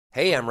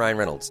Hey, I'm Ryan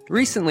Reynolds.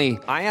 Recently,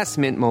 I asked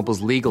Mint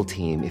Mobile's legal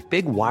team if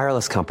big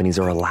wireless companies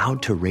are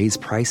allowed to raise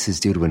prices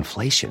due to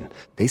inflation.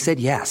 They said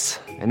yes.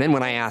 And then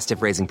when I asked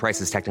if raising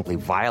prices technically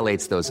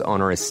violates those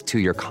onerous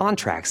two-year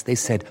contracts, they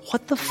said,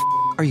 "What the f***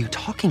 are you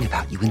talking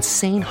about, you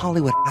insane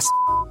Hollywood ass?"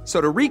 So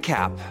to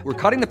recap, we're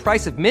cutting the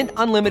price of Mint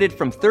Unlimited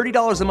from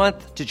 $30 a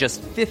month to just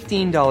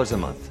 $15 a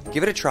month.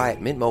 Give it a try at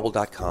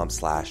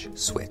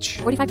mintmobile.com/switch.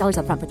 $45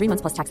 up front for 3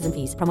 months plus taxes and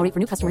fees. Promo rate for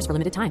new customers for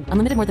limited time.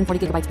 Unlimited more than 40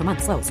 gigabytes per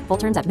month. Slows full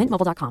terms at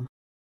mintmobile.com.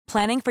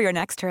 Planning for your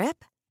next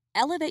trip?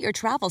 Elevate your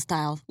travel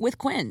style with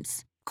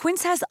Quince.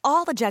 Quince has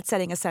all the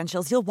jet-setting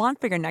essentials you'll want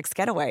for your next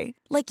getaway,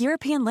 like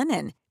European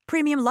linen,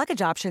 premium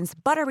luggage options,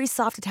 buttery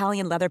soft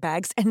Italian leather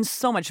bags, and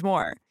so much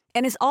more.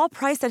 And is all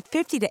priced at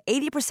 50 to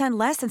 80%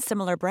 less than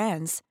similar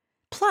brands.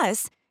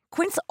 Plus,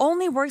 Quince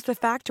only works with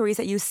factories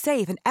that use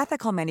safe and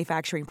ethical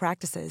manufacturing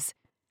practices.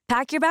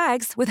 Pack your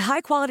bags with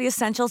high-quality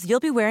essentials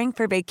you'll be wearing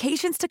for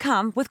vacations to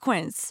come with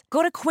Quince.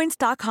 Go to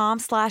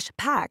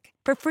quince.com/pack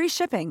for free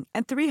shipping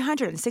and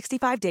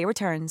 365-day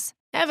returns.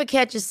 Ever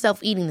catch yourself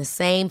eating the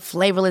same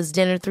flavorless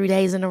dinner 3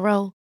 days in a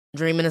row?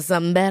 Dreaming of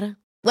something better?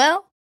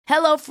 Well,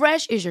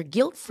 HelloFresh is your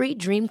guilt-free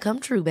dream come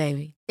true,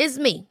 baby. It's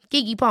me,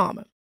 Keke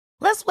Palmer.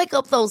 Let's wake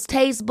up those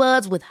taste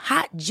buds with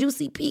hot,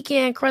 juicy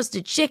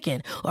pecan-crusted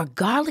chicken or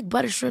garlic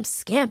butter shrimp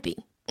scampi.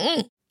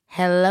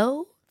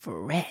 Hello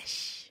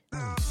Fresh.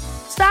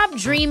 Stop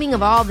dreaming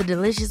of all the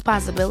delicious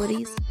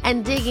possibilities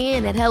and dig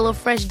in at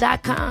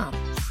HelloFresh.com.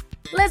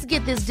 Let's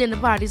get this dinner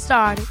party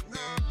started.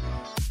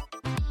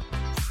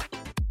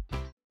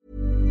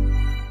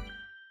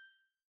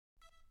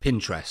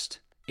 Pinterest.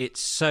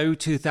 It's so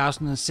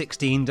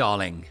 2016,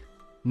 darling.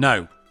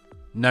 No,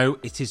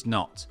 it is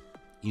not.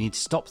 You need to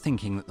stop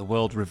thinking that the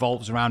world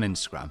revolves around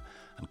Instagram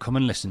and come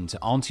and listen to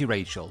Auntie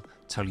Rachel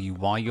tell you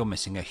why you're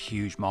missing a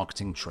huge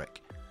marketing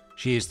trick.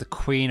 She is the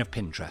queen of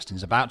Pinterest and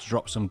is about to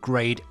drop some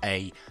grade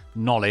A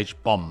knowledge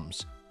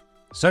bombs.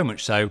 So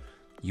much so,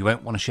 you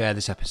won't want to share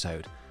this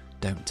episode.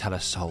 Don't tell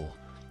a soul.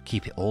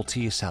 Keep it all to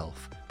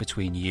yourself,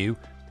 between you,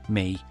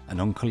 me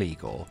and Uncle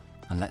Igor,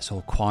 and let's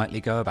all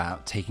quietly go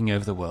about taking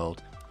over the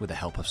world with the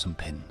help of some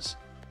pins.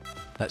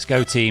 Let's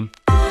go, team.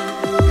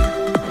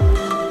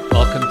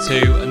 Welcome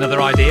to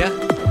Another Idea, a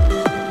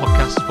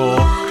podcast for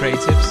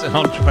creatives and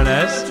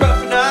entrepreneurs.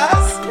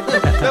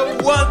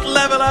 That won't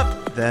level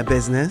up their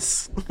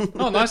business.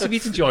 Oh, nice of you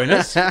to join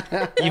us.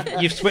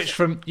 You've switched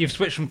from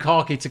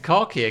khaki to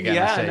khaki again.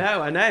 Yeah,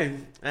 I know.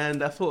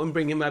 And I thought I'm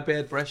bringing my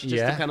beard brush just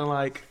to kind of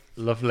like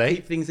lovely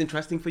keep things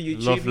interesting for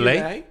YouTube. Lovely.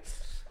 You know?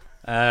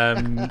 Are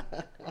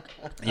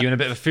you in a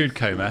bit of a food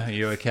coma? Are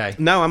you okay?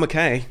 No, I'm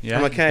okay. Yeah,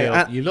 I'm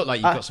okay. You look like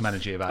you've got some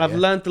energy about you. I've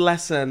learned the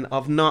lesson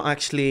of not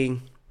actually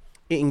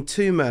eating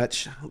too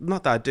much.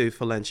 Not that I do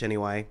for lunch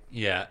anyway.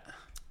 Yeah.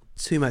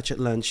 Too much at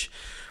lunch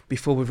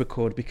before we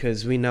record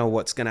because we know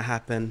what's going to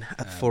happen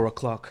at 4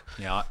 o'clock.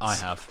 Yeah, I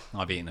have.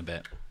 I've eaten a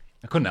bit.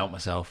 I couldn't help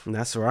myself.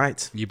 That's all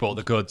right. You bought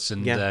the goods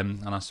and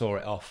I saw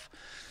it off.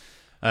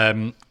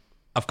 I've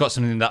got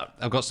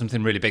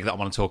something really big that I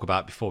want to talk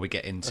about before we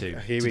get into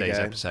today's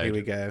episode. Here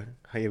we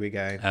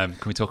go.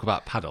 Can we talk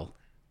about paddle?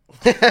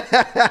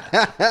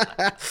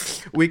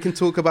 We can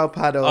talk about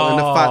paddle and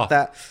the fact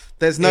that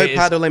there's no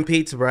paddle in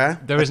Peterborough.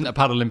 There isn't a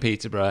paddle in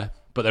Peterborough,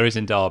 but there is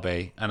in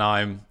Derby, and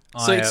I'm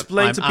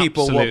explain to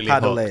people what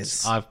paddle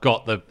is. I've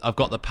got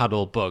the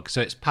paddle bug. So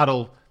it's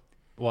paddle.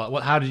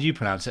 What? How did you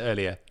pronounce it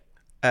earlier?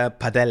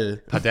 Padel.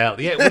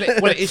 Yeah,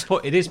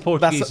 it is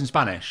Portuguese and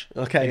Spanish.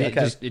 Okay.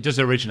 It does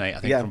originate,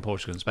 I think, from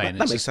Portugal and Spain.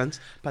 That makes sense.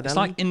 Padel. It's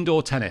like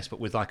indoor tennis, but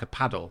with like a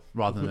paddle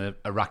rather than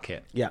a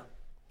racket. Yeah.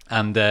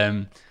 And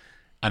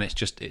it's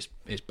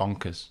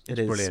bonkers. It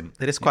is brilliant.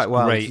 It is quite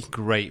wild.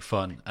 Great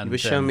fun. And you were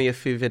showing me a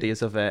few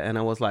videos of it, and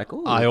I was like,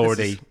 "Oh!" I would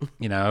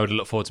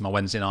look forward to my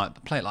Wednesday night. I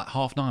play at like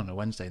 9:30 on a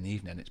Wednesday in the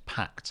evening. It's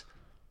packed.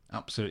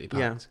 Absolutely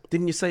packed. Yeah.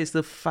 Didn't you say it's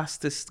the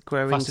fastest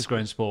growing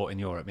sport in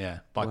Europe?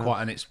 Yeah, by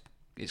quite, and it's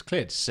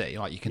clear to see.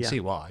 Like you can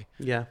see why.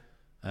 Yeah.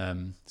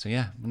 So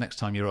yeah, the next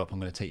time you're up, I'm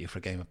going to take you for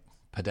a game of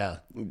padel.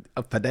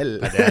 Padel.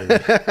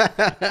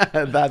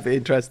 That'd be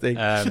interesting.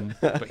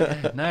 But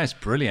yeah, no, it's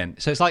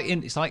brilliant. So it's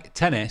like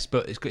tennis,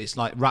 but it's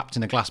like wrapped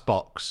in a glass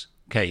box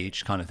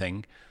cage kind of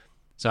thing.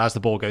 So as the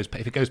ball goes,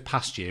 if it goes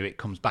past you, it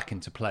comes back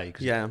into play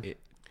because it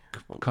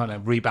kind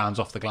of rebounds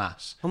off the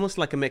glass. Almost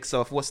like a mix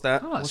of what's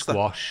that? Like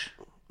squash.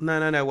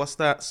 That? No. What's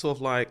that? Sort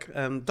of like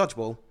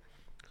dodgeball.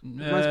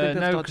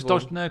 No, because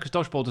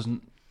dodgeball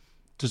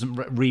doesn't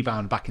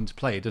rebound back into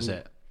play, does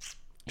it?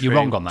 You're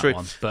wrong on that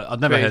one, but I've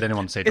never heard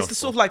anyone say dodgeball. It's the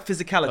sort of like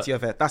physicality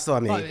of it. That's what I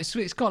mean.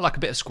 It's got like a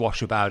bit of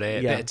squash about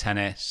it, a bit of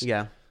tennis.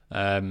 Yeah.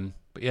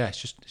 But yeah,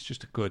 it's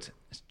just a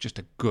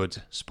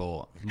good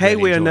sport. Hey,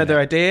 we're Another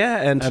Idea,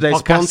 and today's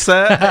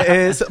sponsor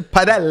is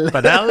Padel.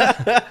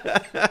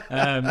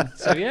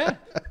 So yeah.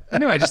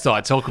 Anyway, I just thought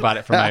I'd talk about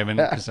it for a moment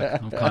because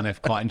I've kind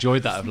of quite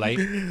enjoyed that of late.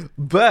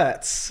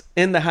 But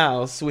in the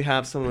house, we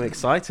have something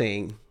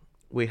exciting.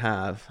 we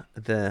have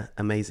the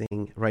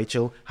amazing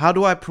Rachel. How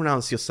do I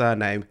pronounce your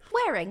surname?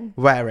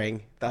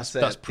 Waring. That's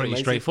it. That's pretty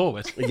Amazing.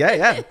 Straightforward.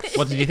 Yeah.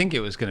 What did you think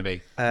it was going to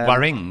be?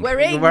 Waring.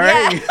 Waring.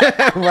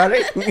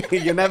 Waring.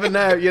 You never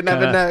know.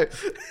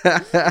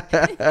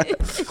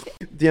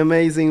 The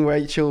amazing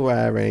Rachel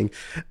Waring.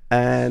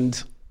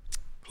 And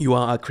you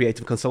are a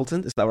creative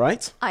consultant, is that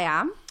right? I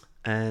am.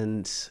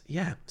 And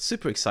yeah,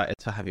 super excited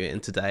to have you in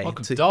today.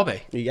 Welcome to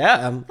Derby.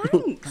 Yeah.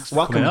 Thanks.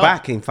 Welcome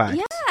back, in fact.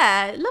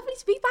 Yeah, lovely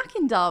to be back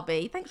in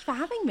Derby. Thanks for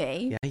having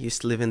me. Yeah, you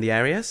used to live in the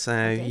area,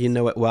 so you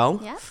know it well.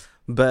 Yeah.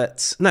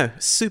 But no,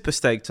 super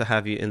stoked to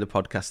have you in the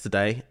podcast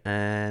today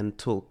and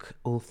talk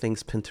all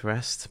things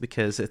Pinterest,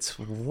 because it's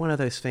one of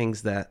those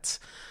things that,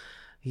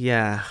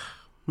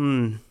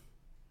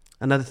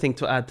 another thing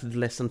to add to the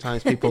list,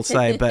 sometimes people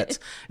say, but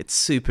it's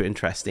super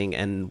interesting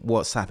and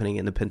what's happening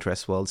in the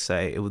Pinterest world. So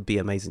it would be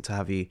amazing to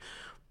have you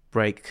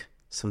break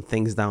some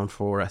things down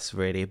for us,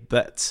 really.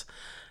 But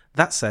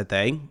that said,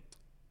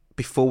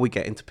 before we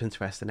get into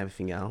Pinterest and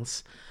everything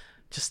else,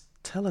 just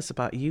tell us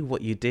about you,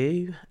 what you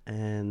do,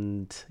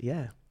 and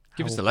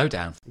Give us the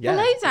lowdown. Yeah.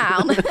 The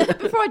lowdown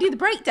before I do the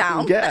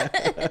breakdown. Yeah.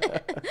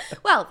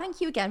 Well, thank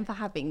you again for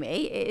having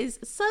me. It is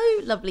so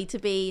lovely to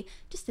be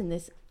just in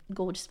this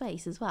gorgeous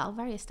space as well.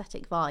 Very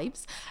aesthetic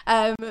vibes.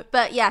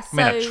 But yes, I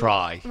mean, I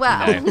try.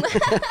 Well,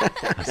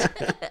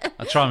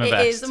 I try my it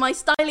best. is. My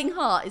styling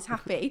heart is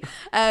happy.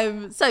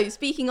 So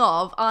speaking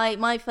of,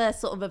 my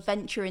first sort of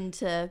adventure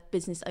into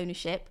business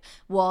ownership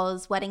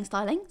was wedding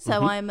styling.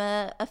 So I'm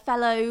a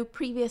fellow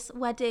previous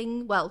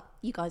wedding. Well,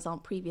 you guys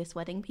aren't previous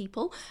wedding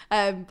people,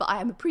 but I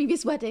am a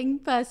previous wedding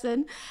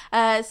person.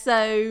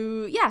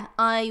 So yeah,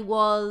 I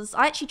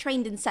actually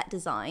trained in set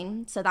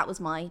design. So that was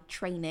my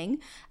training.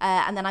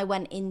 And then I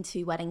went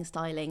into wedding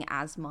styling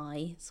as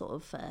my sort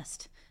of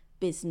first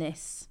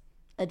business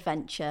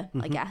adventure,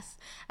 I guess.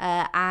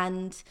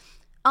 And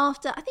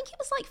after, I think it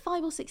was like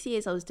 5 or 6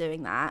 years I was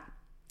doing that.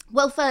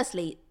 Well,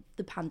 firstly,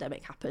 the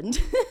pandemic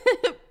happened.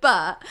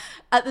 But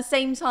at the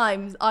same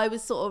time, I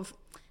was sort of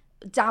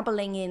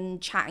dabbling in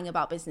chatting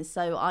about business.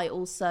 So I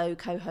also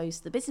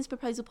co-host the Business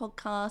Proposal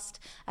podcast,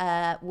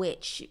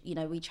 which,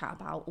 we chat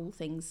about all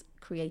things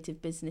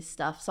creative business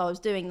stuff. So I was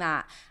doing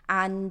that,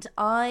 and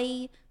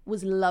I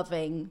was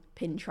loving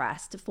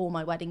Pinterest for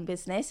my wedding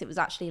business. It was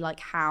actually like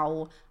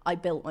how I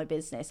built my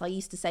business. I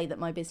used to say that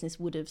my business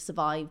would have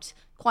survived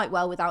quite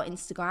well without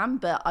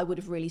Instagram, but I would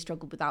have really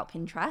struggled without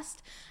Pinterest.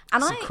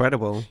 And It's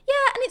incredible.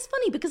 Yeah, and it's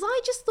funny because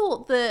I just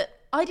thought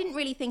that I didn't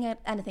really think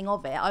anything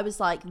of it. I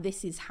was like,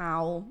 this is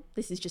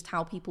just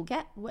how people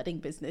get wedding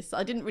business.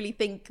 I didn't really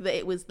think that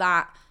it was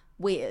that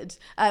weird.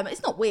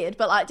 It's not weird,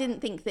 but I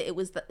didn't think that it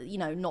was,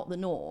 not the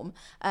norm.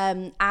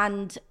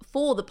 And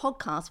for the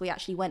podcast, we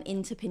actually went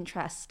into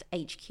Pinterest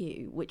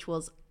HQ, which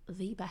was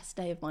the best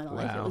day of my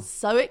life. Wow. It was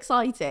so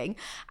exciting.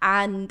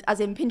 And as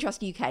in Pinterest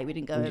UK, we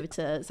didn't go over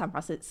to San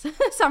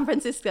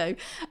Francisco.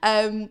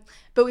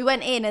 But we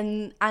went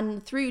in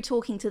and through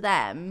talking to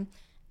them,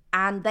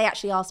 and they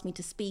actually asked me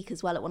to speak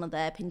as well at one of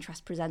their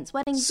Pinterest Presents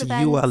weddings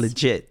events. So you are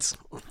legit.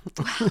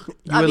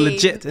 You are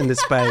legit in this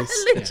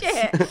space.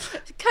 Legit.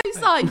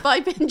 Co-signed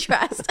by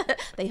Pinterest.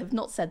 They have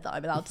not said that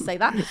I'm allowed to say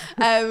that.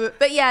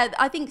 But yeah,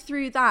 I think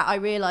through that I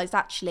realised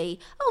actually,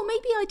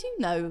 maybe I do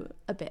know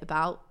a bit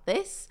about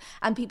this.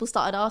 And people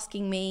started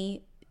asking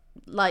me,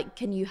 like,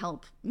 can you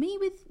help me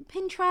with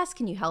Pinterest?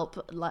 Can you help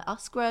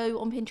us grow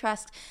on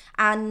Pinterest?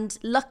 And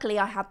luckily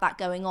I had that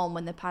going on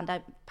when the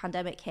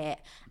pandemic hit.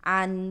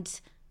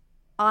 And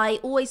I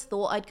always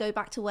thought I'd go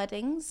back to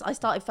weddings. I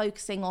started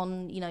focusing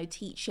on,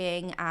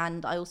 teaching,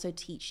 and I also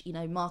teach,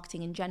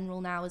 marketing in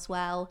general now as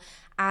well.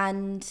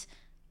 And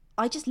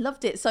I just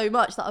loved it so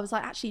much that I was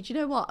like, actually, do you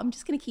know what? I'm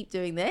just going to keep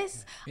doing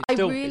this. It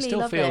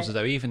still feels as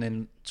though even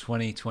in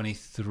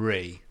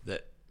 2023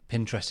 that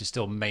Pinterest is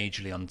still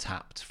majorly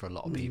untapped for a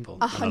lot of people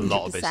and a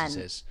lot of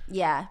businesses.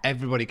 Yeah.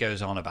 Everybody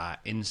goes on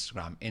about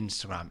Instagram,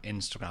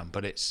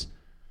 but it's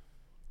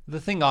the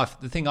thing I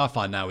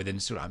find now with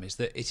Instagram is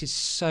that it is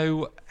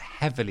so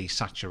heavily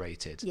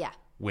saturated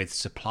with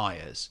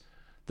suppliers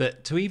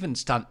that to even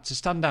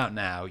stand out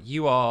now,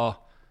 you're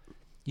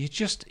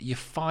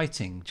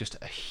fighting just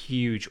a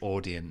huge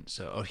audience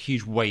or a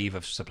huge wave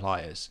of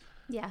suppliers.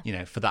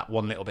 Yeah. For that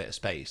one little bit of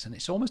space, and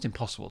it's almost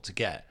impossible to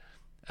get.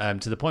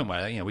 To the point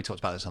where we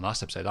talked about this on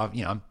last episode.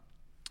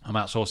 I'm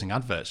outsourcing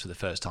adverts for the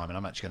first time, and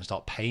I'm actually going to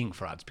start paying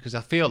for ads because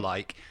I feel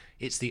like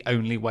it's the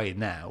only way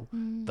now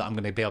that I'm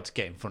going to be able to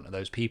get in front of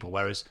those people.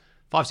 Whereas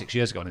 5-6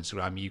 years ago on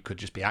Instagram, you could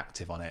just be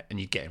active on it and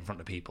you'd get in front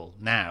of people.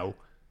 Now,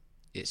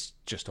 it's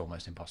just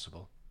almost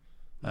impossible.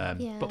 But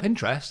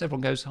Pinterest,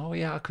 everyone goes, "Oh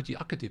yeah, I could do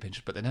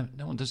Pinterest," but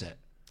no one does it.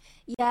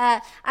 Yeah,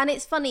 and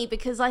it's funny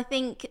because I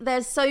think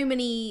there's so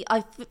many,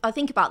 I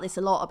think about this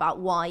a lot, about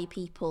why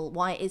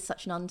it is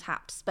such an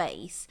untapped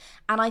space.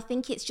 And I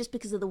think it's just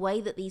because of the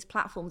way that these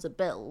platforms are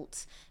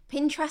built.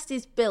 Pinterest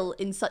is built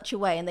in such a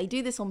way, and they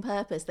do this on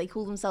purpose. They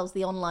call themselves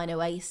the online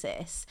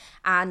oasis,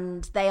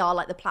 and they are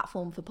like the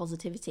platform for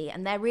positivity.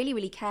 And they're really,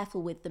 really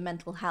careful with the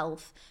mental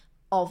health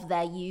of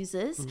their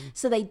users.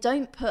 So they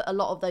don't put a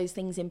lot of those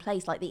things in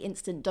place, like the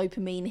instant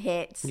dopamine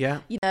hits.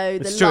 Yeah. You know,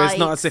 it's the true. likes. It's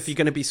not as if you're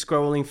going to be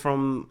scrolling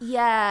from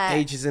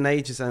ages and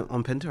ages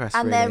on Pinterest.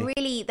 And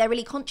really. they're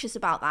really conscious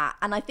about that.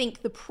 And I think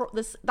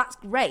that's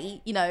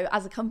great, you know,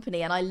 as a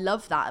company, and I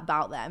love that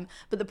about them.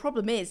 But the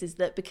problem is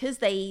that because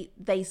they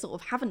sort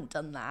of haven't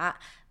done that,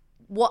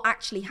 what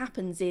actually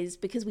happens is,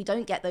 because we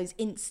don't get those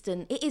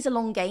instant, it is a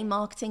long game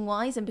marketing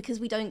wise, and because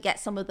we don't get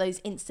some of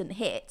those instant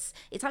hits,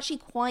 it's actually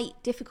quite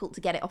difficult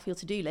to get it off your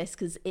to-do list,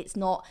 because it's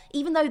not,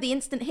 even though the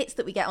instant hits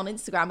that we get on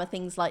Instagram are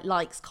things like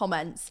likes,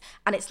 comments,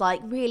 and it's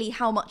like, really,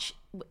 how much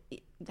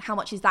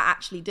is that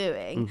actually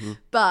doing?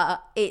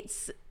 But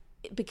it's,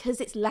 because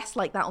it's less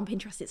like that on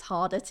Pinterest, it's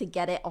harder to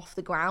get it off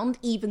the ground,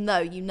 even though,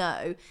 you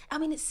know, I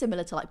mean, it's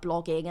similar to like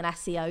blogging and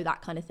SEO,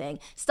 that kind of thing.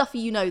 Stuff,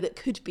 you know, that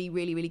could be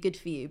really, really good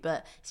for you,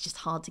 but it's just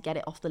hard to get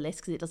it off the list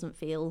because it doesn't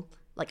feel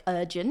like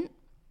urgent.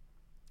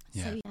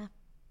 Yeah. So, yeah.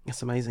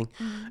 That's amazing.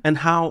 And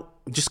how,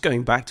 just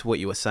going back to what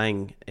you were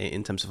saying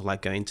in terms of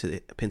like going to the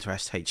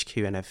Pinterest HQ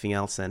and everything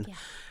else, and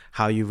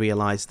how you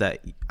realized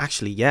that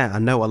actually, I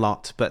know a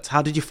lot, but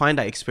how did you find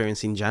that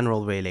experience in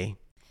general, really?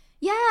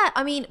 Yeah,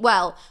 I mean,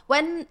 well,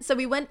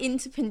 we went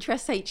into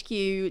Pinterest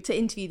HQ to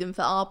interview them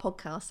for our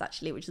podcast,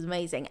 actually, which was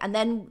amazing. And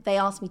then they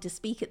asked me to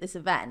speak at this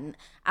event,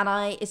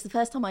 and it's the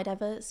first time I'd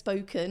ever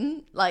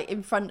spoken like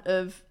in front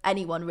of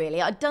anyone, really.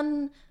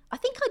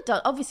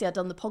 Obviously I'd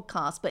done the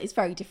podcast, but it's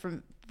very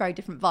different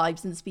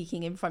vibes than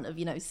speaking in front of,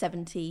 you know,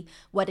 70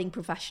 wedding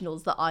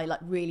professionals that I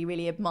like really,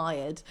 really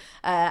admired.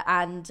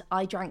 And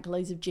I drank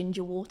loads of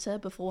ginger water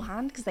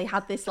beforehand, because they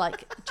had this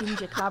like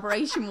ginger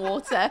collaboration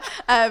water.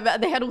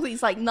 And they had all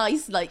these like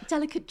nice, like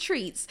delicate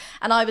treats.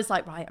 And I was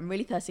like, right, I'm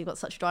really thirsty. I've got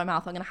such a dry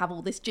mouth. I'm going to have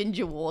all this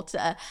ginger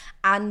water.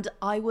 And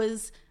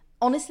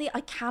honestly,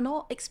 I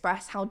cannot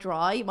express how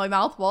dry my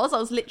mouth was. I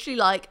was literally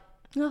like,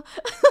 like,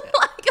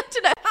 I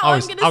don't know how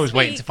I'm going to I was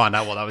waiting to find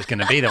out what that was going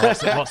to be. Then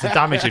what's the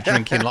damage of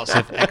drinking lots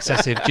of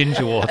excessive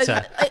ginger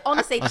water?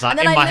 Honestly, I was like,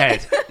 in my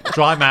head,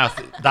 dry mouth.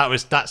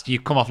 That's you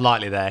come off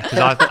lightly there, because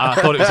I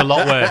thought it was a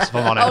lot worse. If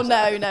I'm honest.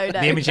 Oh no.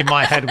 The image in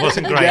my head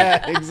wasn't great.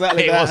 Yeah,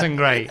 exactly. It wasn't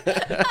great.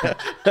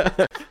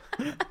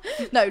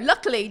 No,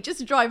 luckily,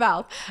 just a dry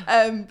mouth.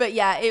 But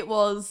yeah, it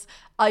was.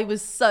 I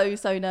was so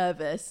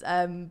nervous.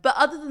 But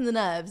other than the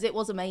nerves, it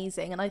was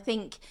amazing, and I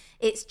think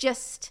it's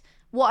just.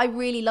 What I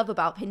really love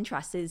about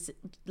Pinterest is,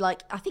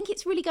 like, I think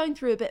it's really going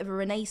through a bit of a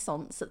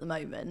renaissance at the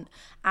moment,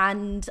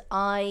 and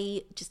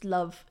I just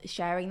love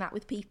sharing that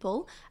with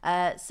people.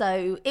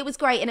 So it was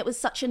great, and it was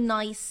such a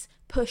nice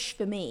push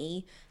for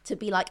me to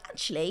be like,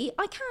 actually,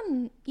 I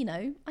can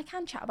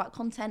chat about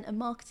content and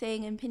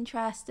marketing and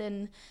Pinterest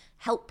and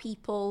help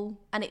people,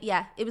 and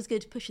it was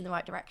good to push in the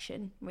right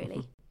direction,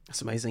 really.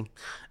 That's amazing.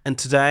 And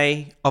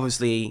today,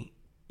 obviously,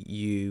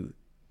 you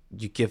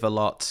give a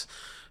lot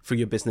for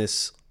your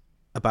business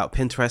about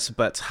Pinterest,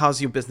 but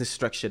how's your business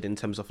structured in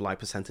terms of like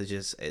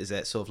percentages? Is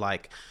it sort of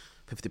like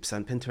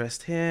 50%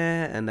 Pinterest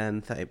here and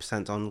then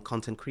 30% on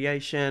content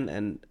creation,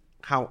 and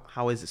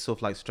how is it sort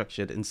of like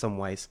structured in some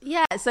ways?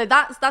 Yeah, so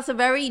that's a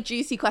very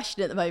juicy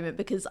question at the moment,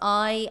 because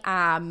I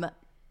am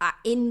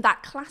in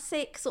that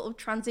classic sort of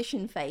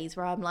transition phase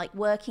where I'm like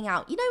working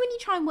out, you know, when you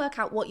try and work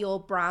out what your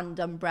brand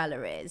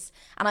umbrella is.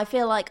 And I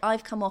feel like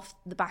I've come off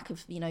the back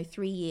of,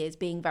 3 years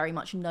being very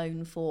much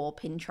known for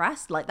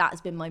Pinterest. Like that has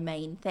been my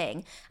main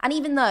thing. And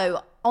even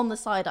though on the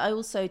side, I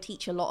also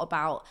teach a lot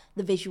about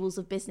the visuals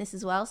of business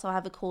as well. So I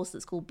have a course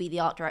that's called Be the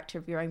Art Director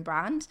of Your Own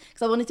Brand,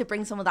 because I wanted to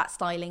bring some of that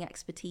styling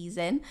expertise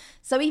in.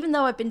 So even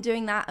though I've been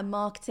doing that and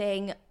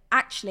marketing,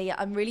 actually,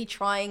 I'm really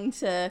trying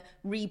to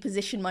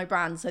reposition my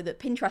brand so that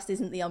Pinterest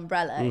isn't the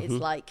umbrella. It's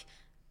like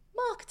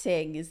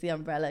marketing is the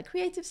umbrella,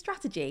 creative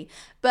strategy.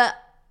 But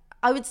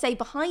I would say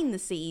behind the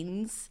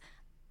scenes,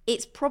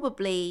 it's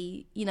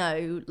probably,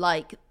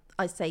 like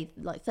I'd say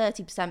like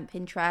 30%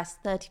 Pinterest,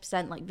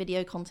 30% like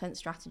video content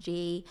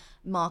strategy,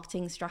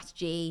 marketing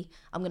strategy.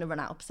 I'm going to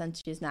run out of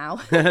percentages now.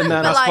 No,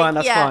 that's fine.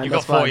 That's fine. You've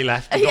got 40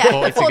 left. You've got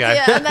 40 to go.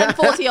 Yeah, and then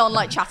 40 on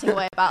like chatting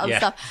away about other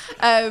stuff.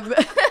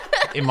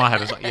 In my head,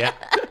 I was like, yeah.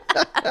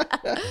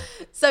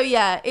 So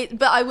yeah,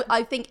 but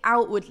I think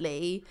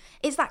outwardly,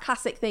 it's that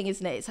classic thing,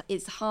 isn't it?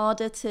 It's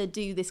harder to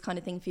do this kind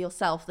of thing for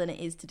yourself than it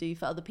is to do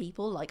for other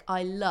people. Like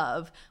I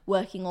love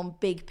working on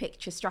big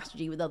picture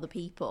strategy with other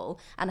people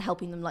and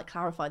helping them like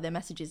clarify their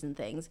messages and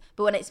things.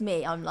 But when it's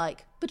me, I'm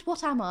like, but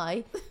what am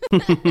I?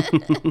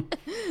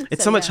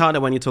 It's so much harder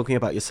when you're talking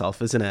about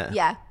yourself, isn't it?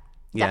 Yeah,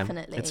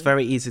 definitely. It's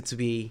very easy to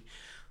be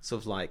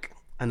sort of like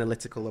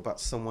analytical about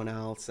someone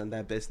else and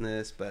their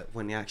business, but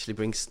when it actually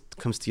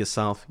comes to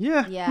yourself,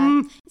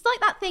 it's like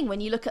that thing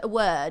when you look at a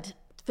word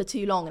for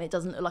too long and it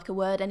doesn't look like a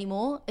word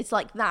anymore. It's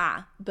like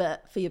that,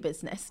 but for your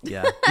business.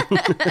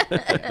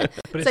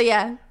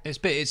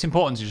 It's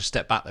important to just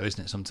step back though,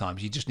 isn't it?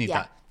 Sometimes you just need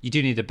that. You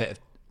do need a bit of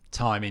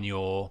time in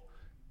your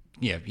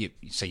your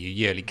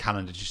yearly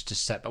calendar just to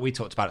set. But we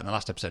talked about it in the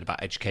last episode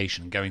about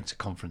education and going to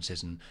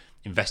conferences and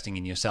investing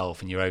in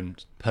yourself and your own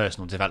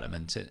personal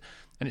development.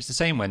 And it's the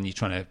same when you're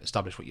trying to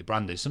establish what your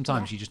brand is.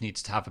 Sometimes you just need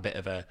to have a bit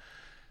of a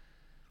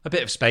a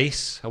bit of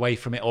space away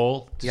from it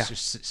all, to Yeah.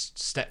 just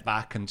step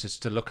back and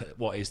just to look at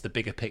what is the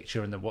bigger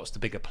picture and what's the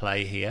bigger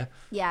play here.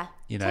 Yeah,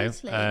 You know,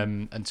 totally.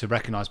 and to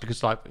recognise,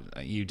 because like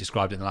you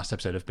described it in the last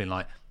episode, of being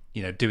like,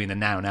 you know, doing the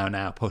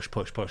now, push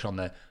on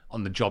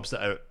the jobs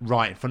that are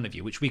right in front of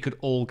you, which we could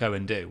all go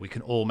and do. We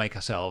can all make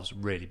ourselves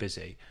really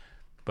busy,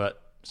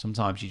 but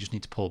sometimes you just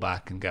need to pull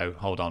back and go,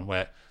 hold on,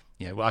 where,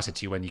 you know, what I said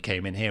to you when you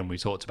came in here and we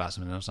talked about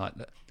something, I was like,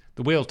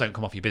 the wheels don't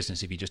come off your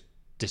business if you just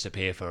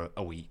disappear for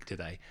a week, do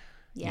they?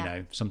 Yeah. You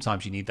know,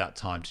 sometimes you need that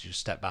time to just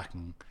step back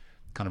and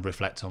kind of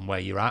reflect on where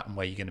you're at and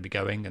where you're going to be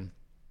going, and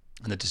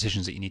the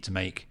decisions that you need to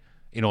make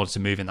in order to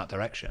move in that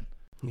direction.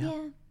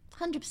 Yeah.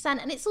 100%.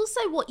 And it's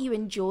also what you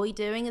enjoy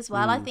doing as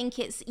well. I think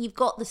you've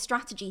got the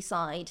strategy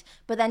side,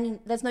 but then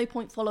there's no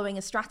point following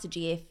a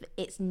strategy if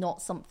it's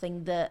not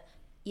something that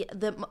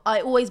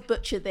I always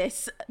butcher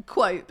this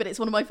quote, but it's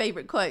one of my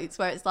favorite quotes,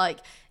 where it's like,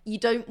 you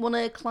don't want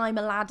to climb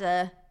a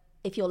ladder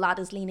if your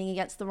ladder's leaning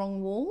against the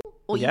wrong wall,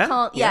 or you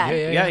can't. Yeah. I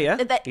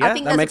think that there's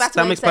a better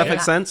way of makes saying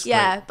perfect that. sense.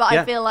 Yeah, but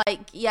Yeah. I feel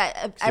like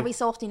every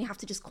so often you have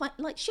to just quite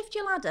like shift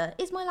your ladder.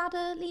 Is my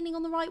ladder leaning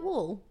on the right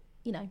wall?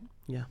 You know.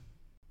 Yeah.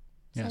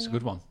 Yeah, it's a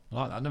good one. I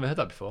like that. I've never heard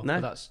that before. No,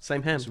 but that's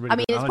same here. that's a really I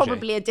mean, good it's analogy.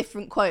 probably a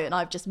different quote, and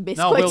I've just No,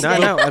 misquoted it.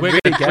 No, I we're really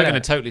get going to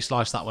it. totally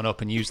slice that one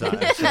up and use that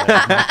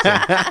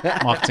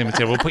as marketing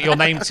material. We'll put your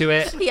name to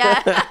it.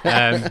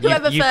 Yeah.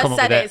 Whoever you first come up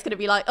said with it, it's going to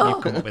be like, You've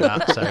oh, come up with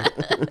that.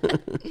 So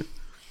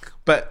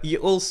But you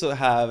also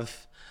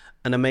have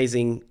an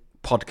amazing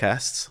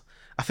podcast.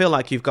 I feel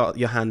like you've got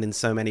your hand in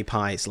so many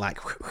pies. Like,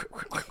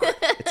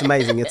 it's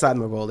amazing. It's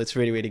admirable. It's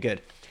really, really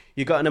good.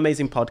 You got an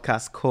amazing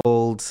podcast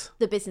called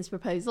The Business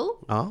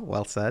Proposal. Oh,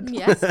 well said.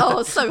 Yes. Oh,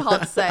 it's so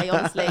hard to say,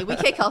 honestly. We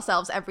kick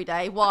ourselves every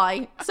day.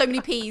 Why? So many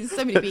P's,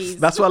 so many B's.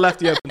 That's why I left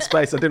the open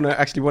space. I didn't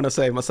actually want to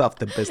say it myself,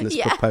 the business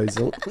Yeah.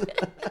 proposal.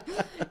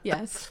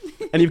 Yes.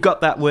 And you've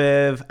got that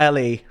with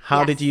Ellie. How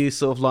Yes. did you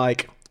sort of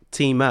like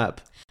team up?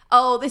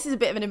 Oh, this is a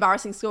bit of an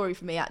embarrassing story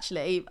for me,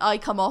 actually. I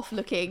come off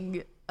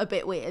looking a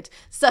bit weird.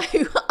 So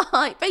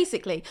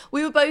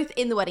we were both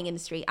in the wedding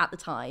industry at the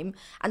time.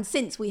 And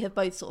since we have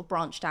both sort of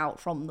branched out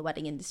from the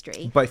wedding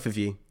industry. Both of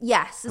you.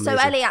 Yes. So Amazing.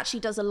 Ellie actually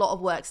does a lot of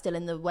work still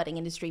in the wedding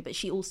industry, but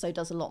she also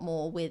does a lot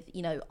more with,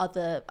 you know,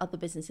 other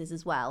businesses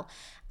as well.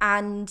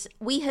 And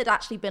we had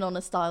actually been on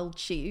a styled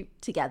shoot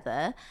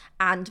together,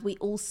 and we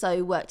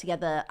also worked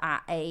together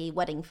at a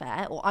wedding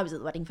fair, or I was at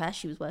the wedding fair,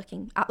 she was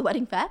working at the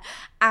wedding fair.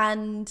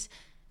 And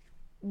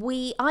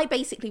I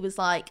basically was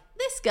like,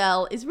 this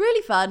girl is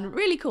really fun,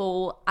 really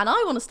cool, and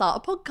I want to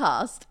start a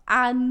podcast.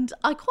 And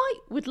I quite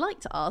would like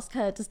to ask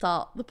her to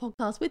start the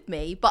podcast with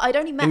me, but I'd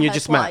only met And you her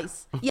just met?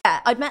 twice. Yeah,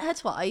 I'd met her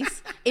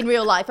twice in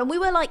real life. And we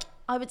were like,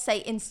 I would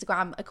say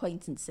Instagram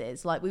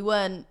acquaintances. Like we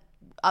weren't,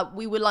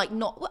 we were like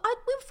not, we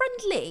were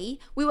friendly.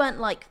 We weren't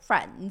like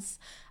friends,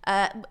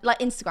 like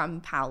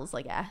Instagram pals,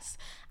 I guess.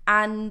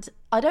 And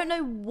I don't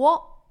know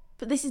what,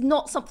 but this is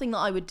not something that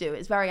I would do.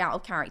 It's very out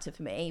of character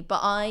for me.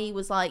 But I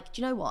was like,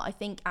 do you know what? I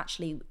think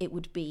actually it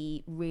would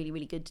be really,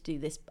 really good to do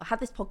this. I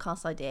had this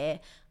podcast idea.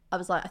 I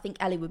was like, I think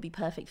Ellie would be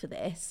perfect for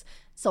this.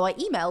 So I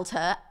emailed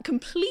her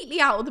completely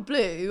out of the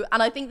blue.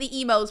 And I think the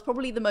email was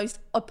probably the most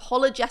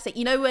apologetic.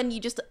 You know, when you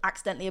just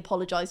accidentally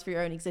apologize for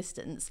your own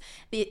existence?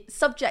 The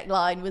subject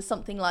line was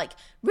something like,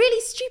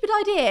 really stupid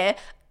idea,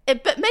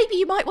 but maybe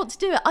you might want to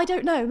do it. I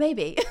don't know,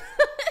 maybe.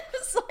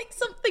 It's like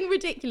something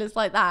ridiculous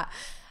like that.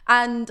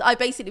 And I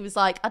basically was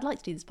like, I'd like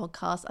to do this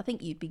podcast. I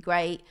think you'd be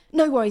great.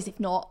 No worries if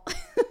not.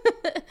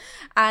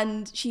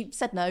 And she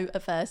said no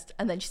at first,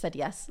 and then she said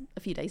yes a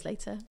few days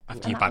later.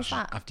 after And you that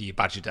was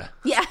badgered her.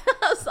 Yeah,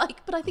 I was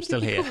like, but I think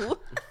still it'd be here.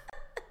 cool.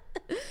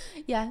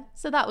 Yeah,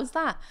 so that was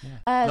that.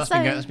 That's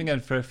been going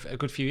for a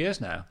good few years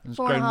now. It's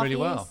 4.5 grown really years.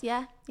 well.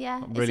 Yeah,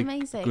 it's Really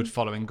amazing. good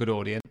following, good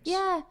audience.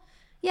 Yeah.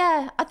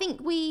 I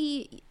think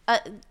we I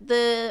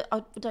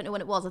don't know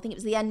when it was. I think it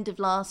was the end of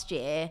last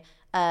year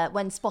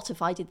when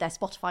Spotify did their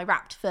Spotify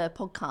Wrapped for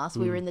podcasts.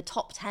 We were in the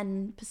top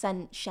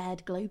 10%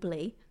 shared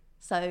globally.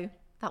 So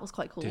that was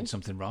quite cool. Doing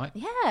something right.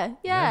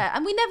 Yeah.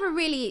 And we never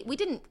really we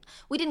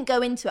didn't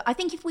go into it. I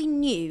think if we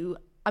knew,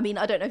 I mean,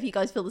 I don't know if you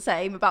guys feel the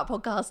same about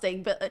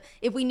podcasting, but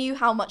if we knew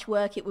how much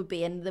work it would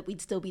be and that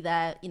we'd still be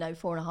there, you know,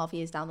 4.5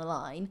 years down the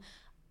line,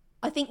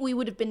 I think we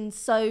would have been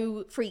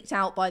so freaked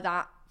out by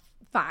that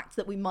fact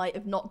that we might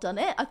have not done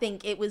it. I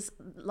think it was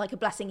like a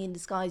blessing in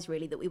disguise,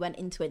 really, that we went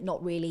into it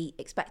not really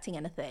expecting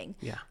anything.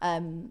 Yeah.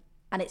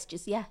 And it's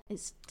just,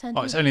 it's turned.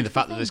 Oh, it's into only a the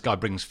fact that thing. this guy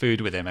brings food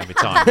with him every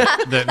time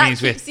that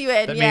means keeps you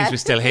in, means we're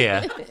still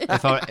here.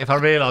 If I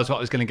realised what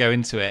was going to go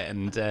into it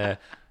and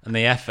the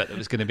effort that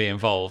was going to be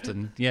involved,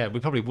 and we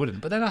probably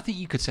wouldn't. But then I think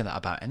you could say that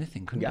about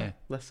anything, couldn't you?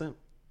 That's it.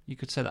 You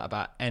could say that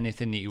about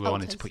anything that you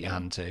wanted to put your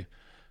totally. hand to.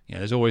 You know,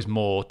 there's always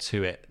more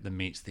to it than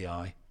meets the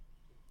eye.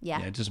 Yeah.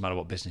 You know, it doesn't matter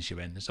what business you're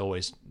in. There's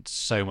always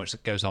so much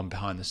that goes on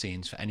behind the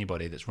scenes for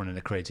anybody that's running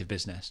a creative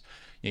business.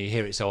 You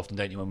hear it so often,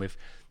 don't you? When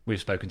we've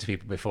spoken to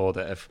people before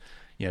that have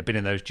been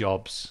in those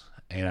jobs,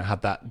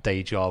 had that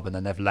day job, and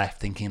then they've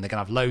left thinking they're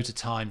going to have loads of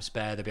time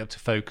spare. They'll be able to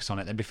focus on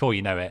it. Then before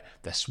you know it,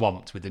 they're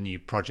swamped with the new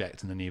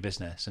project and the new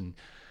business. And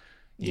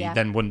You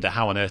then wonder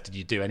how on earth did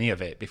you do any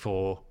of it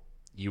before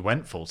you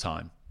went full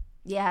time.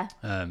 Yeah.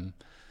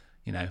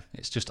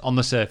 It's just on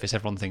the surface,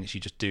 everyone thinks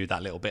you just do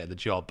that little bit of the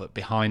job, but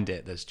behind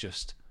it, there's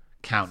just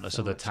countless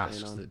other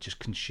tasks that just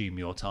consume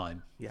your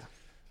time. Yeah.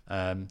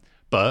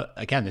 But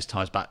again, this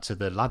ties back to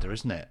the ladder,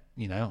 isn't it?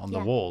 On the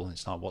wall.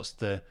 It's like,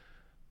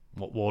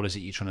 what wall is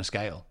it you're trying to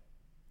scale?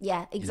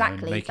 Yeah,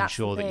 exactly. Making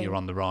sure that you're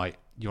on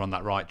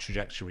that right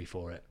trajectory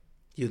for it.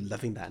 You're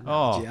loving that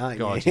analogy, aren't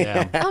God, you?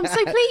 yeah. I'm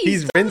so pleased.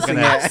 He's rinsing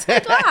it. I'm so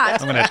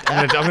glad.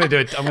 I'm gonna do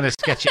it. I'm gonna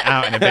sketch it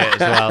out in a bit as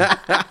well.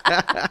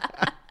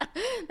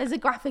 There's a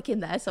graphic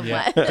in there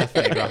somewhere. Yeah,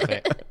 definitely a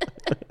graphic.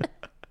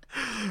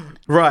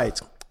 Right.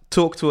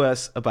 Talk to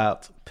us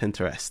about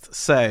Pinterest.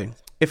 So,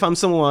 if I'm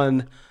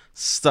someone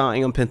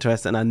starting on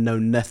Pinterest and I know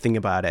nothing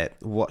about it,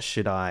 how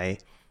should I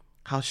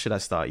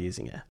start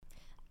using it?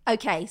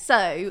 Okay,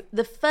 so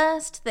the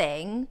first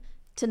thing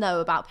to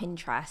know about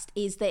Pinterest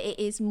is that it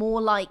is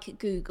more like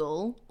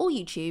Google or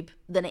YouTube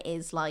than it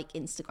is like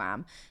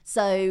Instagram.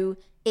 So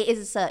it is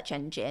a search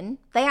engine.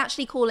 They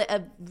actually call it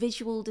a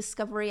visual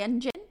discovery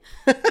engine.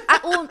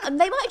 And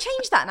they might have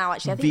changed that now,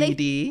 actually. I think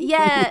VD?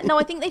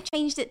 I think they've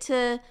changed it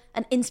to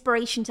an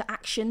inspiration to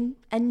action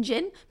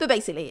engine. But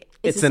basically,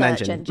 it's a an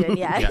search engine. engine.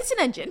 Yeah, it's an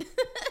engine.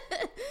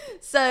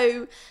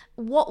 So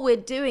what we're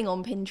doing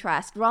on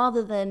Pinterest,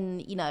 rather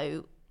than,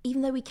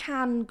 even though we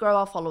can grow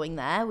our following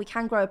there, we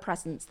can grow a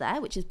presence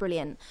there, which is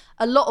brilliant.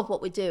 A lot of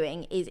what we're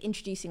doing is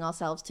introducing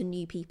ourselves to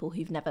new people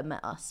who've never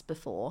met us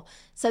before.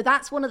 So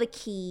that's one of the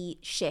key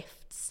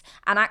shifts.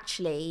 And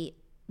actually,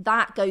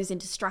 that goes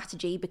into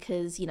strategy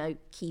because,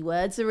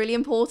 keywords are really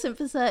important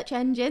for search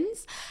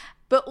engines.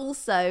 But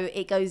also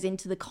it goes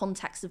into the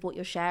context of what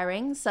you're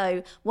sharing.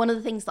 So one of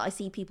the things that I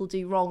see people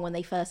do wrong when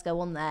they first go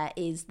on there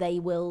is they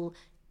will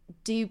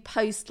do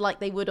post like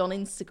they would on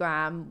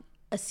Instagram,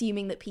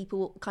 assuming that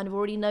people kind of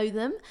already know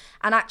them.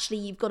 And actually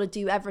you've got to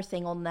do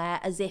everything on there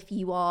as if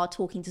you are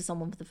talking to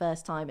someone for the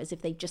first time, as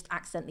if they've just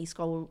accidentally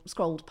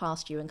scrolled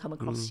past you and come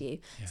across you.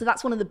 Yeah. So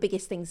that's one of the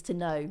biggest things to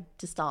know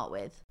to start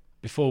with.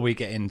 Before we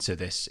get into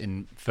this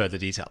in further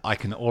detail, I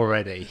can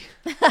already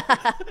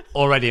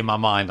in my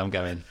mind, I'm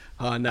going,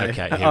 oh no.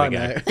 Okay, here we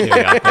go. Here we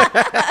go.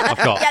 I've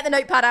got, get the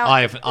notepad out.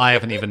 I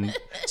haven't even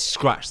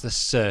scratched the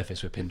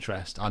surface with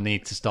Pinterest. I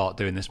need to start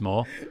doing this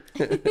more.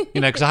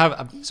 Because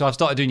I've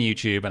started doing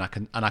YouTube,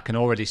 and I can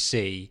already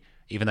see,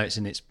 even though it's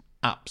in its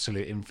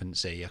absolute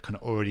infancy, I can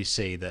already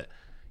see that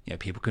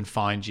people can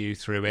find you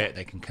through it.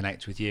 They can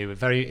connect with you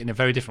in a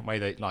very different way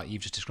that, like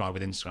you've just described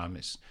with Instagram.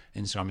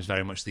 Instagram is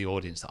very much the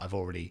audience that I've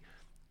already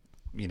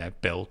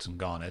built and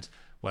garnered,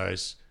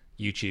 whereas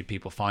YouTube,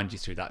 people find you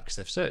through that because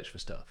they've searched for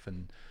stuff.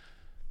 And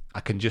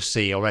I can just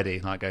see already,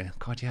 like, going,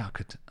 God, yeah,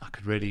 I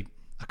could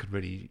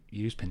really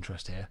use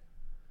Pinterest here.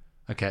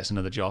 Okay, it's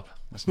another job.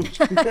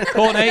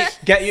 Courtney,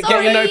 get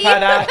your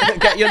notepad out.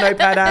 Get your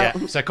notepad out.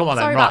 Yeah. So come on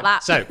then. Sorry right.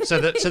 about that. So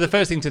the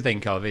first thing to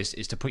think of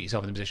is to put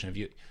yourself in the position of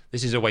you.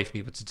 This is a way for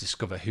people to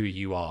discover who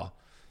you are.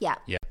 Yeah.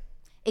 Yeah.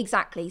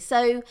 Exactly.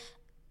 So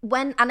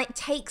and it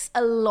takes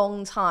a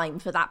long time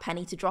for that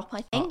penny to drop,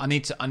 I think.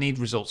 I need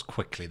results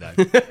quickly though.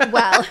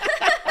 Well.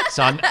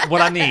 So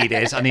what I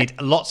need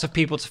lots of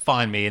people to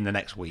find me in the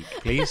next week,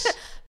 please.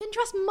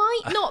 Pinterest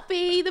might not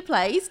be the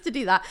place to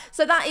do that.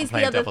 So that is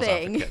the other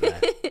thing.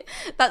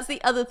 That's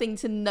the other thing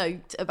to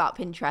note about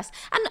Pinterest.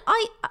 And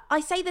I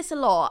say this a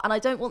lot, and I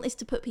don't want this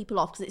to put people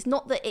off, because it's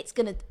not that it's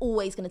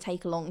always going to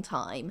take a long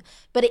time,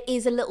 but it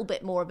is a little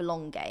bit more of a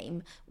long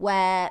game,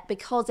 where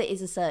because it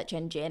is a search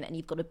engine and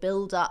you've got to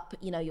build up,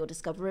 your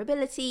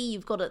discoverability,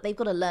 they've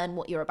got to learn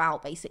what you're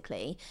about,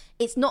 basically.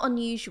 It's not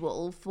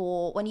unusual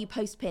for when you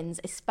post pins,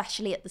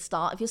 especially at the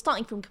start, if you're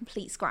starting from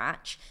complete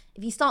scratch,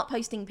 if you start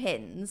posting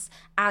pins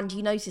and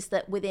you notice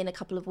that within a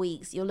couple of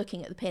weeks you're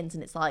looking at the pins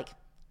and it's like,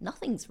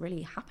 nothing's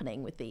really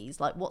happening with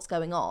these, like, what's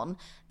going on?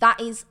 That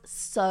is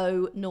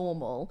so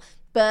normal.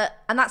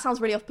 And that sounds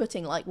really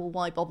off-putting, like, well,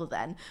 why bother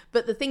then?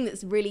 But the thing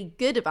that's really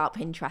good about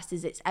Pinterest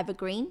is it's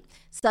evergreen.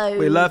 So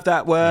we love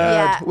that word.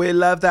 Yeah. We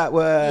love that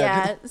word.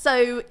 Yeah.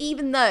 So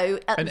even though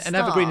and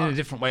evergreen in a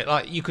different way,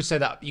 like you could say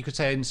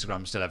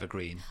Instagram's still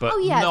evergreen, but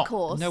of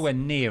course, nowhere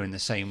near in the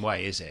same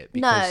way, is it?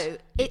 Because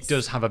it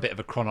does have a bit of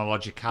a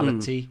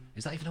chronologicality.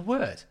 Is that even a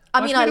word?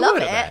 I mean, I love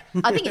it.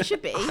 I think it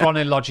should be.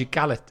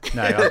 Chronologicality.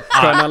 No.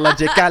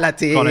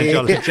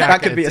 Chronologicality.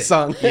 That could be a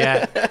song.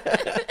 Yeah.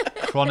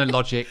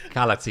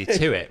 Chronologicality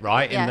to it,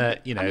 right? Yeah.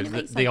 In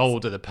that, the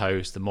older the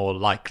post, the more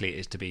likely it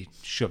is to be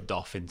shoved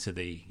off into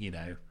the,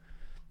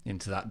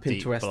 into that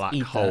Pinterest deep black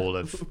ether. hole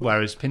of.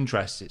 Whereas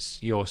Pinterest,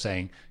 you're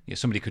saying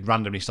somebody could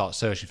randomly start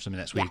searching for something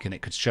next week, and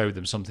it could show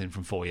them something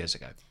from 4 years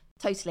ago.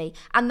 Totally.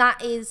 And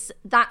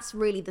that's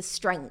really the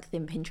strength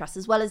in Pinterest,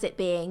 as well as it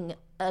being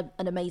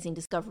an amazing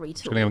discovery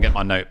tool. I'm going to get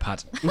my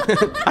notepad.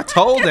 I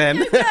told him.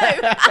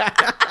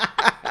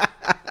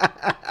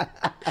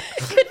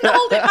 Couldn't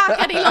hold it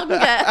back any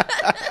longer.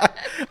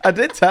 I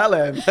did tell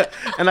him,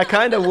 and I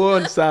kind of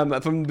warned Sam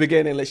from the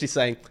beginning, literally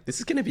saying, "This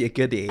is going to be a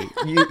goodie.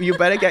 You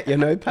better get your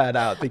notepad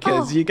out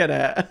because you're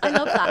gonna." I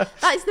love that.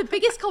 That is the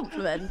biggest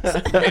compliment.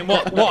 I mean,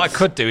 what I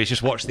could do is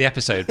just watch the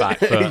episode back.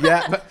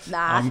 But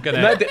Nah. I'm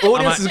gonna. No, the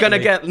audience is going to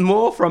get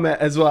more from it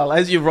as well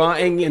as you're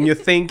writing and you're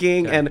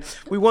thinking, and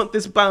we want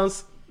this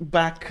bounce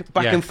back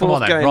and come forth on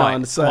then, going right,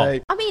 on. come So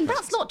on. I mean,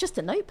 that's not just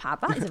a notepad.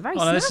 That is a very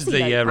Oh, no, this is snazzy the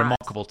notepad.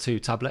 Remarkable 2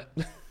 tablet.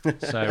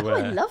 So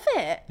I love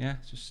it. yeah,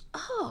 just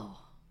Oh,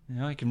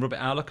 you can rub it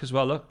out. Look as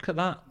well. Look at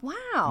that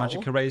wow.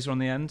 magic eraser on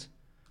the end.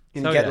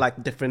 you So, can get yeah.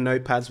 like different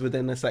notepads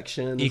within a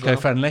section. as well.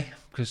 Eco-friendly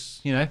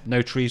because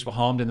no trees were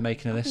harmed in the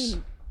making of this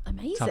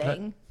Amazing.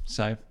 tablet.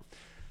 So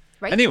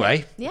Rate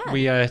anyway, it.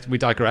 Yeah. we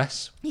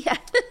digress. Yeah.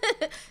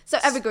 So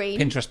evergreen.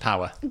 Pinterest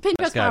power. Let's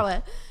Pinterest go.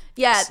 power.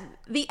 Yeah,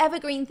 the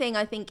evergreen thing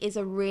I think is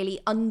a really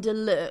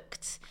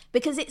underlooked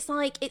because it's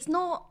like it's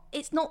not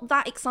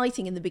that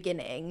exciting in the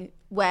beginning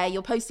where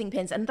you're posting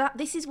pins, and that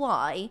this is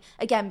why,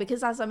 again,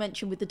 because as I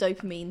mentioned with the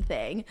dopamine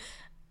thing,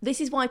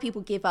 this is why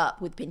people give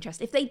up with Pinterest.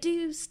 If they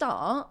do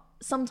start,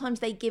 sometimes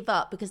they give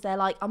up because they're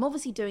like, I'm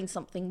obviously doing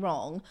something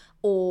wrong,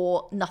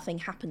 or nothing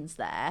happens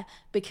there,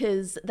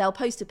 because they'll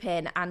post a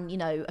pin and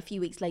a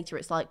few weeks later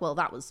it's like, well,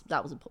 that was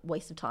a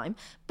waste of time.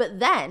 But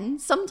then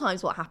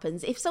sometimes what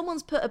happens, if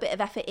someone's put a bit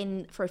of effort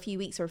in for a few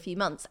weeks or a few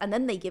months and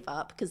then they give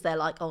up because they're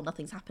like, oh,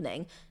 nothing's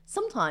happening,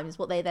 sometimes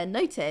what they then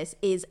notice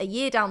is a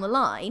year down the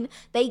line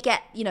they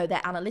get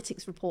their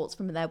analytics reports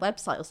from their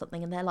website or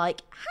something, and they're like,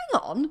 hang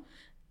on,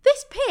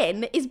 this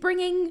pin is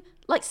bringing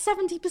like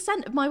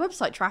 70% of my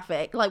website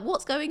traffic. Like,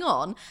 what's going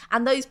on?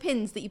 And those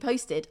pins that you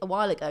posted a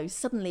while ago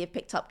suddenly have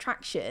picked up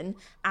traction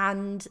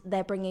and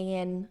they're bringing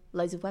in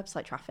loads of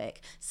website traffic.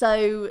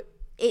 So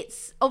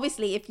it's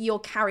obviously, if you're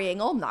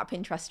carrying on that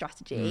Pinterest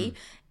strategy,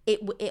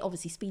 it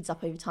obviously speeds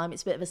up over time.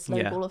 It's a bit of a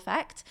snowball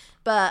effect.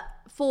 But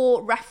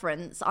for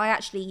reference, I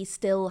actually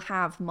still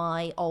have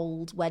my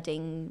old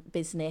wedding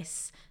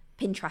business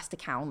Pinterest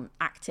account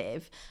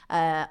active.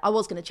 I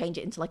was going to change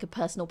it into like a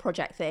personal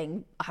project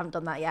thing. I haven't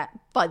done that yet.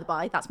 By the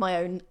by, that's my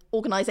own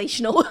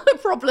organizational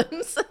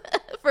problems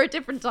for a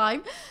different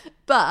time.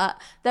 But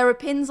there are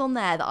pins on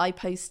there that I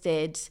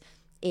posted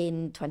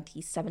in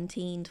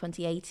 2017,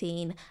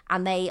 2018,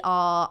 and they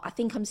are, I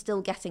think I'm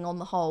still getting on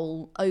the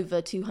whole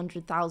over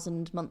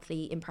 200,000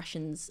 monthly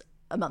impressions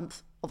a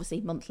month,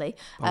 obviously monthly,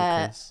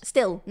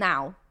 still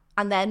now.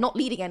 And they're not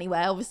leading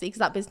anywhere, obviously, because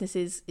that business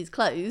is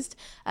closed.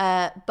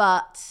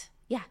 But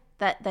yeah,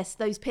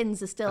 those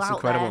pins are still That's out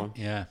incredible.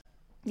 there. Yeah.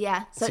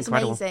 Yeah, so it's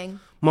incredible. amazing.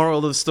 Moral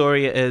of the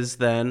story is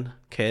then,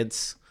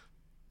 kids,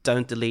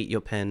 don't delete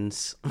your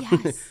pins.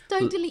 Yes,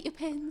 don't delete your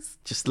pins.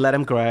 Just let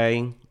them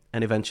grow,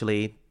 and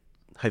eventually,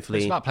 hopefully,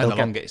 It's about playing the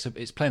they'll long game.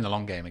 It's playing the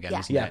long game again,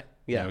 isn't Yeah. it?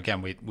 Yeah.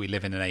 Again, we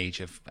live in an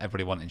age of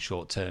everybody wanting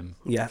short-term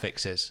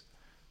fixes,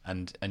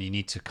 and you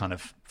need to kind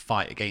of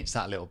fight against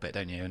that a little bit,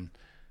 don't you?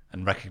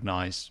 And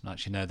recognise,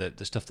 actually, no,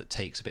 the stuff that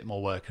takes a bit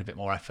more work and a bit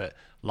more effort,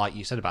 like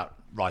you said about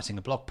writing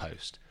a blog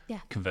post,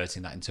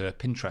 converting that into a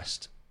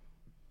Pinterest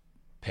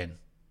pin,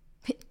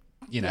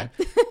 doing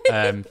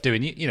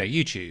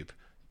YouTube,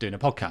 doing a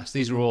podcast.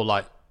 These are all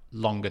like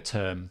longer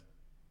term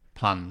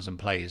plans and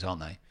plays,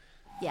 aren't they?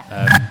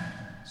 Yeah.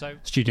 So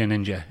Studio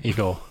Ninja,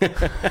 Igor.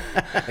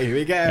 Here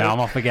we go. Yeah, I'm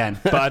off again.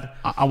 But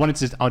I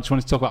just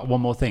wanted to talk about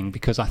one more thing,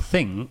 because I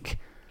think,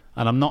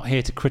 and I'm not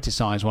here to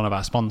criticise one of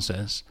our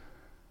sponsors,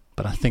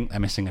 but I think they're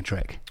missing a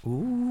trick.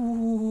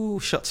 Ooh,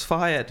 shots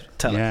fired.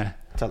 Tell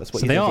us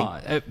what so you're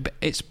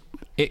thinking.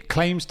 It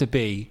claims to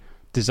be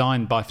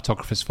designed by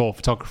photographers for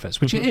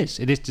photographers, which it is.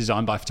 It is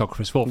designed by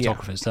photographers for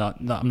photographers. So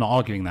I'm not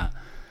arguing that.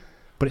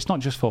 But it's not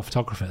just for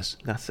photographers.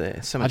 That's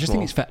it. So much I just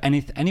more. think it's for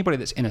anybody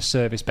that's in a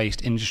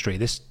service-based industry.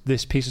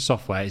 This piece of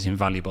software is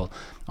invaluable.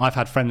 I've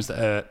had friends that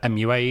are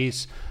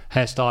MUAs,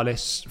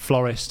 hairstylists,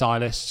 florists,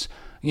 stylists.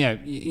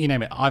 You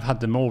name it. I've had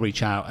them all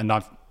reach out, and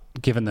I've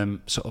given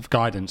them sort of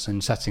guidance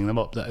and setting them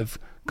up that have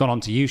gone on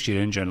to use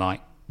Studio Ninja and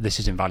like, this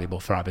is invaluable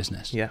for our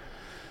business. Yeah.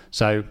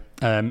 So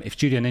if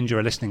Studio Ninja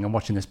are listening and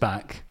watching this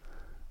back,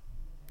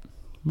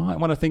 might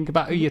want to think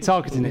about who you're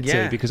targeting it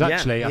to, because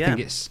actually I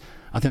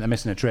think they're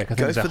missing a trick. I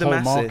think Go for the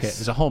whole market. masses.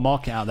 There's a whole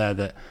market out there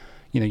that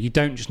you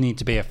don't just need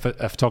to be a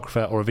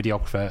photographer or a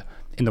videographer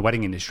in the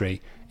wedding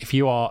industry. If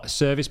you are a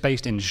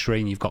service-based industry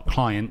and you've got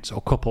clients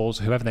or couples,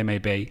 whoever they may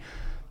be,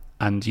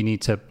 and you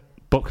need to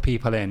book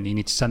people in, you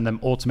need to send them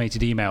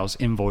automated emails,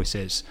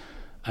 invoices,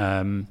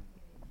 the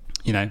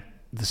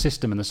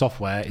system and the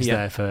software is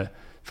there for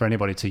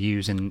anybody to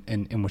use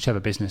in whichever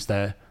business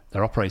they're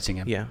operating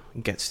in. Yeah,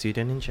 get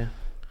Studio Ninja.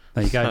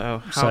 There you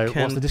go. So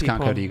what's the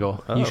discount code,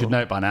 Igor? You should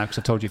know it by now, because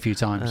I've told you a few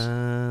times.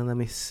 Let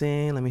me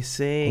see.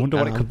 I wonder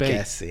what it could be. I'm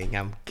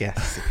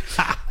guessing.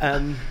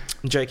 I'm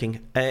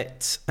joking.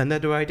 It's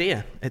another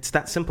idea. It's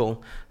that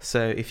simple.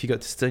 So if you go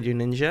to Studio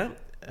Ninja,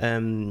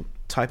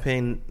 type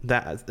in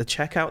that as the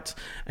checkout,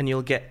 and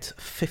you'll get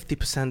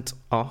 50%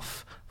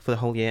 off for the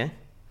whole year,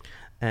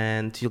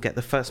 and you'll get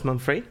the first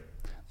month free.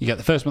 You get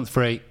the first month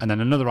free, and then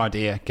another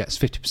idea gets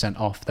 50%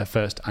 off their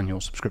first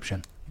annual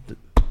subscription.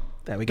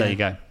 There we go. There you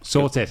go.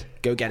 Sorted.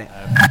 Go get it.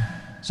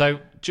 So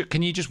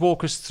can you just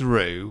walk us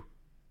through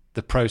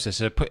the process?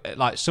 So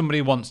like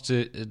somebody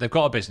they've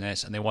got a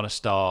business and they want to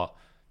start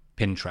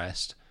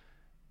Pinterest.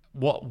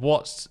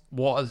 What's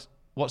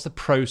the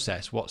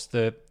process? What's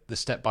the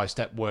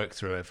step-by-step work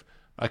through of,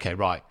 okay,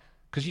 right,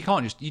 because you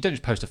don't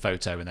just post a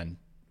photo and then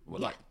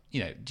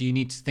do you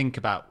need to think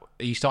about,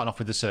 are you starting off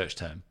with the search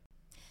term?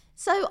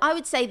 So I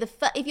would say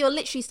if you're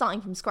literally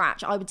starting from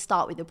scratch, I would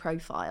start with a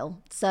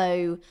profile.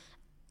 So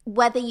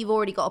whether you've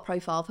already got a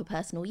profile for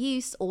personal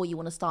use or you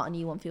want to start a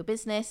new one for your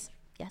business,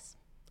 yes.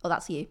 Oh,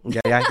 that's you.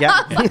 Yeah.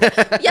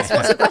 Yes,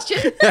 what's your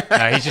question?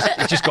 No, he's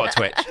just got a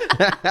twitch.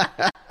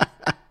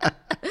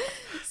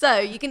 So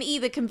you can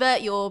either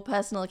convert your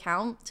personal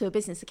account to a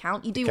business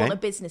account. You do want a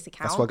business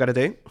account. That's what I got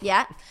to do.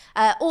 Yeah.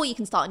 Or you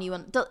can start a new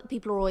one.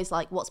 People are always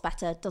like, what's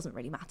better? Doesn't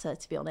really matter,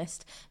 to be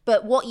honest.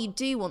 But what you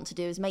do want to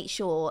do is make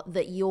sure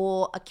that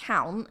your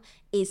account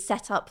is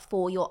set up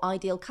for your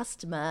ideal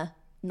customer,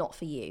 not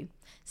for you.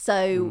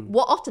 So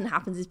what often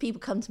happens is people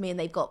come to me and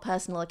they've got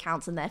personal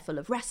accounts and they're full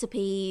of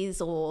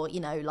recipes or,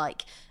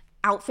 like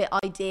outfit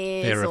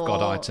ideas. Fear of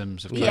God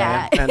items. Of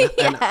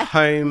and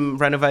home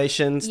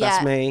renovations,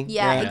 that's me.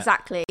 Yeah,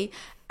 exactly.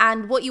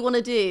 And what you want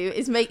to do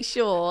is make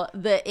sure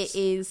that it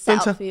is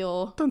set up for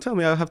your... Don't tell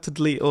me I have to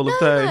delete all of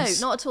those.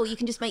 No, not at all. You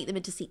can just make them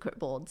into secret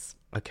boards.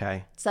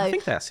 Okay. So I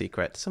think they're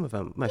secret. Most of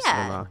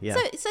them are. Yeah.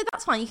 So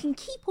that's fine. You can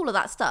keep all of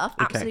that stuff,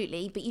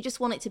 absolutely, but you just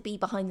want it to be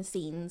behind the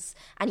scenes,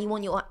 and you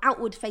want your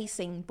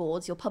outward-facing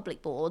boards, your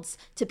public boards,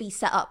 to be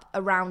set up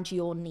around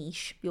your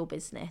niche, your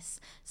business.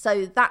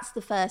 So that's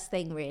the first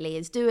thing, really,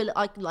 is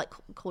I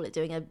call it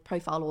doing a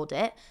profile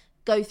audit.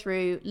 Go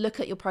through, look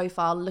at your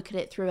profile, look at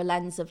it through a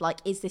lens of like,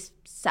 is this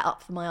set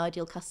up for my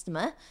ideal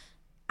customer?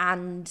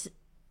 And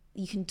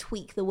you can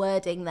tweak the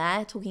wording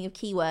there. Talking of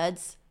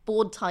keywords,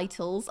 board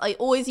titles. I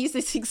always use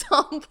this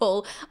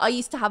example. I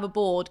used to have a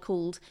board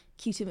called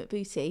Cutie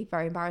McBooty,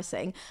 very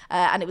embarrassing.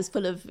 And it was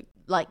full of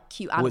like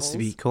cute animals. What's to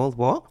be called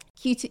what?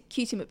 Cutie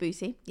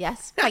McBooty,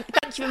 yes. Thank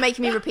you for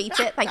making me repeat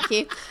it. Thank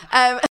you.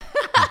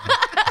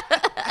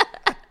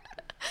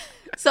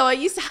 So I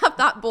used to have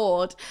that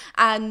board,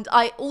 and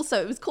it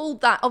was called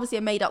that, obviously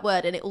a made up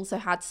word, and it also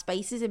had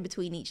spaces in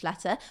between each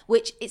letter,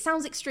 which it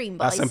sounds extreme,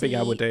 but that's something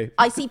I would do.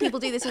 I see people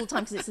do this all the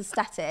time because it's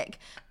aesthetic,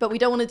 but we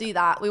don't want to do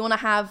that. We want to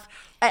have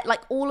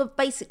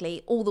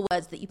basically all the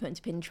words that you put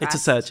into Pinterest. It's a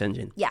search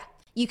engine. Yeah.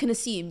 You can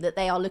assume that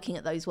they are looking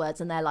at those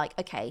words and they're like,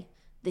 okay,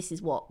 this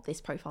is what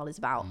this profile is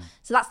about.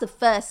 So that's the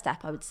first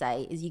step, I would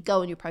say, is you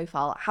go on your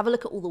profile, have a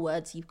look at all the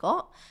words you've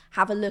got,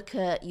 have a look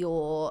at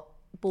your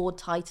board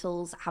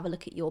titles, have a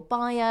look at your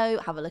bio,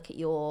 have a look at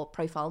your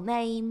profile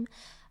name.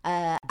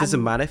 Does it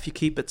matter if you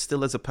keep it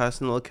still as a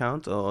personal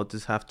account, or do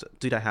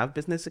they have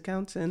business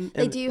accounts in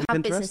They do have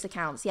Pinterest? business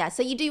accounts, yeah.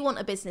 So you do want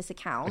a business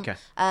account. Okay.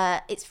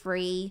 It's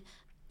free.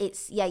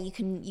 You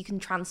can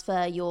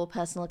transfer your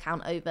personal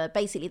account over.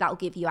 Basically, that will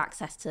give you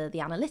access to the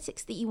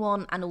analytics that you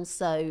want, and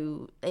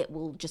also it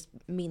will just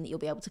mean that you'll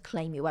be able to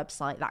claim your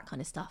website, that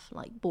kind of stuff,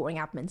 like boring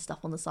admin stuff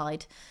on the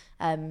side.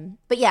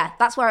 But yeah,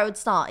 that's where I would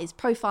start, is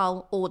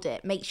profile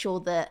audit. Make sure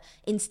that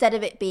instead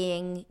of it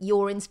being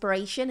your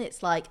inspiration,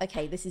 it's like,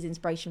 okay, this is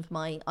inspiration for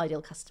my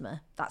ideal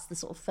customer. That's the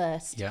sort of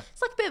first. Yeah.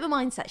 It's like a bit of a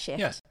mindset shift.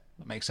 Yes,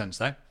 that makes sense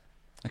though.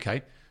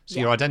 Okay, so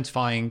you're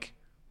identifying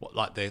what,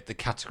 like the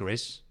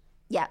categories.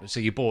 Yeah. So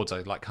your boards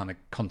are like kind of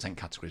content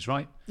categories,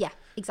 right? Yeah,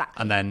 exactly.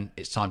 And then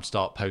it's time to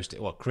start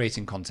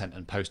creating content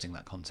and posting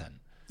that content.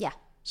 Yeah.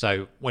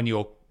 So when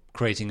you're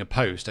creating a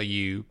post, are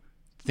you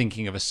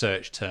thinking of a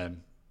search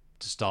term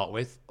to start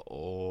with,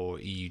 or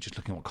are you just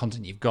looking at what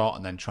content you've got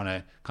and then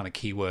trying to kind of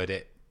keyword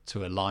it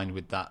to align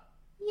with that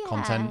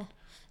content?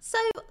 So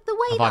the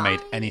way have I made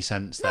any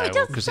sense there?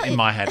 Because in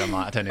my head, I'm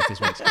like, I don't know if this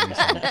makes any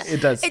sense.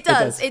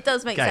 It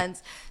does make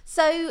sense.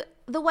 So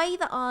the way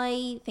that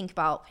I think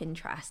about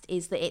Pinterest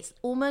is that it's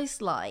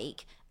almost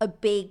like a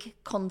big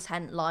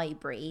content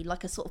library,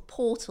 like a sort of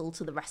portal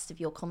to the rest of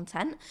your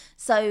content.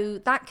 So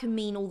that can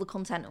mean all the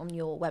content on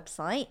your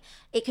website.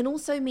 It can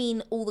also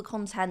mean all the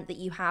content that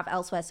you have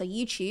elsewhere. So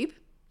YouTube.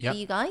 For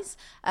you guys.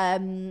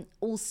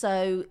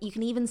 Also, you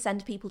can even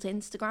send people to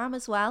Instagram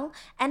as well.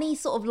 Any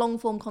sort of long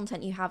form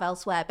content you have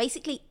elsewhere,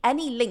 basically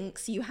any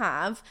links you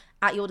have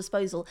at your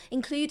disposal,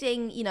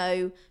 including,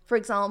 for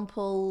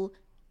example,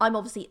 I'm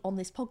obviously on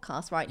this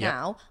podcast right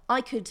now.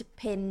 I could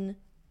pin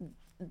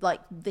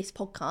like this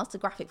podcast, a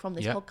graphic from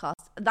this podcast.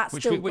 That's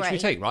still great. Which we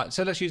take, right?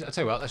 So let's use this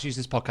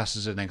podcast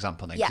as an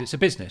example then, because it's a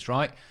business,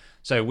 right?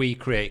 So we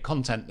create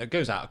content that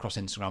goes out across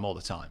Instagram all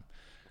the time.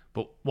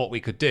 But what we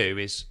could do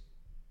is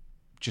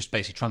just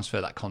basically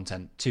transfer that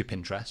content to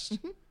Pinterest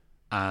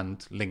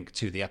and link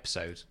to the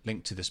episode,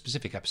 link to the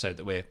specific episode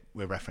that we're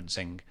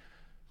referencing,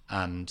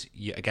 and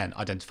again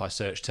identify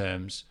search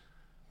terms.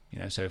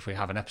 So if we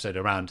have an episode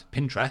around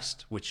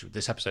Pinterest, which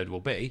this episode will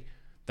be,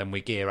 then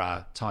we gear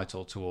our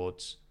title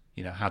towards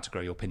how to grow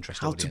your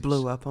Pinterest audience. How to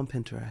blow up on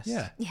Pinterest.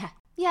 Yeah.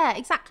 Yeah,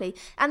 exactly.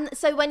 And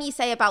so when you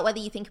say about whether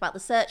you think about the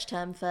search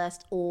term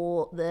first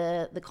or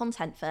the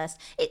content first,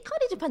 it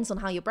kind of depends on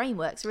how your brain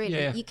works, really.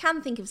 Yeah. You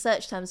can think of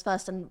search terms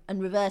first and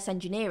reverse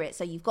engineer it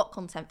so you've got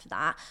content for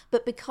that.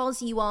 But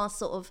because you are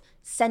sort of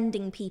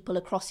sending people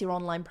across your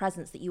online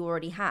presence that you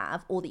already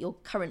have or that you're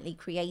currently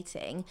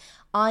creating,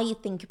 I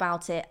think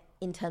about it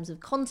in terms of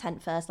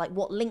content first, like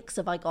what links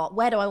have I got?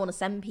 Where do I want to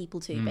send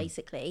people to,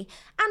 basically?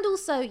 And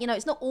also, you know,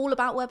 it's not all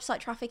about website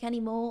traffic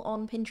anymore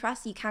on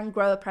Pinterest. You can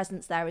grow a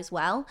presence there as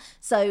well.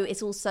 So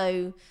it's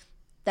also,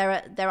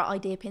 there are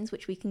idea pins,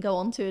 which we can go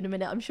on to in a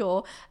minute, I'm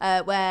sure,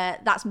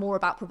 where that's more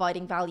about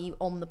providing value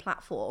on the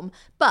platform.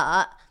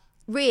 But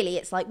really,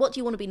 it's like, what do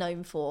you want to be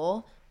known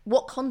for?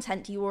 What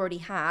content do you already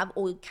have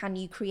or can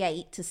you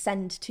create to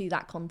send to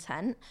that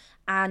content?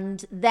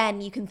 And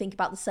then you can think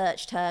about the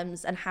search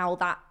terms and how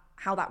that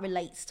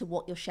relates to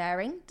what you're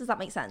sharing. Does that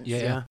make sense?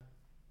 Yeah.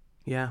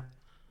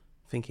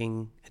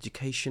 Thinking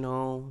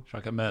educational. Should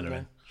I get Merla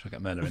in? Should I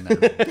get Merla in now?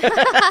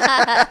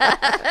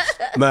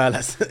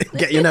 Merla,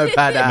 get your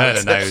notepad out.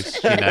 Merla knows.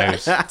 She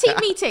knows. Team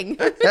meeting.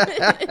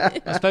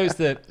 I suppose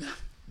the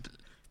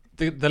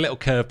little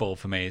curveball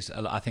for me is,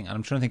 I think, and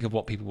I'm trying to think of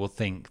what people will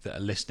think that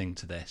are listening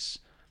to this.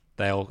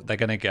 They're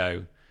going to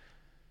go,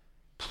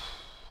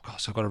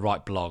 gosh, I've got to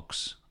write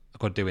blogs. I've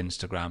got to do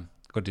Instagram.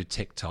 I've got to do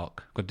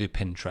TikTok. I've got to do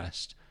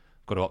Pinterest.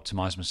 Got to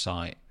optimize my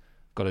site,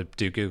 got to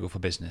do Google for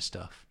business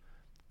stuff.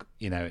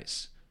 You know,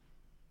 it's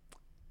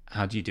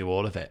how do you do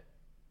all of it?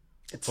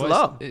 It's a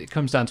lot. It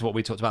comes down to what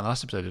we talked about in the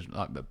last episode.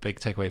 Like, a big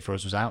takeaway for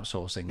us was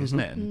outsourcing, isn't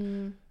it?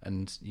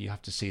 And you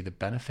have to see the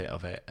benefit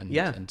of it,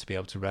 and to be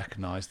able to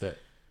recognize that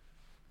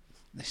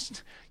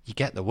you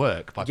get the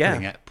work by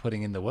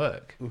putting in the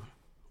work.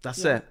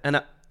 That's it.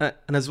 And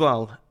as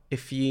well,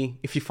 if you're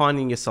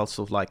finding yourself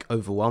sort of like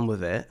overwhelmed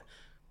with it,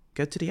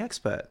 go to the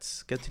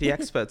experts. Go to the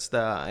experts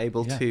that are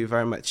able to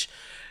very much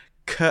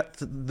cut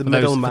the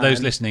middleman. For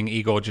those listening,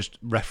 Igor just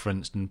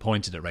referenced and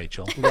pointed at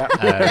Rachel. Yeah.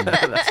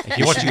 If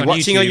you're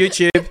watching on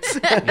YouTube.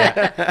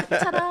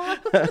 Ta-da!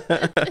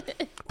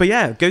 But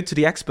yeah, go to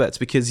the experts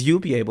because you'll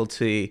be able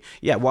to,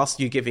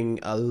 whilst you're giving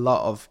a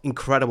lot of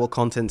incredible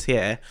content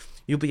here,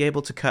 you'll be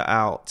able to cut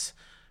out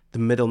the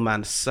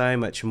middleman so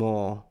much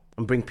more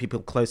and bring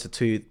people closer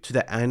to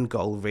the end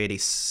goal, really.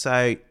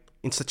 So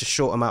in such a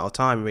short amount of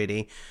time,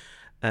 really.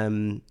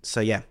 So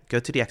yeah, go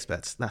to the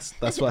experts. That's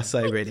what I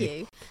say, really.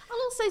 You. I'll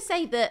also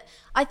say that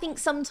I think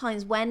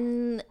sometimes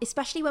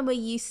especially when we're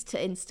used to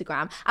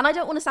Instagram, and I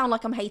don't want to sound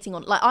like I'm hating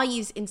on, like I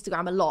use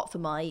Instagram a lot for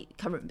my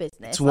current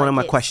business. It's one of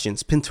my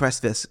questions: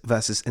 Pinterest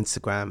versus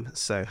Instagram.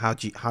 So how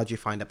do you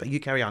find that? But you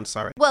carry on.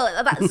 Sorry.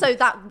 Well,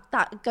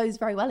 that goes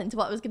very well into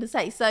what I was going to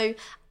say. So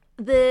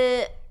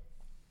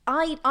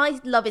I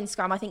love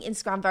Instagram. I think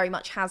Instagram very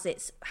much has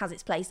its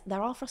place.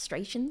 There are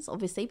frustrations,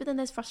 obviously, but then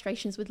there's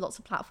frustrations with lots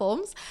of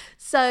platforms.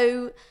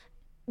 So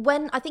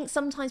when I think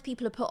sometimes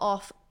people are put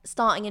off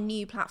starting a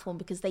new platform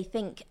because they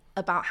think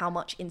about how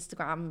much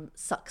Instagram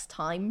sucks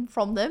time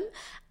from them.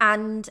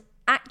 And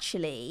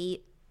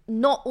actually,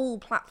 not all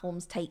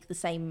platforms take the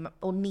same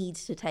or need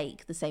to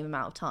take the same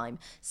amount of time.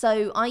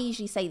 So I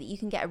usually say that you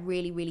can get a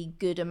really, really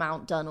good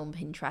amount done on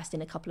Pinterest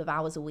in a couple of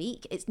hours a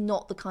week. It's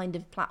not the kind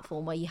of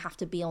platform where you have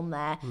to be on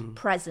there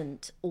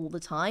present all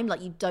the time.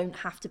 Like you don't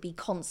have to be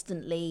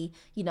constantly,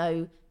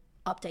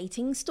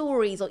 updating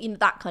stories or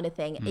that kind of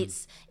thing.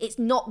 It's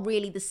not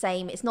really the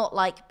same. It's not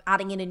like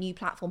adding in a new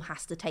platform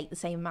has to take the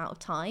same amount of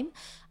time.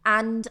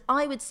 And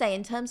I would say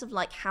in terms of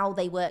like how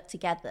they work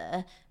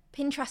together,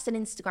 Pinterest and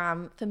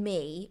Instagram, for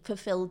me,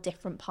 fulfill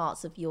different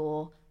parts of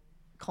your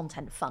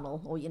content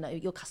funnel or,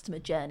 your customer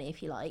journey,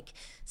 if you like.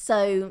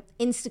 So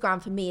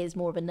Instagram, for me, is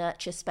more of a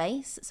nurture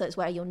space. So it's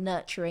where you're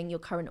nurturing your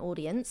current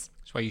audience.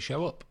 It's where you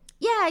show up.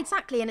 Yeah,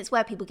 exactly. And it's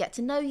where people get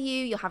to know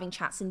you. You're having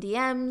chats and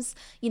DMs.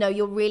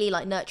 You're really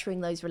like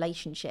nurturing those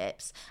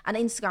relationships. And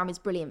Instagram is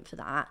brilliant for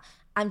that.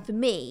 And for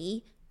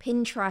me,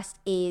 Pinterest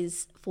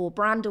is for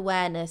brand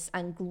awareness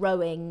and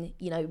growing,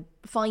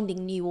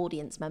 finding new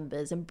audience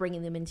members and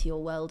bringing them into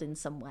your world in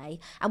some way.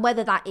 And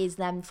whether that is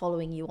them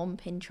following you on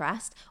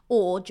Pinterest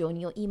or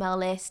joining your email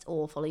list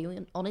or following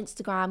you on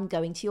Instagram,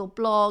 going to your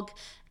blog,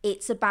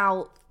 it's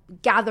about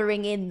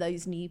gathering in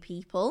those new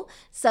people.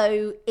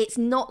 So it's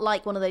not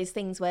like one of those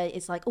things where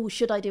it's like, oh,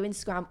 should I do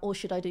Instagram or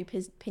should I do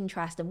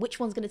Pinterest, and which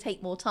one's going to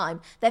take more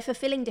time? They're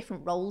fulfilling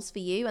different roles for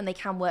you and they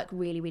can work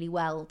really, really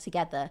well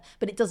together.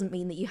 But it doesn't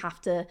mean that you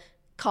have to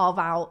carve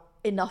out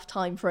enough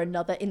time for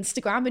another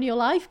Instagram in your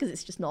life, because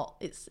it's just not,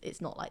 it's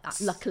not like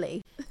that,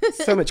 luckily.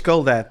 So much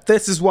gold there.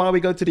 This is why we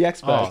go to the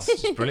experts. Oh,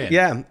 this is brilliant.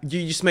 Yeah,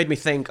 you just made me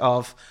think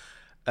of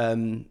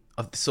the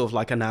sort of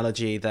like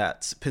analogy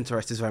that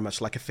Pinterest is very much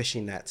like a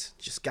fishing net,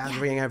 just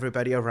gathering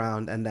everybody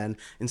around, and then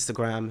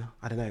Instagram,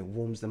 I don't know,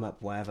 warms them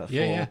up, whatever.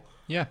 Yeah.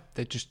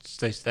 They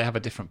have a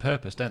different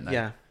purpose, don't they?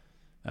 Yeah.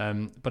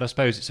 But I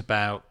suppose it's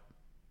about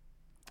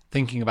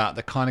thinking about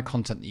the kind of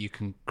content that you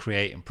can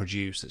create and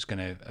produce that's going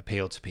to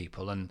appeal to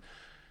people, and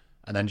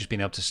then just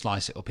being able to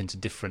slice it up into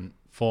different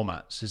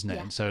formats, isn't it?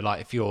 Yeah. And so,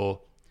 like, if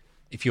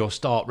your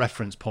start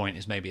reference point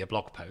is maybe a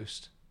blog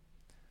post,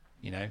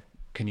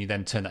 can you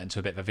then turn that into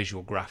a bit of a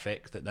visual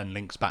graphic that then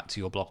links back to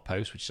your blog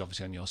post, which is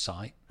obviously on your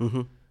site?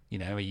 Mm-hmm. You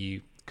know,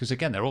 because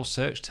again, they're all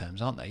search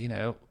terms, aren't they? You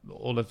know,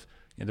 all of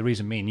the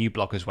reason me and you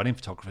blog as wedding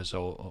photographers,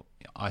 or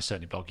I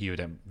certainly blog. You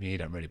don't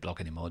really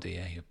blog anymore, do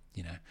you?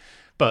 You know,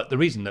 but the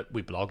reason that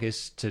we blog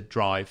is to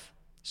drive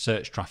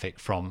search traffic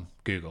from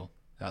Google.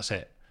 That's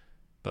it.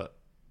 But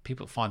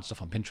people find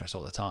stuff on Pinterest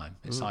all the time.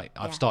 It's like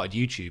I've started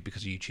YouTube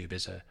because YouTube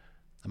is a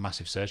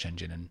massive search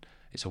engine, and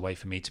it's a way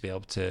for me to be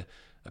able to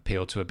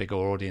appeal to a bigger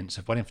audience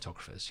of wedding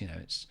photographers. You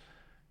know, so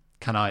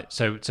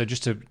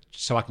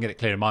I can get it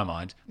clear in my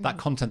mind, that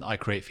content that I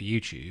create for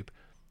YouTube,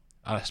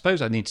 I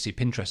suppose I need to see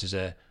Pinterest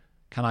as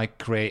can I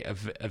create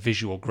a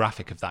visual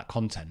graphic of that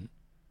content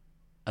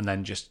and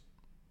then just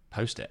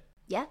post it?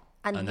 Yeah,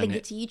 and link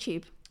it to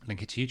YouTube.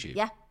 Link it to YouTube.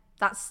 Yeah,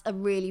 that's a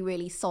really,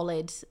 really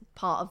solid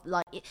part of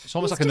like. It's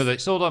almost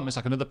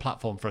like another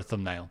platform for a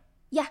thumbnail.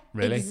 Yeah,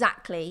 really?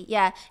 Exactly.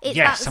 Yeah.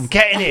 Yes, I'm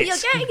getting it. You're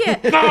getting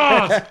it.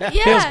 God,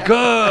 feels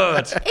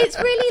good. It's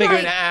really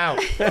figuring it out.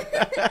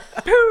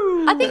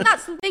 I think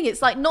that's the thing.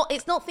 It's like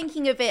it's not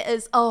thinking of it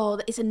as, oh,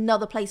 it's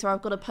another place where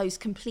I've got to post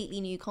completely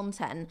new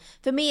content.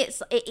 For me,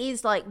 it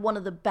is like one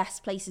of the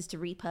best places to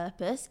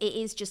repurpose. It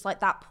is just like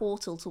that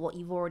portal to what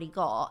you've already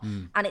got,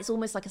 and it's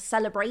almost like a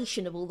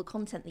celebration of all the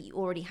content that you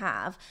already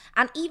have.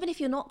 And even if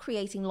you're not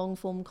creating long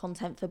form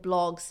content for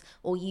blogs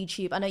or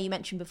YouTube, I know you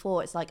mentioned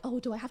before, it's like, oh,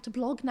 do I have to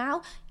blog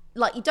now?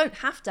 Like, you don't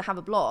have to have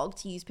a blog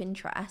to use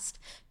Pinterest,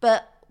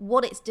 but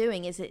what it's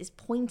doing is it is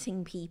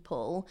pointing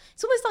people.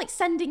 It's almost like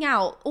sending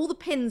out, all the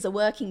pins are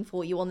working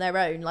for you on their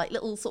own, like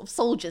little sort of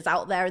soldiers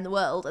out there in the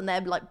world, and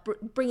they're like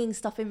bringing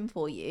stuff in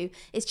for you.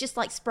 It's just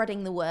like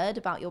spreading the word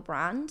about your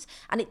brand.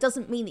 And it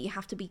doesn't mean that you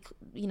have to be,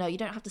 you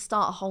don't have to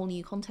start a whole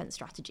new content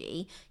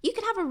strategy. You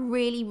could have a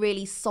really,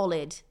 really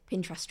solid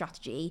Pinterest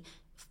strategy,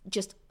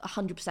 just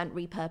 100%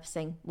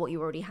 repurposing what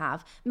you already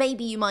have.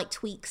 Maybe you might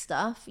tweak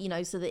stuff,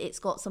 so that it's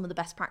got some of the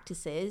best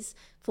practices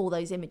for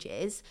those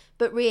images.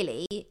 But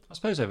really, I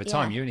suppose over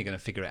time you're only going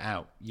to figure it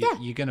out.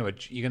 You're going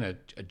to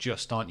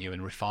adjust, aren't you,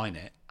 and refine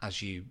it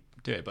as you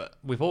do it. But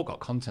we've all got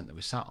content that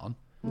we're sat on.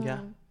 Yeah.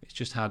 It's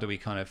just how do we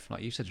kind of,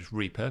 like you said, just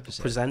repurpose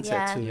it, present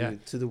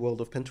it to the world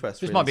of Pinterest.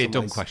 This might be a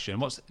dumb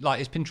question. Is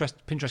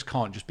Pinterest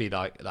can't just be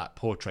like that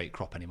portrait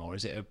crop anymore?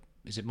 Is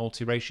it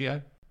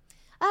multi-ratio?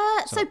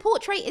 So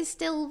portrait is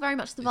still very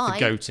much the vibe. It's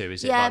the go-to,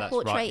 is it? Yeah, that's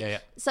portrait. Right, yeah.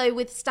 So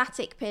with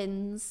static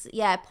pins,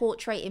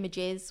 portrait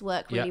images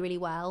work really, really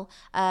well.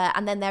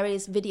 And then there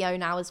is video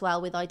now as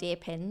well with idea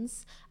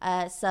pins.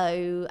 That's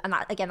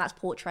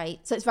portrait.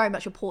 So it's very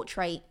much a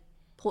portrait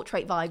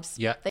vibes.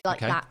 Yeah, they like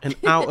that. And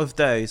out of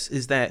those,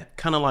 is there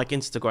kind of like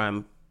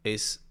Instagram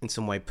is in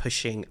some way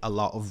pushing a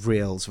lot of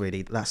reels?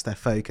 Really, that's their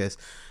focus.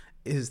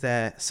 Is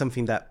there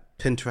something that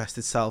Pinterest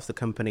itself, the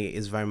company,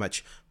 is very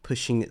much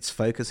pushing its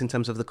focus in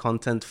terms of the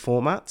content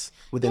format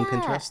within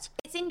Pinterest?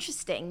 It's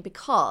interesting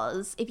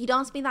because if you'd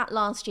asked me that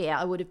last year,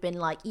 I would have been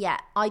like,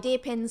 idea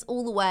pins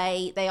all the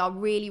way. They are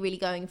really, really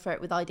going for it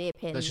with idea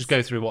pins. Let's just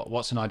go through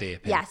what's an idea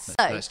pin. Yes.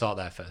 Let's start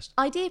there first.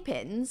 Idea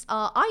pins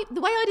are,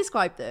 the way I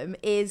describe them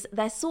is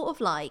they're sort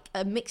of like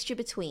a mixture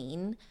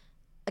between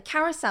a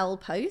carousel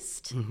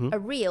post, a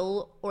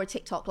reel, or a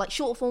TikTok, like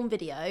short form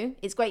video.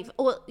 It's great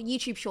or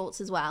YouTube shorts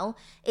as well.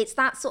 It's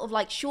that sort of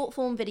like short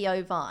form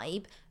video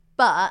vibe,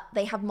 but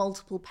they have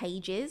multiple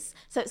pages.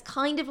 So it's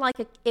kind of like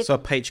so a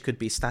page could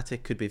be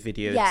static, could be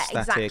video,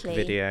 static,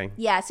 video.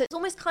 Yeah, so it's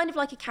almost kind of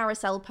like a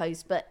carousel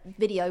post, but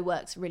video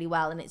works really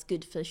well and it's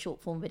good for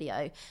short form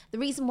video. The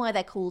reason why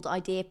they're called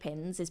idea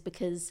pins is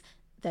because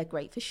they're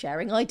great for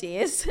sharing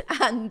ideas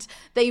and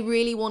they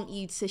really want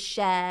you to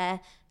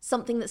share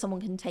something that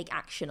someone can take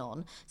action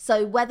on.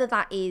 So whether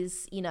that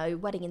is,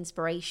 wedding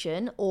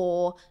inspiration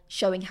or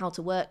showing how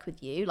to work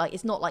with you, like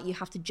it's not like you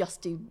have to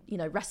just do,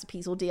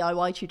 recipes or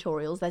DIY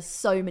tutorials. There's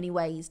so many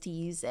ways to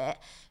use it.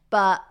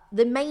 But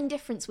the main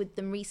difference with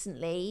them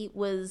recently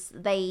was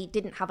they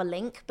didn't have a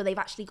link, but they've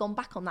actually gone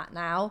back on that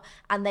now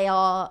and they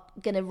are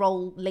going to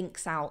roll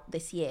links out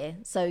this year.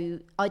 So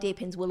idea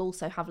pins will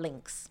also have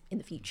links in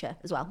the future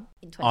as well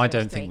in 2023. I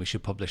don't think we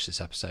should publish this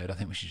episode. I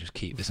think we should just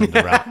keep this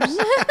under wraps.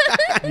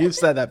 You've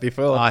said that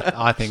before.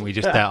 I think we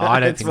just don't.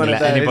 I don't think we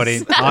let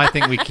anybody. I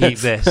think we keep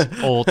this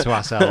all to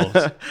ourselves.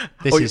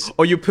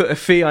 Or you put a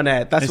fee on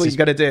it. That's what you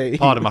got to do.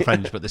 Pardon my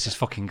French, but this is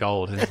fucking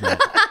gold, isn't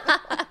it?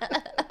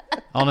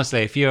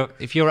 Honestly, if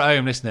you're at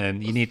home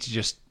listening, you need to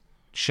just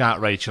shout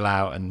Rachel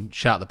out and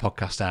shout the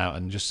podcast out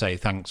and just say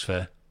thanks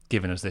for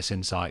giving us this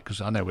insight,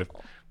 because I know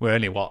we're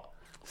only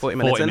 40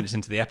 minutes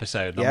into the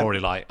episode, and I'm already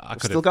like, I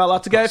could still got a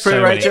lot to go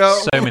through, Rachel.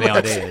 So many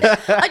ideas.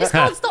 I just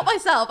can't stop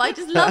myself. I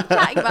just love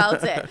chatting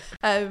about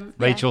it.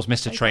 Rachel's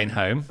missed a train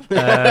home.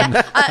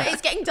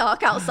 It's getting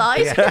dark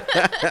outside.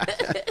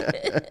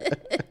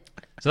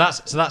 So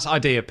that's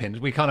idea pins.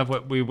 We kind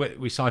of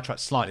we sidetracked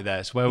slightly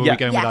there. So where were we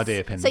going with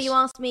idea pins? So you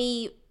asked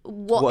me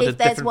what if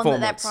there's one that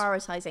they're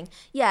prioritizing.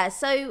 Yeah,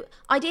 so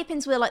idea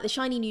pins were like the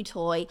shiny new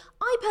toy.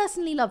 I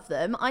personally love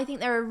them. I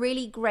think they're a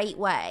really great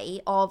way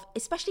of,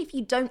 especially if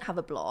you don't have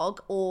a blog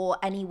or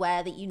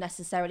anywhere that you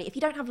necessarily, if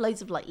you don't have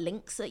loads of like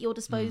links at your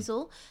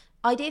disposal,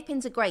 idea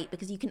pins are great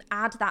because you can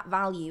add that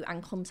value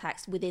and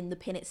context within the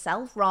pin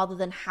itself rather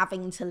than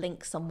having to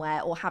link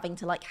somewhere or having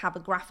to like have a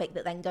graphic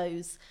that then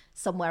goes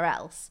somewhere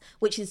else,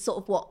 which is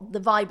sort of what the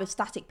vibe of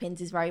static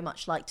pins is very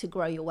much like to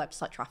grow your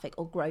website traffic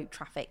or grow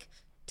traffic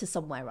to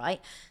somewhere,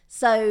 right?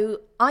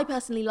 So I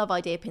personally love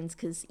idea pins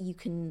because you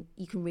can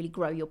really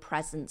grow your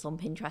presence on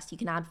Pinterest. You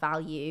can add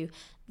value.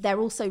 They're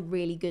also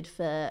really good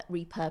for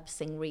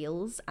repurposing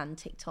Reels and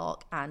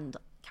TikTok and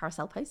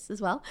carousel posts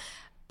as well.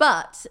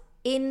 But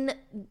in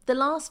the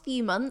last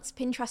few months,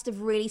 Pinterest have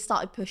really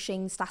started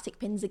pushing static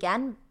pins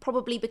again,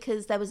 probably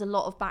because there was a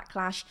lot of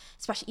backlash,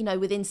 especially, you know,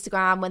 with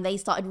Instagram when they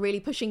started really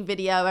pushing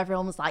video.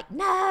 Everyone was like,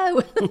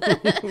 no.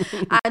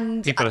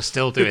 And people are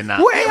still doing that.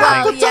 We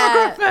are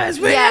photographers,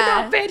 we are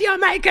not video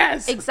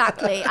makers.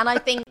 Exactly. And I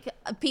think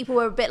people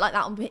were a bit like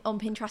that on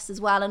Pinterest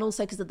as well. And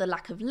also because of the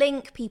lack of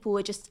link, people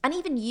were just, and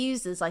even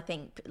users, I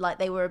think, like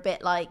they were a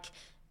bit like,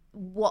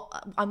 what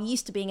I'm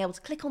used to being able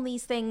to click on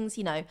these things,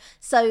 you know.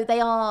 So they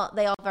are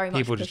very much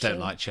people just pushing.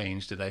 don't like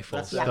change, do they?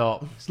 Full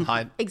stop. It's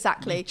like,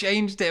 exactly. you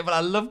changed it, but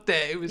I loved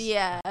it. It was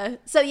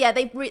So yeah,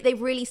 they've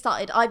really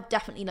started. I've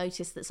definitely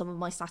noticed that some of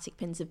my static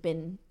pins have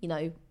been, you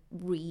know,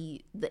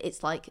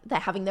 it's like they're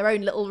having their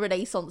own little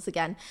renaissance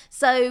again.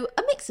 So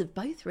a mix of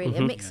both, really.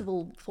 A mix of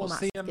all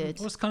formats is good.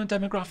 What's the kind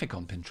of demographic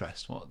on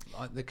Pinterest? What,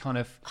 like, the kind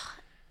of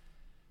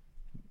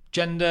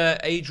gender,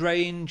 age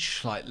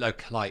range, like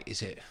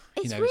is it?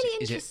 It's, you know,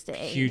 really is interesting.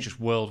 it huge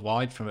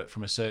worldwide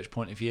from a search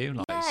point of view?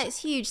 Like, yeah,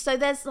 it's huge. So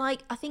there's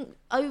like, I think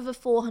over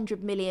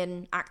 400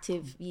 million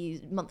active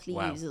monthly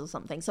users or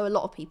something. So a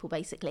lot of people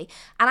basically.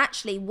 And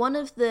actually one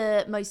of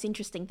the most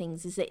interesting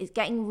things is that it's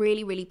getting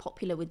really, really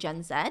popular with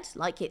Gen Z.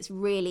 Like it's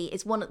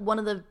one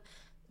of the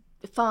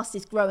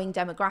fastest growing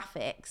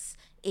demographics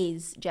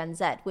is Gen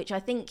Z, which I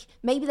think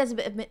maybe there's a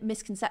bit of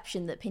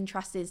misconception that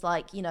Pinterest is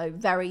like, you know,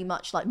 very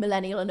much like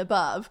millennial and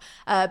above,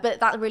 but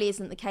that really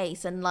isn't the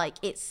case. And like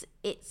it's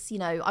you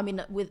know, I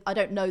mean, I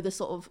don't know the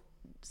sort of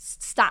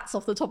stats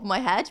off the top of my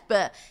head,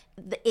 but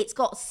it's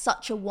got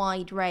such a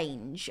wide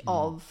range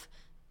of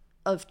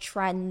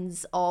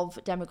trends, of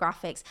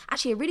demographics.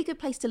 Actually, a really good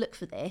place to look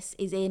for this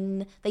is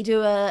they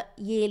do a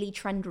yearly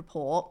trend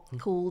report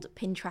called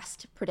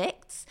Pinterest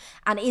Predicts.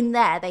 And in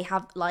there, they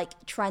have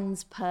like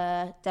trends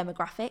per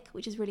demographic,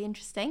 which is really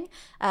interesting.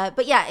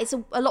 But yeah, it's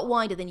a lot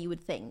wider than you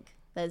would think.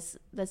 There's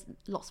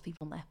lots of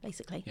people on there,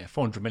 basically. Yeah,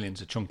 400 million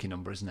is a chunky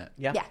number, isn't it?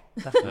 Yeah.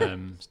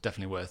 Definitely. It's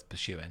definitely worth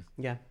pursuing.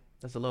 Yeah,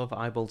 there's a lot of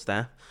eyeballs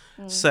there.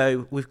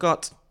 So we've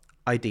got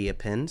idea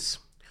pins.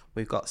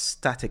 We've got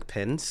static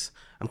pins.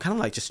 I'm kind of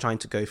like just trying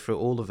to go through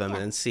all of them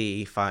and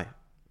see if I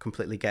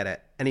completely get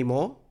it. Any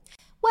more?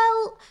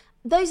 Well,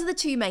 those are the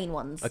two main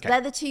ones. Okay.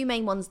 They're the two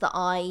main ones that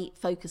I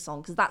focus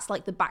on because that's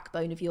like the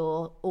backbone of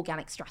your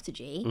organic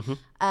strategy.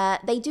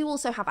 They do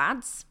also have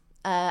ads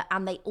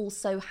and they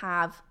also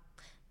have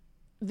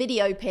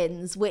video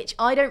pins, which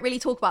I don't really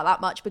talk about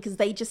that much because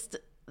they just...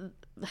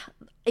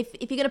 If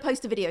you're going to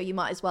post a video, you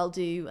might as well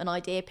do an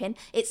idea pin.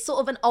 It's sort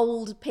of an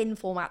old pin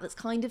format that's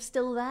kind of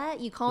still there.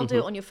 You can't do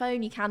it on your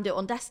phone. You can do it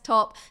on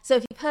desktop. So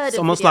if you've heard It's of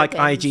almost video like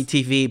pins,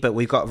 IGTV, but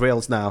we've got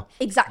Reels now.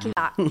 Exactly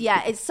that.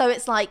 Yeah.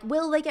 It's like,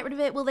 will they get rid of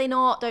it? Will they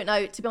not? Don't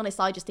know. To be honest,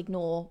 I just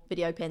ignore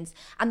video pins.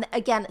 And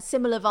again,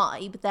 similar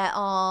vibe. There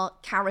are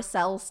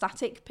carousel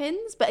static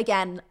pins. But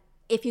again,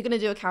 if you're going to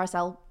do a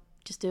carousel,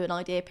 just do an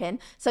idea pin.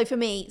 So for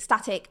me,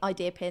 static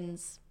idea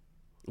pins...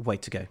 Way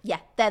to go. Yeah,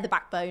 they're the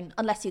backbone,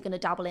 unless you're going to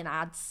dabble in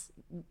ads,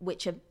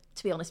 which are,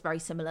 to be honest, very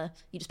similar.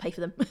 You just pay for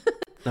them.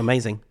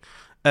 Amazing.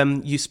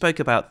 You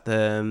spoke about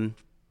the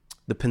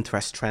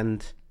Pinterest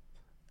trend.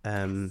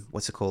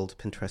 What's it called?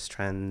 Pinterest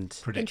trend?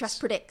 Pinterest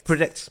Predicts.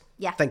 Predicts.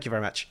 Yeah. Thank you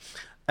very much.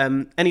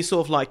 Any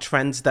sort of like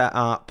trends that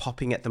are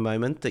popping at the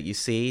moment that you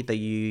see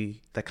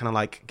that kind of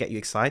like get you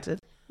excited?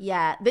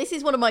 Yeah, this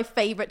is one of my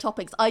favourite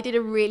topics. I did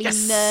a really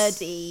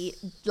nerdy,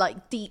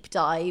 like, deep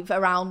dive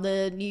around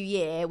the new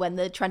year when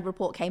the trend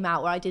report came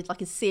out, where I did like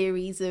a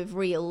series of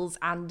reels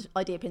and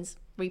idea pins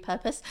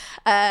repurpose,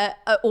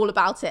 all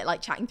about it,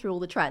 like chatting through all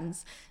the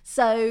trends.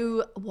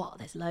 So,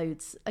 there's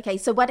loads. Okay,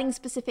 so wedding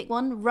specific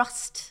one,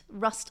 Rust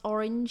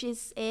Orange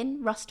is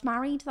in, Rust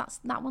Married, that's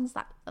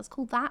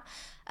called that.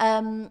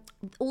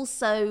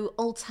 Also,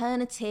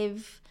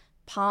 alternative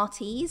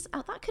parties.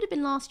 That could have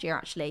been last year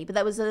actually, but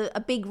there was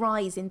a big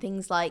rise in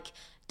things like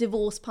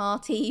divorce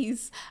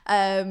parties,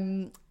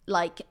 there's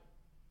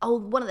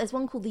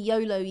one called the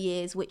YOLO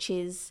years, which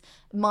is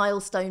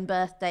milestone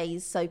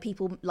birthdays, so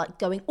people like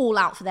going all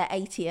out for their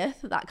 80th,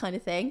 that kind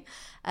of thing.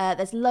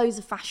 There's loads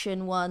of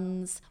fashion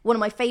ones. One of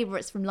my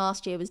favorites from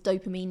last year was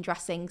dopamine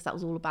dressing, because that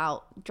was all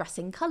about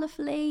dressing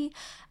colourfully.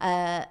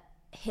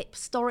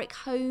 Historic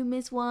home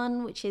is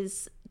one, which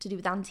is to do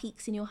with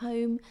antiques in your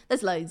home.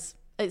 There's loads.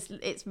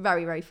 It's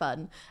very, very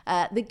fun.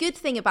 The good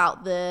thing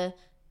about the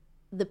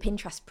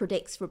Pinterest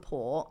Predicts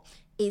report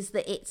is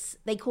that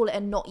they call it a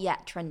not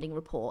yet trending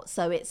report.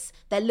 So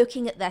they're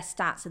looking at their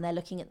stats and they're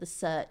looking at the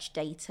search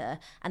data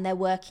and they're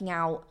working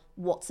out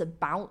what's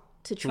about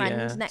to trend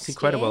next year. It's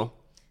incredible.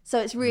 So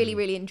it's really,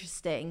 really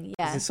interesting.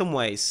 Yeah. In some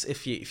ways,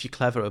 if you're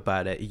clever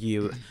about it,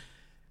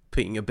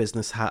 putting your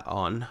business hat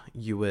on,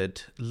 you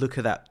would look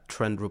at that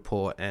trend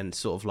report and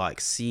sort of like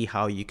see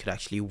how you could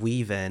actually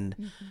weave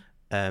in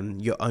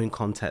your own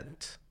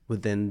content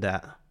within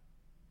that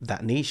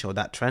niche or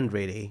that trend,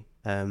 really.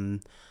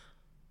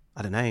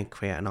 I don't know,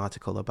 create an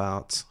article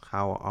about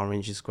how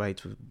orange is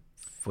great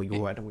for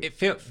your wedding.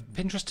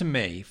 Pinterest to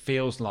me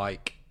feels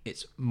like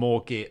it's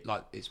more geared,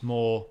 like it's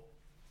more.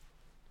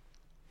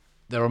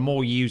 There are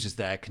more users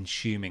there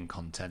consuming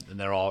content than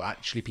there are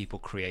actually people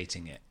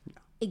creating it.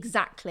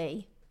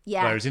 Exactly.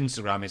 Yeah. Whereas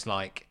Instagram is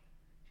like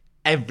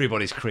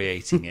everybody's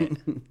creating it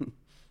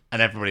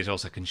and everybody's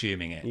also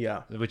consuming it.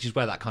 Yeah. Which is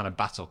where that kind of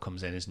battle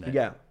comes in, isn't it?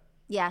 Yeah.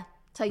 Yeah,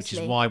 totally. Which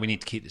is why we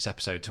need to keep this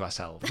episode to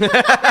ourselves.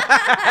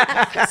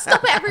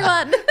 Stop it,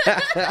 everyone.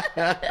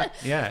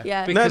 Yeah.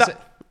 Yeah. Because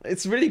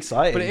it's really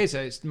exciting. but it is.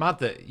 It's mad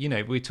that, you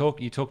talk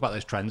about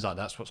those trends, like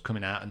that's what's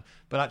coming out,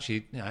 but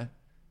actually,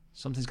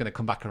 something's going to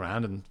come back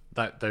around, and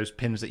those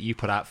pins that you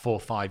put out 4 or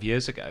 5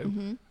 years ago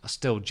are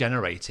still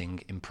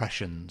generating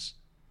impressions,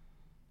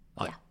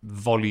 like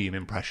volume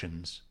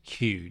impressions,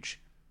 huge.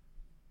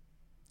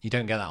 You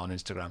don't get that on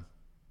Instagram,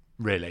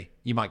 really.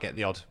 You might get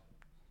the odd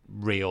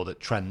reel that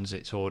trends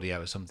its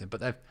audio or something,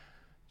 but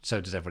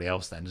so does everybody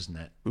else then, doesn't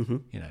it?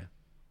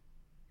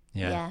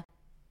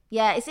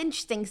 Yeah, it's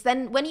interesting because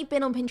then when you've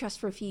been on Pinterest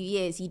for a few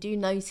years, you do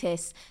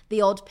notice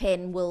the odd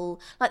pin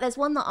will, like there's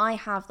one that I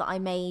have that I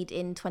made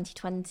in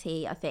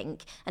 2020, I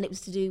think, and it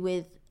was to do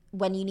with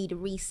when you need a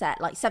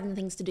reset, like 7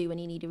 things to do when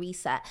you need a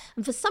reset.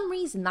 And for some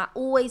reason that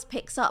always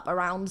picks up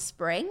around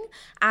spring.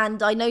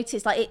 And I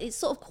noticed like it's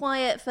sort of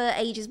quiet for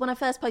ages. When I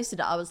first posted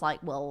it, I was like,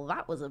 well,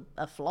 that was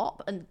a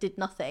flop and did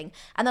nothing.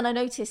 And then I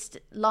noticed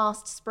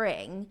last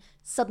spring,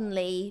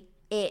 suddenly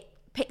it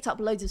picked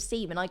up loads of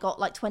steam and I got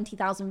like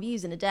 20,000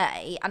 views in a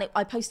day. And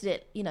I posted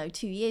it,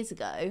 2 years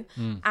ago.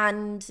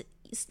 And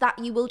it's that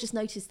you will just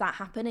notice that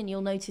happen, and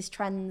you'll notice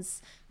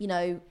trends,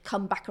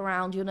 come back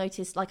around. You'll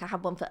notice, like I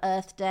had one for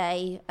Earth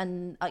Day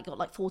and I got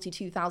like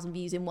 42,000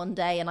 views in one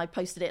day and I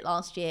posted it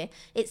last year.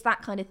 It's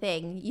that kind of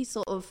thing. You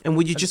sort of... And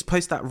would you just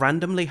post that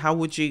randomly?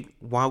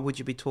 Why would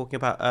you be talking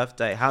about Earth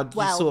Day? How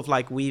do you sort of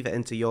like weave it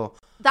into your...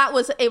 It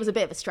was a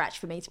bit of a stretch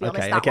for me, to be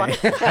honest, one.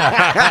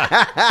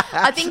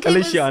 I think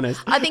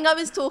I think I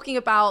was talking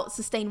about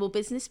sustainable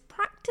business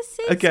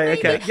practices.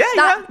 Okay.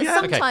 Yeah.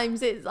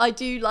 Sometimes I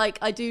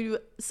do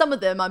some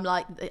of them I'm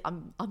like,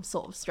 I'm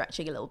sort of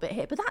stretching a little bit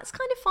here, but that's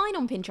kind of fine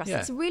on Pinterest.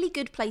 Yeah. It's a really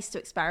good place to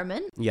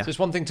experiment. Yeah. So it's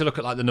one thing to look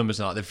at like the numbers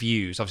and like the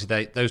views.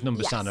 Obviously those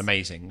numbers sound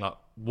amazing. Like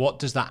what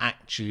does that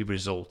actually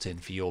result in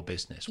for your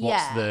business?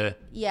 What's the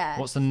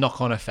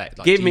knock-on effect?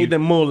 Like, Give me the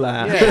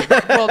mullah.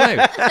 Yeah. Well,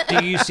 no.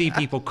 Do you see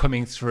people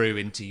coming through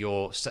into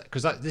your,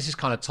 because this is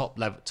kind of top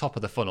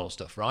of the funnel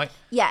stuff, right?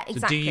 Yeah,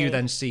 exactly. So do you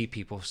then see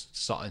people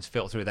starting to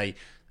filter through?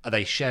 Are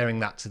they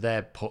sharing that to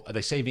their? Are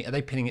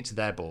they pinning it to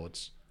their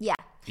boards? Yeah.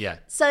 Yeah.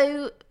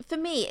 So for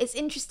me, it's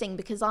interesting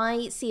because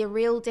I see a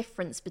real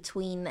difference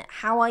between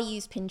how I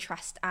use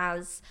Pinterest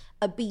as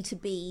a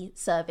B2B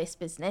service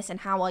business and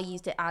how I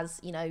used it as,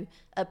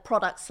 a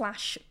product /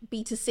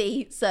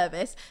 B2C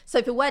service.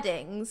 So for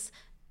weddings,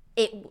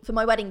 for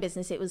my wedding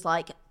business, it was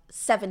like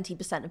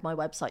 70% of my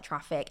website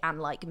traffic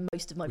and like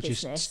most of my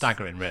business. Which is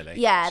staggering, really.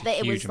 Yeah, that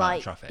it was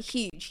like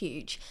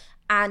huge.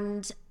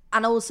 And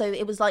also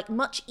it was like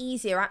much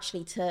easier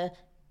actually to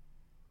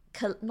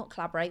not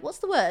collaborate. What's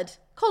the word?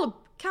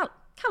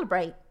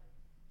 Calibrate.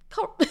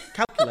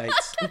 Calculate.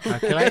 I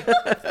feel like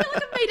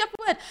I've made up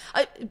a word.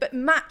 But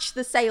match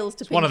the sales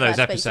to Pinterest. One of those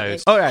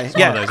episodes. All right.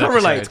 Yeah.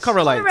 Correlate. Yes.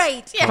 Correlate.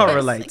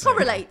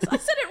 Correlate. I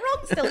said it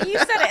wrong still. You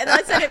said it and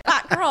I said it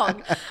back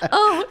wrong.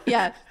 Oh,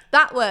 yeah.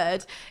 That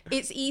word.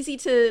 It's easy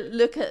to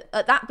look at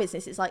that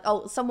business. It's like,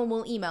 oh, someone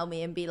will email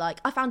me and be like,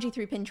 I found you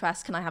through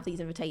Pinterest. Can I have these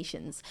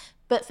invitations?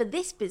 But for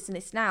this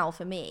business now,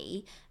 for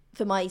me,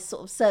 for my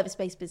sort of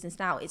service-based business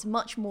now, it's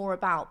much more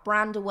about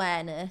brand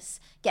awareness,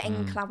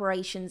 getting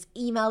collaborations,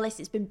 email lists.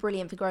 It's been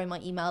brilliant for growing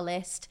my email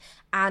list.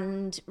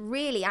 And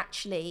really,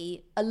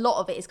 actually, a lot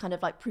of it is kind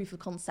of like proof of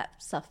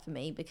concept stuff for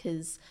me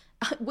because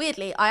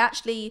weirdly, I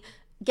actually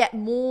get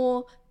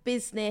more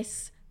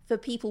business for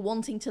people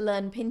wanting to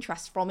learn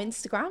Pinterest from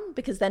Instagram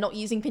because they're not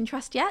using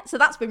Pinterest yet. So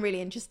that's been really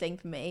interesting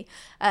for me.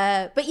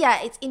 But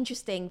yeah, it's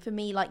interesting for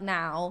me like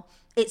now.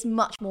 It's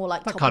much more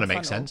like that kind of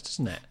makes sense,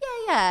 doesn't it?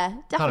 Yeah,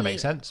 definitely. Kind of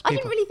makes sense. I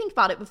didn't really think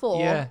about it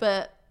before,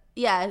 but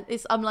yeah,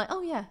 I'm like,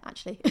 oh yeah,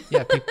 actually.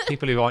 Yeah,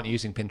 people who aren't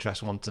using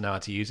Pinterest want to know how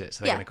to use it,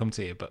 so they're going to come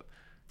to you. But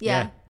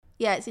yeah,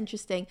 it's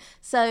interesting.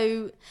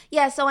 So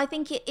I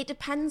think it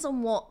depends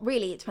on what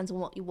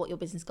your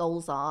business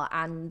goals are,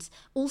 and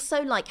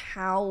also like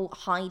how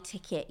high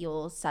ticket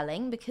you're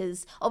selling,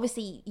 because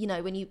obviously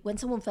when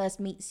someone first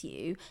meets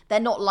you, they're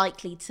not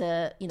likely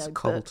to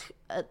book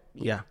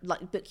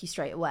you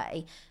straight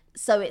away.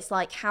 So it's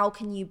like, how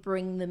can you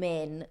bring them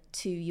in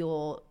to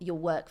your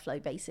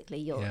workflow,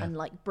 basically, and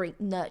like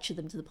nurture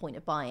them to the point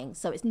of buying.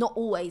 So it's not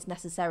always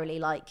necessarily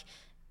like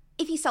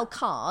if you sell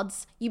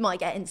cards, you might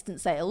get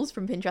instant sales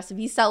from Pinterest. If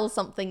you sell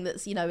something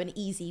that's, you know, an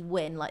easy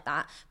win like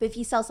that. But if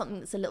you sell something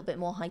that's a little bit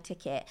more high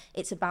ticket,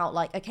 it's about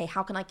like, okay,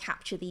 how can I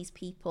capture these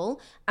people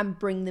and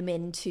bring them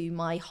into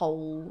my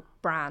whole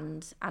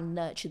brand and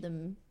nurture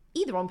them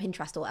either on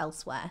Pinterest or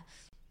elsewhere?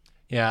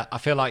 Yeah, I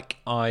feel like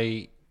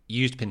I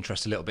used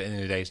Pinterest a little bit in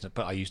the days,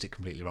 but I used it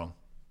completely wrong.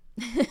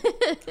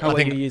 How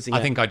are you using it?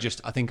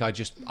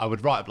 I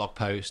would write a blog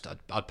post.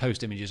 I'd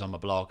post images on my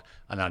blog,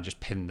 and I'd just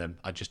pin them.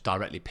 I'd just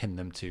directly pin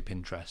them to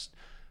Pinterest.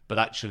 But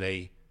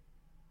actually,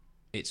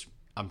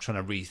 I'm trying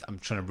to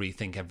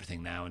rethink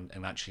everything now,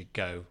 and actually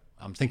go.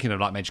 I'm thinking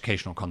of like my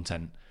educational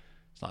content.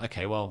 It's like,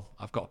 okay, well,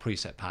 I've got a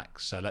preset pack,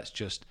 so let's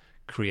just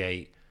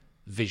create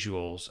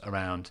visuals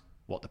around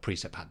what the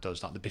preset pack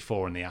does, like the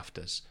before and the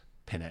afters.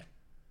 Pin it.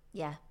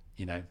 Yeah.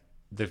 You know,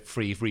 the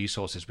free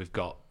resources we've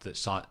got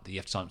that you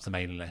have to sign up to the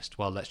mailing list.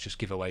 Well, let's just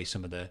give away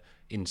some of the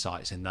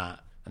insights in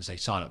that and say,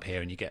 sign up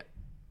here and you get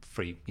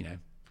free, you know,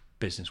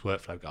 business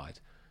workflow guide.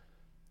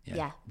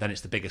 Yeah. Then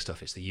it's the bigger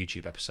stuff. It's the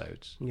YouTube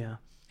episodes. Yeah.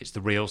 It's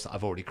the reels that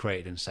I've already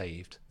created and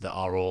saved that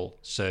are all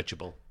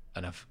searchable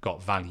and have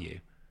got value.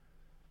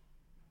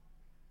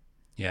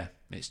 Yeah.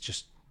 It's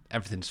just,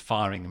 everything's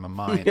firing in my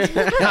mind.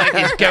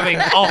 It's going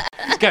off.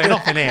 It's going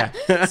off in here.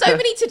 So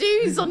many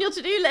to-dos on your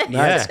to-do list.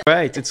 No, it's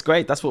great. It's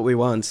great. That's what we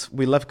want.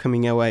 We love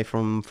coming away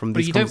from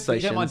these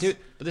conversations. You don't mind doing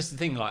it. But this is the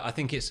thing, like, I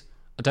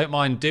don't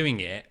mind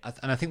doing it.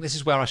 And I think this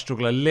is where I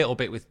struggle a little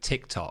bit with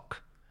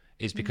TikTok,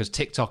 is because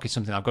TikTok is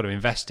something I've got to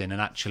invest in, and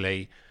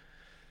actually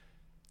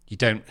you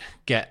don't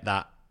get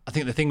that. I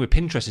think the thing with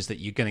Pinterest is that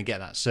you're going to get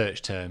that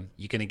search term.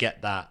 You're going to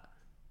get that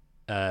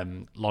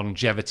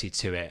longevity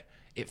to it.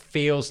 It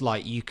feels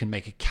like you can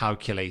make a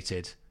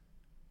calculated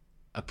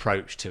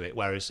approach to it,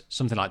 whereas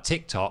something like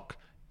TikTok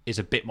is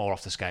a bit more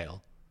off the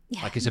scale.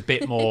 Yeah. Like, it's a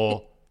bit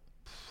more,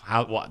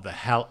 what the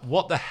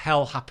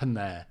hell happened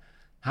there?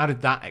 How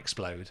did that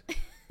explode?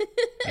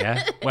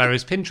 Yeah.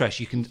 Whereas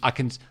Pinterest, I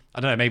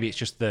don't know, maybe it's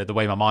just the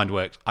way my mind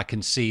works. I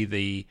can see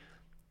the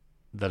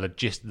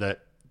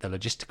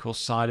logistical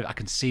side of it. I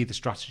can see the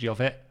strategy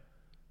of it,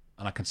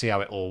 and I can see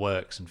how it all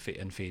works and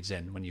feeds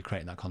in when you're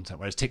creating that content.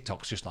 Whereas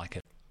TikTok's just like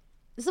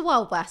it's the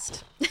Wild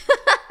West.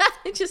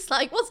 Just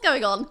like, what's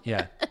going on?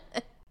 Yeah.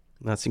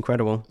 That's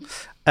incredible.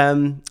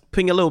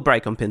 Putting a little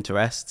break on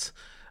Pinterest,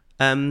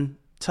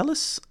 tell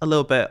us a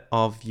little bit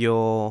of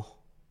your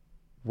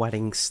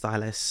wedding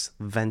stylist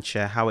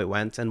venture, how it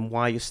went and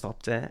why you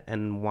stopped it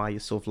and why you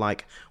sort of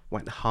like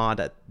went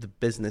hard at the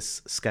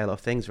business scale of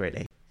things,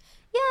 really.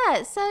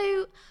 Yeah,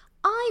 so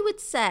I would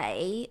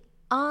say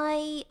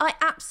I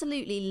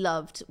absolutely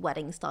loved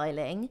wedding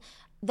styling.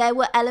 There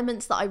were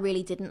elements that I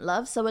really didn't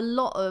love. So a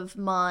lot of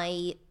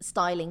my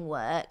styling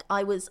work,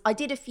 I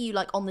did a few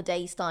like on the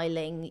day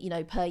styling, you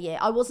know, per year.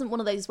 I wasn't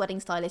one of those wedding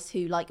stylists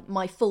who, like,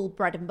 my full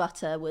bread and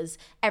butter was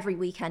every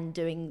weekend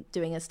doing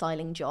a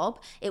styling job.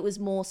 It was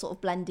more sort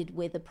of blended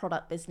with a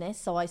product business.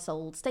 So I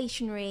sold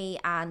stationery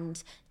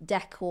and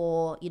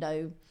decor, you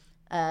know,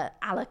 a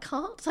la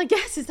carte, I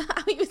guess. Is that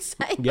how you would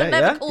say? Yeah, I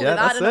never called it that.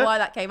 I don't know it. why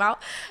that came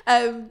out.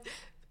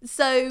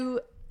 So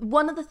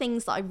one of the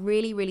things that I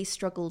really, really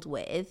struggled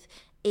with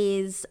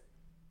is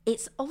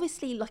it's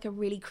obviously like a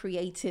really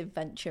creative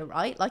venture,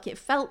 right? Like, it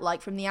felt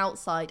like from the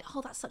outside,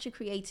 oh, that's such a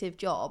creative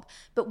job.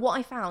 But what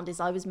I found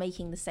is I was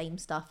making the same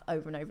stuff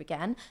over and over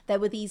again. There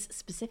were these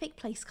specific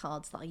place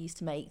cards that I used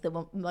to make that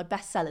were my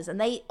best sellers. And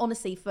they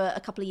honestly, for a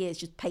couple of years,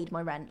 just paid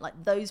my rent.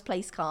 Like, those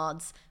place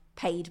cards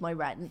paid my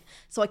rent.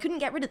 So I couldn't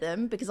get rid of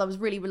them because I was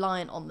really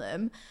reliant on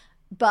them.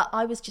 But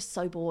I was just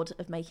so bored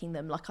of making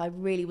them. Like, I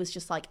really was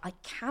just like, I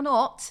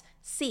cannot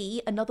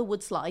see another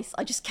wood slice.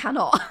 I just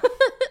cannot.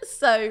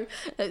 So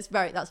that's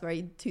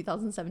very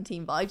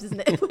 2017 vibes, isn't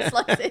it? Wood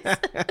slices.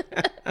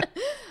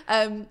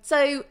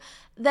 So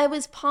there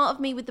was part of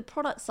me with the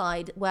product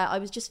side where I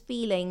was just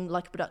feeling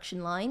like a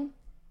production line.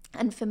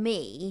 And for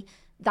me,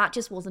 that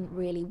just wasn't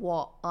really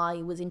what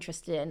I was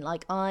interested in.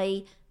 Like,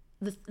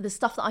 the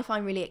stuff that I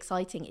find really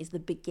exciting is the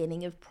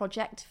beginning of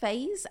project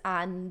phase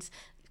and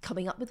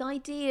coming up with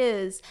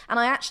ideas. And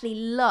I actually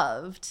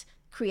loved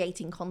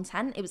creating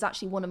content. It was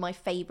actually one of my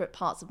favorite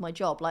parts of my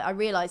job. Like, I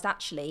realized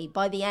actually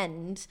by the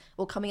end,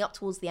 or coming up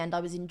towards the end, I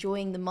was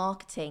enjoying the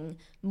marketing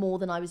more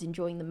than I was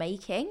enjoying the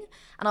making.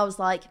 And I was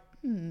like,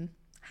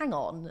 hang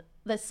on,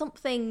 there's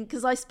something,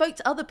 because I spoke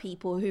to other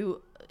people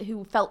who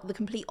felt the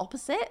complete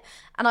opposite.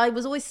 And I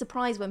was always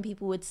surprised when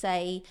people would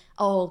say,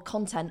 oh,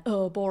 content,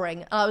 oh,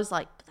 boring. And I was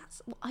like,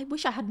 I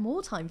wish I had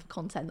more time for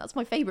content. That's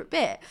my favorite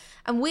bit.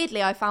 And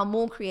weirdly, I found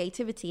more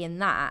creativity in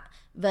that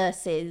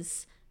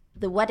versus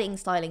the wedding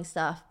styling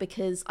stuff,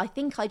 because I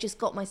think I just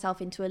got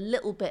myself into a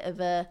little bit of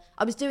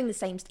I was doing the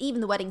same,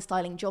 even the wedding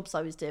styling jobs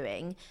I was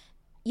doing,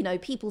 you know,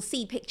 people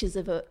see pictures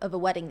of a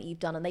wedding that you've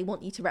done and they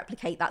want you to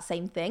replicate that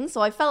same thing. So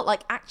I felt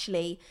like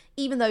actually,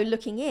 even though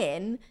looking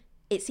in,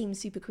 it seemed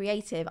super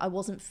creative, I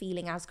wasn't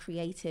feeling as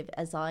creative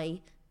as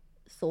I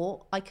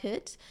thought I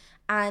could.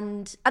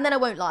 And then I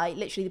won't lie,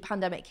 literally the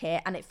pandemic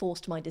hit and it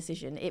forced my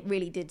decision. It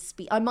really did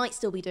speed. I might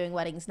still be doing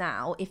weddings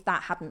now if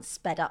that hadn't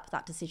sped up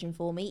that decision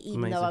for me,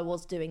 even though I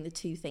was doing the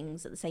two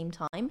things at the same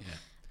time. Yeah.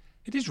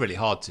 It is really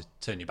hard to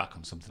turn your back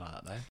on something like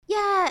that, though.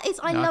 Yeah,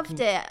 I loved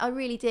it. I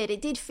really did.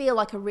 It did feel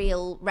like a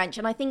real wrench.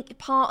 And I think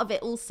part of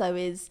it also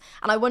is,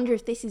 and I wonder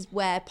if this is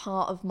where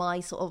part of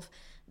my sort of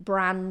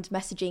brand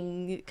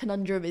messaging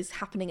conundrum is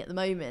happening at the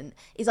moment,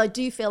 is I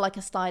do feel like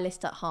a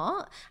stylist at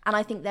heart. And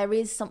I think there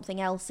is something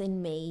else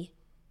in me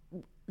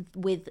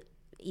with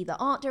either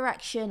art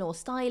direction or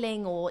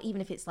styling, or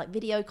even if it's like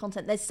video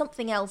content, there's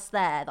something else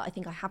there that I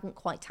think I haven't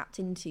quite tapped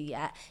into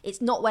yet. It's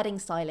not wedding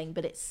styling,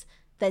 but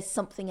there's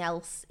something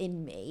else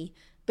in me,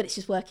 but it's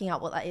just working out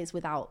what that is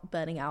without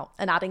burning out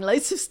and adding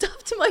loads of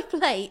stuff to my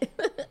plate.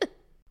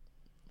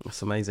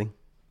 That's amazing.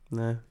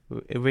 No,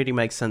 it really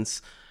makes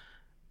sense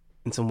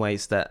in some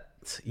ways that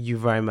you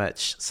very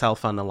much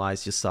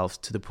self-analyze yourself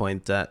to the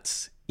point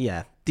that,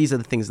 yeah, these are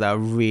the things that I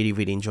really,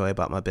 really enjoy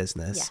about my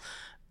business. Yeah.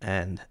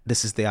 And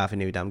this is the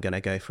avenue that I'm going to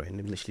go for.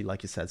 And literally,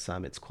 like you said,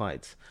 Sam, it's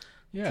quite...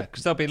 Yeah,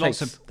 because there'll be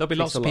lots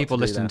of people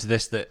listening to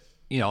this that,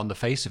 you know, on the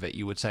face of it,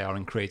 you would say are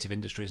in creative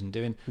industries and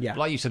doing... Yeah.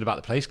 Like you said about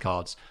the place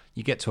cards,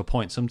 you get to a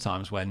point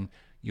sometimes when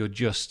you're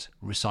just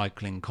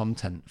recycling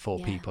content for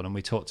people. And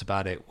we talked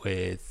about it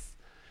with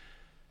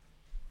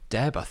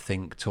Deb, I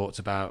think, talked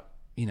about,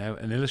 you know,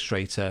 an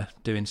illustrator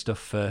doing stuff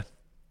for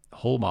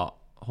Hallmark,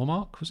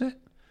 was it?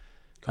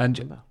 And...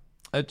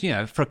 you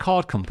know, for a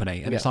card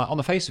company, and it's like, on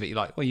the face of it, you're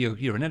like, well,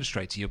 you're an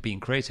illustrator, you're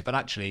being creative, but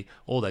actually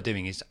all they're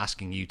doing is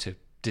asking you to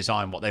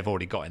design what they've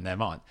already got in their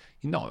mind.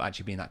 You're not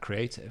actually being that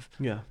creative.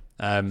 Yeah.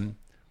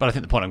 But I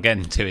think the point I'm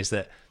getting to is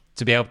that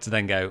to be able to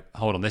then go,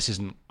 hold on, this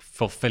isn't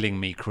fulfilling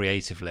me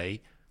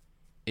creatively,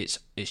 it's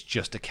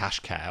just a cash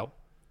cow.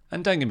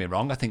 And don't get me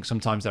wrong, I think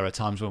sometimes there are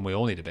times when we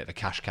all need a bit of a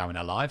cash cow in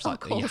our lives.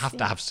 Like, you have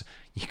to have,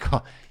 you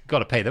got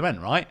to pay the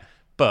rent, right?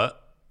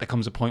 But there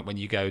comes a point when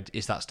you go,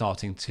 is that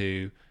starting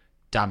to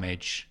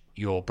damage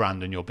your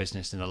brand and your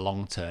business in the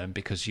long term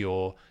because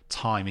your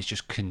time is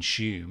just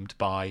consumed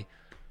by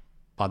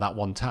that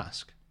one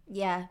task?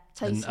 Yeah,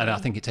 totally. And I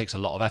think it takes a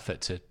lot of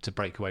effort to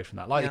break away from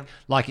that,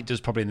 like it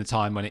does probably in the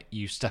time when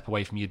you step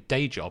away from your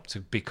day job to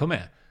become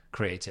a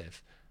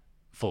creative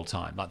full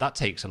time. Like, that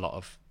takes a lot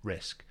of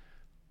risk,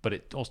 but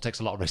it also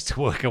takes a lot of risk to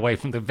work away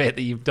from the bit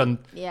that you've done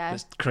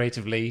that's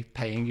creatively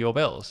paying your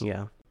bills.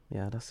 Yeah,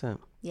 that's it.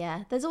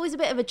 Yeah, there's always a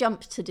bit of a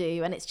jump to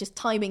do, and it's just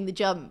timing the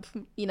jump,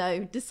 you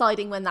know,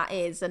 deciding when that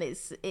is. And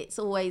it's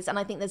always, and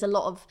I think there's a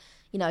lot of,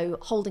 you know,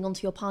 holding on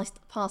to your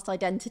past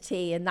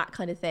identity and that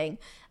kind of thing.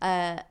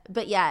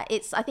 But yeah,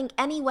 I think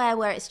anywhere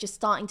where it's just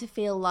starting to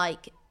feel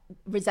like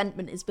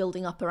resentment is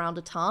building up around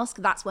a task,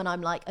 that's when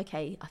I'm like,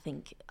 okay, I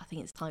think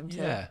it's time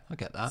to I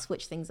get that.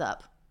 Switch things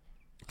up.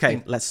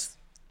 Okay, let's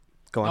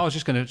go on. I was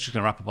just gonna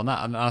wrap up on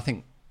that, and I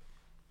think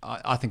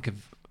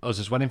of us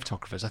as wedding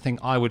photographers.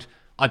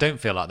 I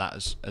don't feel like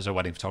that as a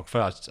wedding photographer.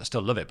 I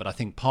still love it, but I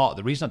think part of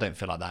the reason I don't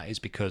feel like that is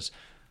because,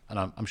 and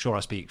I'm sure I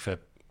speak for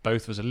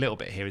both of us a little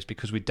bit here, is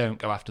because we don't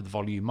go after the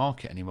volume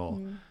market anymore.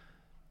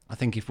 I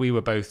think if we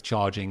were both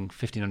charging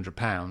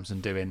 £1,500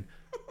 and doing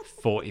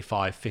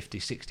 45, 50,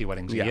 60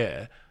 weddings a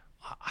year,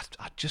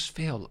 I just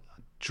feel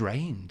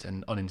drained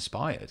and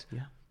uninspired.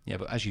 Yeah,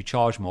 but as you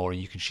charge more and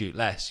you can shoot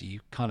less, you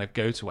kind of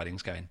go to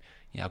weddings going,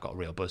 yeah, I've got a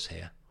real buzz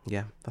here.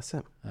 Yeah, that's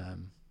it.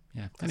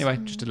 Anyway,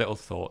 just a little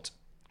thought.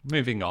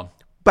 Moving on.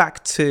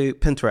 Back to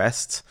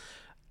Pinterest.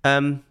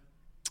 When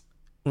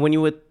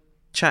you were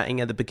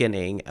chatting at the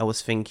beginning, I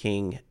was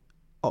thinking,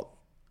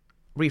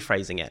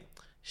 rephrasing it.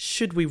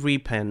 Should we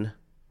repin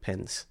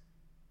pins?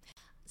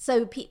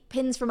 So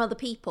pins from other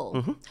people.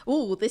 Mm-hmm.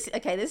 Oh, this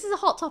is a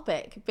hot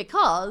topic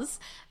because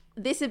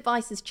this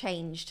advice has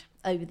changed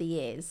over the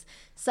years.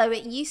 So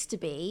it used to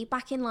be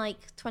back in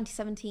like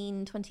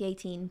 2017,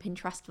 2018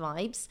 Pinterest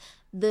vibes,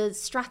 the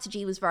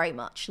strategy was very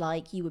much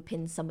like you would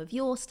pin some of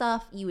your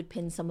stuff, you would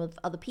pin some of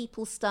other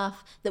people's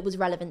stuff that was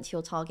relevant to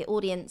your target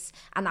audience,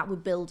 and that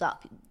would build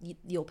up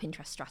your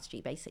Pinterest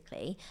strategy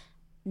basically.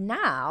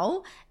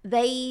 Now,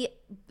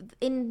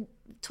 in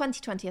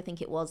 2020, I think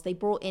it was, they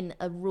brought in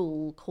a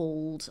rule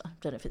called, I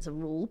don't know if it's a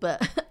rule,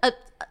 but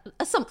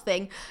a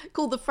something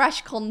called the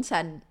fresh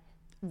content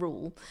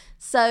rule.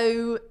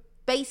 So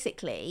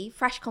basically,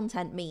 fresh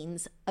content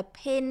means a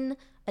pin,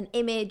 an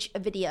image, a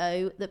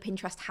video that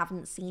Pinterest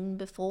haven't seen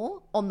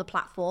before on the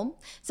platform.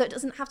 So it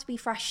doesn't have to be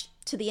fresh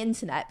to the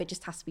internet, but it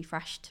just has to be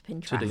fresh to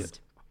Pinterest.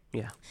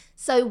 Yeah.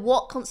 So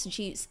what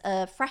constitutes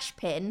a fresh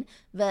pin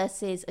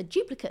versus a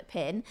duplicate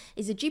pin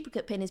is a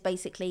duplicate pin is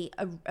basically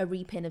a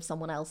repin of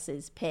someone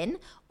else's pin.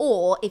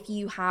 Or if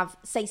you have,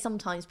 say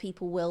sometimes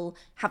people will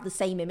have the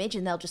same image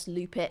and they'll just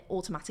loop it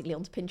automatically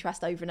onto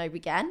Pinterest over and over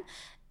again.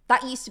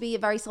 That used to be a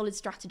very solid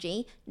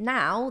strategy.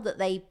 Now that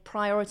they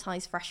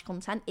prioritize fresh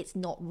content, it's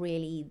not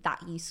really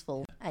that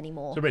useful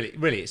anymore. So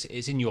really,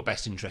 it's in your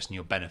best interest and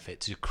your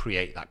benefit to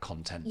create that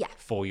content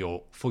for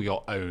your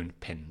own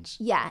pins.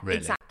 Yeah, really.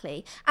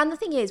 Exactly. And the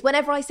thing is,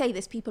 whenever I say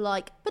this, people are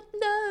like, but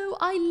no,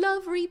 I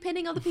love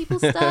repinning other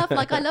people's stuff.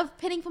 Like, I love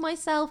pinning for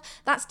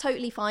myself. That's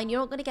totally fine. You're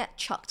not going to get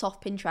chucked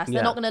off Pinterest.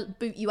 They're not going to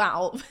boot you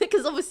out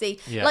because obviously,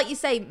 like you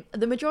say,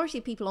 the majority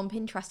of people on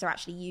Pinterest are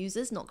actually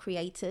users, not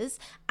creators.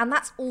 And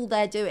that's all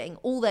they're doing.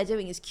 All they're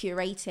doing is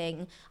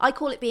curating. I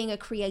call it being a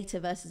creator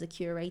versus a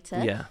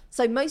curator. Yeah.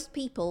 So most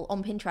people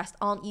on Pinterest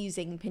aren't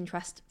using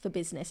Pinterest for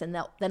business, and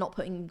they're not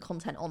putting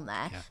content on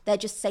there. Yeah. They're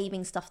just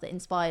saving stuff that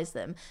inspires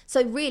them.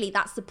 So really,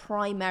 that's the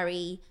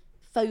primary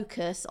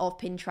focus of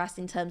Pinterest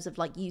in terms of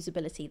like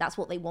usability. That's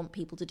what they want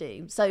people to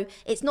do. So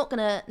it's not going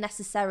to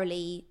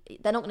necessarily,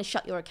 they're not going to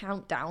shut your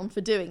account down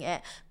for doing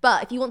it.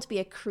 But if you want to be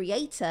a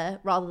creator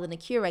rather than a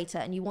curator,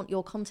 and you want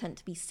your content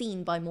to be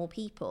seen by more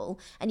people,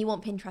 and you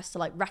want Pinterest to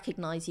like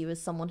recognize you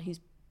as someone who's,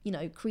 you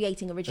know,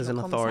 creating original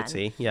content. As an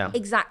authority, yeah.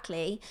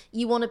 Exactly.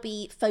 You want to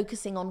be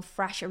focusing on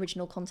fresh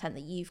original content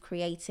that you've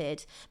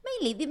created.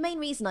 Mainly, the main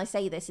reason I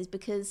say this is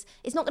because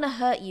it's not going to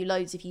hurt you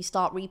loads if you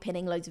start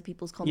repinning loads of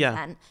people's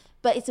content,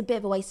 but it's a bit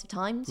of a waste of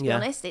time, to be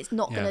honest. It's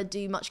not going to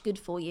do much good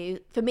for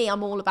you. For me,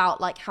 I'm all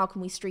about like, how can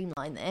we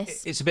streamline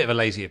this? It's a bit of a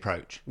lazy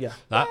approach. Yeah.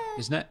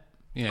 Isn't it?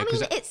 You know,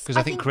 because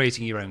I think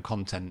creating your own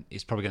content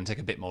is probably going to take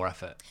a bit more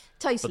effort.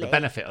 Totally. But the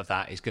benefit of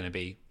that is going to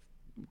be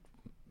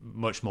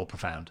much more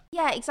profound.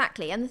 Yeah,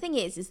 exactly. And the thing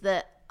is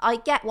that I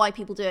get why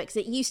people do it,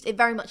 because it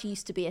very much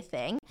used to be a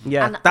thing.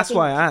 Yeah, and that's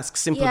why I ask,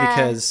 simply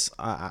because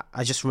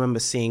I just remember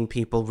seeing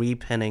people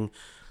repinning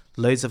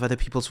loads of other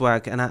people's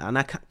work, and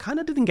I kind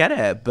of didn't get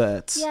it,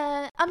 but...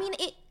 Yeah, I mean,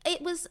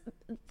 it was...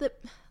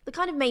 The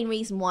kind of main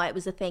reason why it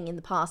was a thing in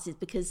the past is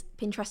because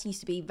Pinterest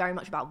used to be very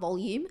much about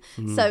volume.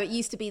 So it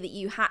used to be that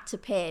you had to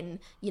pin,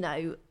 you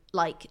know,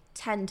 like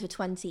 10 to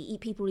 20,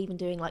 people were even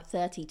doing like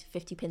 30 to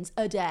 50 pins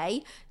a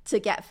day to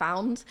get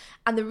found.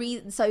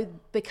 And so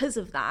because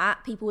of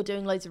that, people were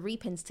doing loads of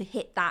repins to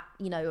hit that,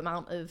 you know,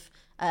 amount of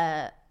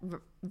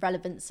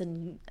relevance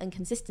and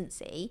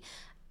consistency.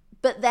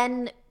 But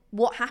then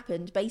what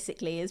happened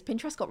basically is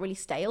Pinterest got really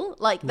stale.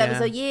 Like there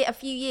was a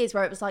few years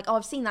where it was like, oh,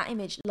 I've seen that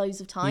image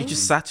loads of times. You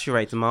just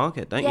saturate the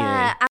market, don't you?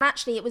 Yeah, and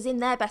actually it was in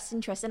their best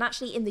interest, and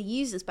actually in the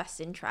user's best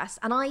interest.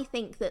 And I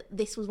think that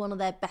this was one of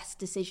their best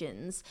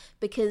decisions,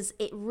 because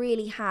it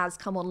really has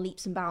come on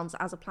leaps and bounds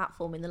as a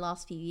platform in the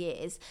last few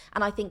years.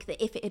 And I think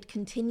that if it had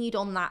continued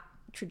on that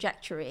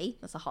trajectory,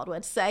 that's a hard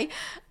word to say,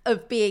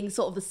 of being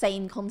sort of the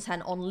same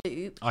content on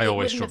loop. I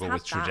always struggle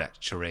with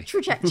trajectory.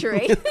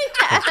 Trajectory. Yeah.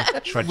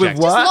 With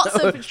what? Just lots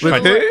of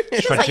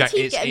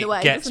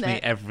it gets me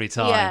every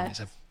time. Yeah.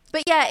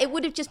 But yeah, it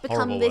would have just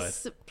become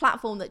this word.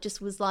 platform that just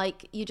was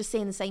like, you're just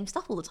seeing the same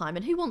stuff all the time.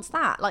 And who wants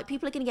that? Like,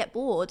 people are going to get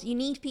bored. You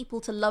need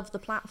people to love the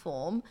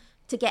platform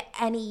to get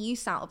any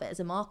use out of it as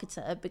a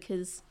marketer,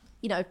 because,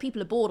 you know, if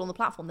people are bored on the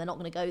platform, they're not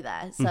going to go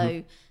there.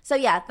 So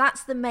yeah,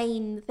 that's the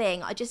main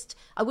thing.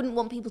 I wouldn't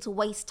want people to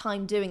waste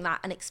time doing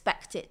that and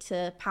expect it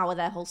to power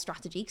their whole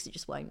strategy, because it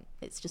just won't.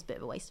 It's just a bit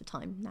of a waste of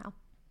time now.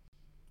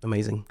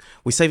 Amazing.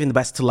 We're saving the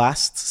best to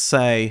last.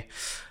 So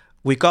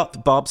we've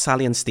got Bob,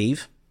 Sally and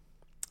Steve,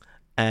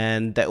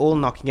 and they're all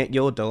knocking at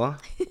your door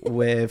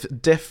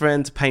with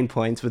different pain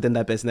points within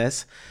their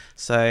business.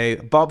 So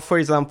Bob, for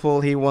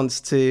example, he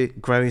wants to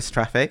grow his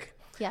traffic.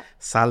 Yeah.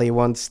 Sally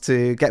wants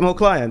to get more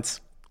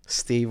clients.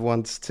 Steve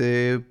wants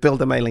to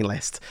build a mailing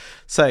list.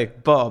 So,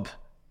 Bob,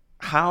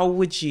 how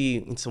would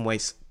you, in some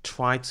ways,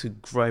 try to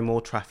grow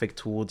more traffic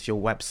towards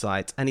your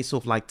website? Any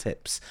sort of like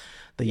tips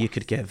that you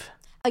could give?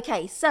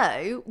 Okay,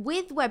 so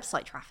with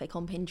website traffic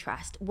on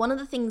Pinterest, one of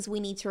the things we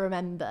need to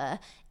remember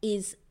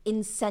is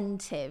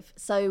incentive.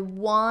 So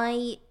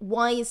why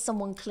is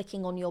someone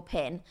clicking on your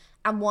pin,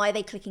 and why are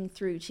they clicking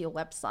through to your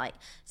website?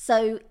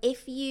 So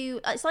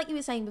it's like you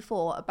were saying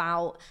before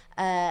about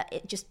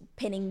just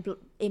pinning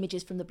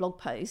images from the blog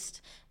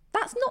post.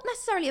 That's not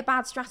necessarily a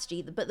bad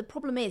strategy, but the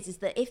problem is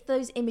that if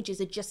those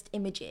images are just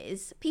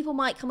images, people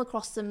might come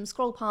across them,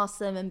 scroll past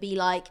them and be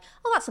like,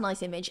 oh, that's a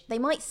nice image. They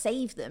might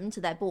save them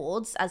to their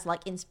boards as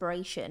like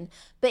inspiration.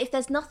 But if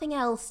there's nothing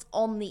else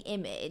on the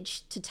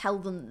image to tell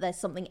them that there's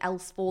something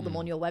else for them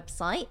on your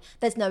website,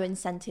 there's no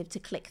incentive to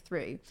click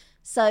through.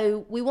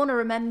 So we want to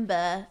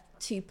remember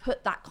to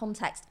put that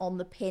context on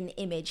the pin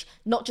image,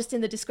 not just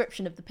in the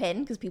description of the pin,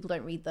 because people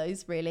don't read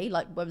those really.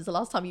 Like, when was the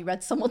last time you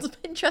read someone's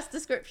Pinterest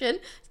description?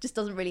 It just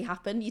doesn't really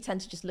happen. You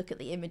tend to just look at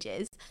the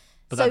images.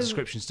 But that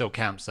description still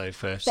counts though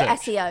for search.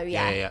 SEO,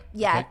 yeah.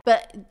 Okay.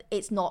 But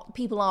it's not,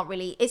 people aren't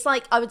really, it's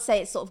like, I would say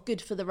it's sort of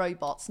good for the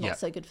robots, not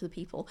so good for the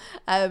people.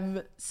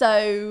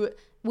 So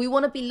we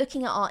want to be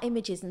looking at our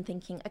images and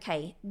thinking,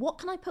 okay, what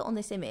can I put on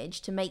this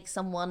image to make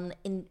someone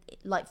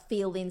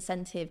feel the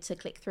incentive to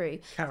click through?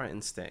 Carrot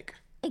and stick.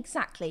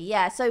 Exactly,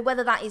 yeah. So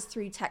whether that is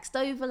through text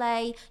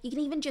overlay, you can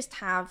even just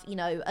have, you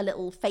know, a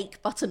little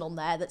fake button on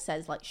there that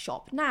says like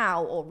shop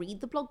now or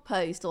read the blog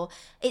post, or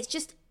it's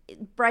just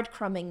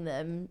breadcrumbing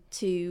them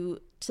to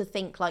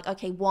think like,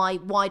 okay, why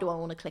do I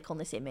want to click on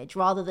this image,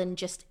 rather than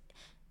just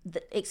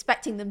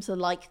expecting them to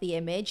like the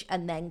image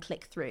and then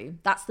click through.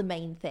 That's the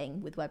main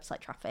thing with website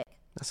traffic.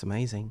 That's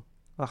amazing.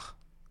 Oh,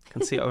 I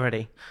can see it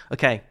already.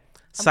 Okay,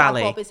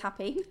 Sally. Bob is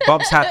happy.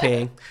 Bob's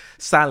happy.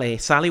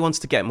 Sally wants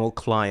to get more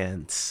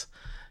clients.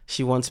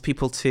 she wants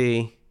people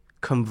to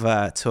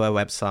convert to her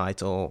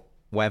website or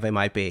wherever it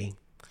might be.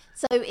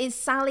 So is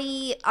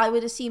Sally, I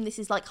would assume this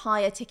is like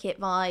higher ticket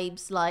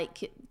vibes,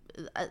 like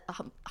a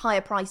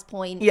higher price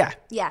point. Yeah.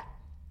 Yeah.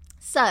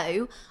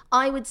 So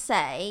I would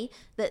say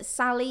that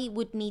Sally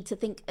would need to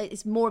think,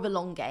 it's more of a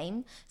long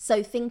game.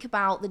 So think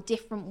about the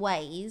different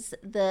ways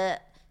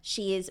that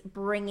she is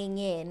bringing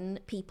in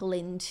people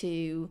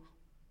into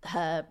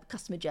her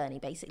customer journey,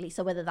 basically.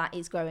 So whether that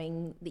is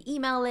growing the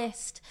email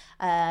list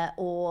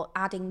or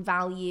adding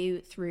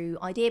value through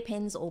idea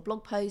pins or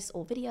blog posts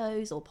or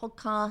videos or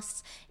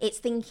podcasts, it's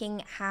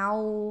thinking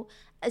how,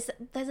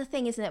 there's a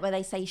thing, isn't it, where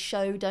they say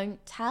show,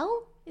 don't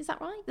tell. Is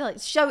that right? Like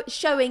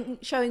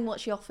showing what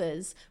she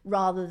offers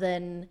rather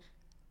than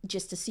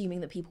just assuming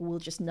that people will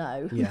just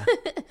know. Yeah.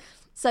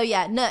 So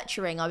yeah,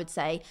 nurturing, I would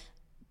say.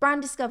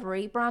 Brand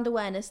discovery, brand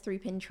awareness through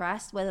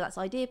Pinterest, whether that's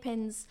idea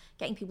pins,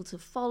 getting people to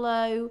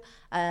follow,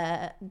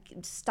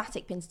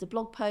 static pins to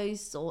blog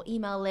posts or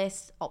email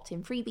lists,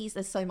 opt-in freebies.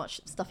 There's so much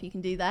stuff you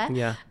can do there.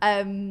 Yeah.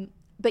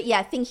 But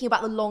yeah, thinking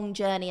about the long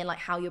journey and like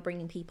how you're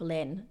bringing people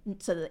in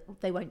so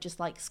that they won't just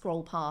like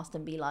scroll past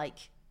and be like,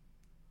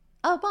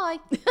 oh, bye.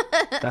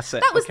 That's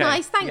it. That was Okay.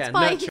 nice. Thanks, yeah,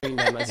 bye. Nurturing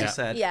them, as you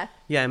said. Yeah.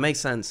 Yeah, it makes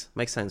sense.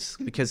 Makes sense.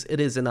 Because it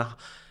is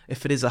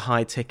if it is a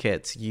high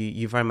ticket,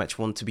 you very much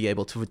want to be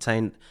able to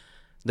retain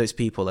those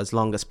people as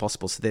long as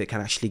possible so they can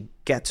actually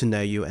get to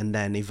know you and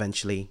then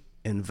eventually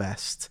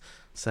invest.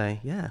 So,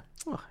 yeah.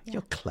 Oh,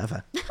 you're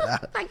clever.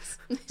 Thanks.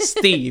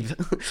 Steve.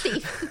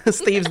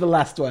 Steve's the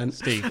last one.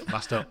 Steve,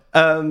 last up.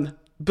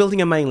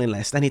 Building a mailing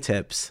list. Any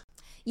tips?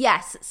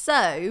 Yes,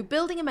 so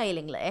building a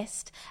mailing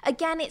list,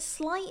 again, it's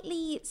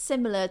slightly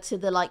similar to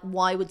the like,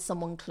 why would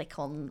someone click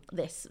on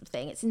this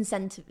thing? It's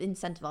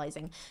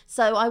incentivizing.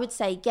 So I would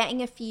say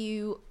getting a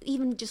few,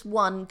 even just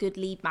one good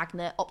lead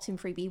magnet, opt-in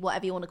freebie,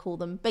 whatever you want to call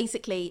them,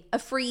 basically a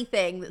free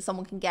thing that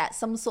someone can get,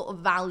 some sort of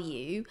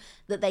value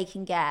that they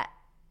can get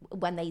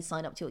when they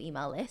sign up to your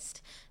email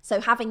list. So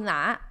having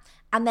that,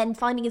 and then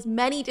finding as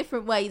many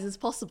different ways as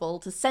possible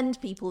to send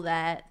people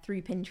there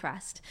through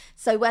Pinterest.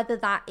 So whether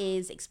that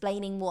is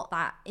explaining what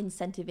that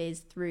incentive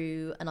is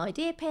through an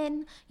idea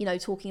pin, you know,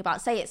 talking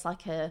about, say it's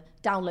like a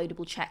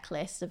downloadable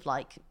checklist of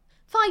like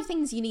 5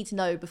 things you need to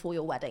know before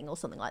your wedding or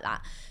something like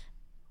that.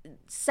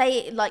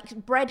 Say like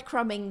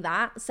breadcrumbing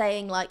that,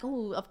 saying like,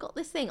 oh, I've got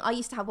this thing. I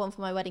used to have one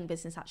for my wedding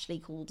business actually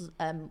called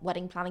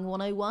Wedding Planning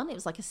 101. It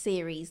was like a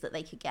series that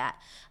they could get,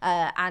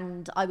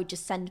 and I would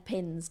just send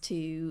pins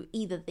to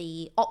either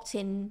the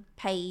opt-in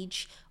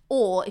page,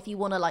 or if you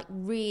want to like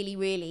really,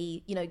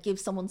 really, you know, give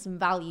someone some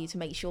value to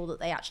make sure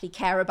that they actually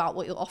care about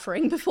what you're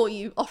offering before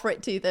you offer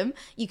it to them,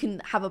 you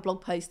can have a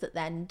blog post that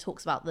then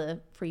talks about the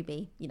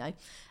freebie, you know.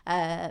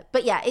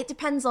 But yeah, it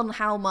depends on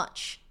how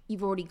much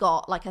you've already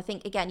got. Like, I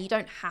think, again, you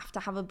don't have to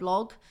have a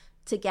blog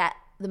to get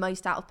the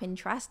most out of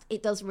Pinterest.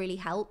 It does really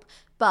help,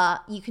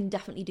 but you can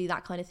definitely do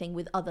that kind of thing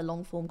with other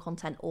long form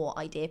content or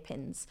idea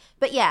pins.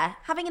 But yeah,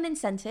 having an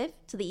incentive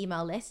to the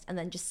email list and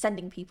then just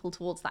sending people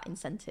towards that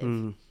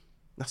incentive.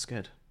 That's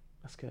good.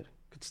 That's good.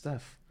 Good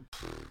stuff.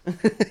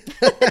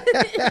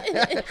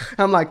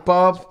 I'm like,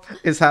 Bob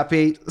is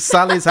happy,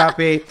 Sally's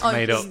happy,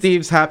 Made up.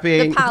 Steve's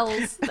happy, The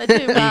pals, they're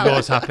doing well.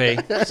 Igor's happy.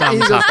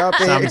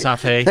 Sam's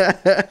happy.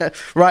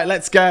 Right,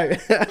 let's go.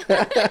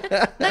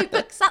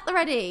 Notebooks at the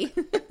ready.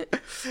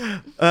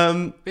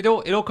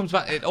 It all comes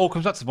back. It all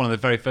comes back to one of the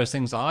very first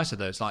things that I said.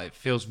 Though it's like it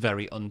feels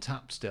very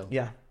untapped still.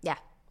 Yeah. Yeah.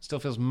 Still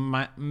feels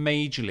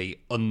majorly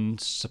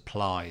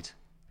unsupplied.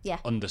 Yeah.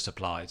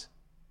 Undersupplied.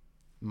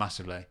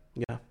 Massively.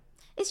 Yeah.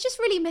 It's just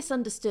really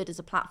misunderstood as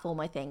a platform,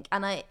 I think.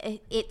 And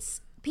it's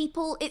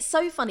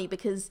so funny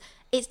because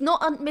it's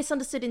not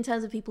misunderstood in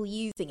terms of people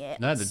using it.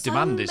 No, the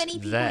demand is there. So many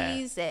people there.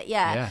 use it,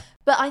 yeah.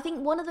 But I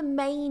think one of the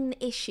main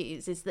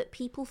issues is that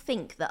people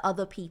think that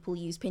other people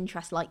use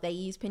Pinterest like they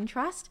use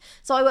Pinterest.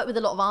 So I work with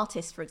a lot of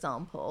artists, for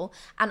example,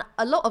 and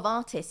a lot of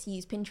artists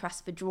use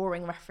Pinterest for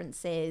drawing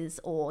references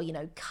or, you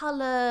know,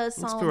 colour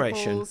samples.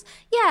 Inspiration.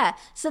 Yeah.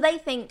 So they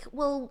think,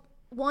 well,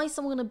 why is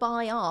someone going to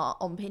buy art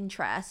on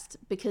Pinterest?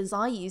 Because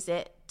I use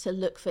it to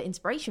look for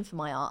inspiration for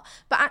my art.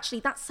 But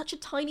actually, that's such a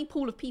tiny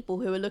pool of people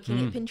who are looking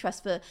at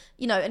Pinterest for,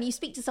 you know, and you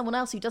speak to someone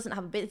else who doesn't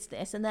have a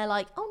business and they're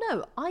like, oh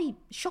no, I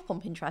shop on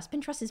Pinterest.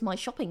 Pinterest is my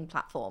shopping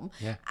platform.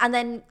 Yeah. And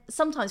then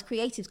sometimes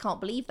creatives can't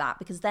believe that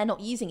because they're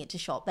not using it to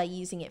shop. They're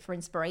using it for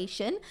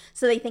inspiration.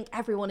 So they think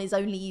everyone is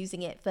only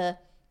using it for,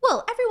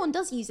 well, everyone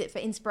does use it for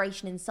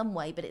inspiration in some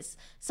way, but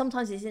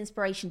sometimes it's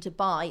inspiration to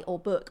buy or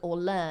book or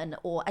learn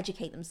or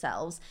educate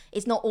themselves.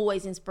 It's not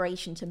always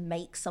inspiration to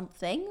make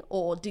something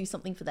or do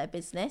something for their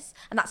business.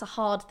 And that's a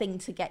hard thing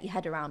to get your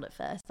head around at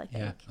first, I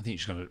think. Yeah, I think you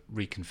just got to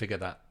reconfigure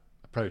that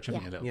approach,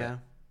 haven't you, a little bit?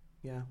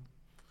 Yeah.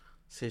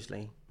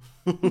 Seriously.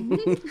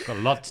 Got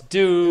a lot to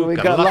do. We've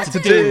got a lot to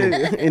do.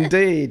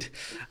 Indeed.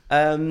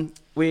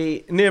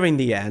 We're nearing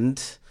the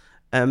end.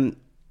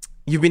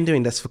 You've been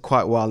doing this for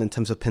quite a while in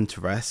terms of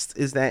Pinterest.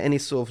 Is there any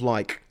sort of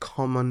like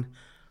common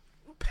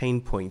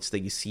pain points that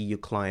you see your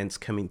clients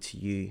coming to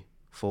you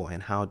for,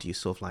 and how do you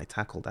sort of like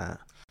tackle that?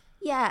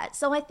 Yeah,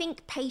 so I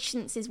think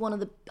patience is one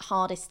of the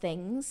hardest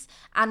things,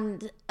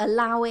 and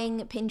allowing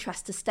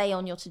Pinterest to stay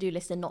on your to-do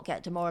list and not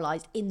get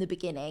demoralized in the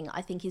beginning,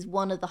 I think is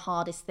one of the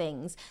hardest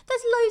things.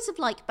 There's loads of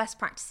like best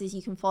practices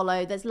you can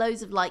follow. There's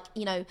loads of like,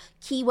 you know,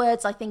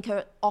 keywords I think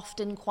are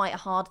often quite a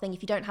hard thing.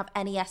 If you don't have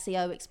any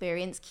SEO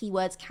experience,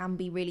 keywords can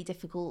be really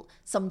difficult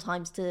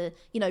sometimes to,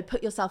 you know,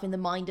 put yourself in the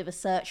mind of a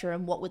searcher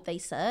and what would they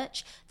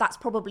search. That's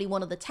probably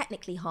one of the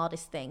technically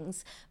hardest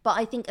things. But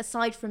I think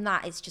aside from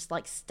that, it's just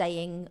like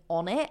staying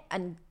on it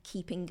and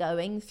keeping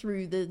going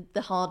through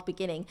the hard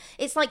beginning.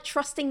 It's like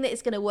trusting that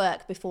it's going to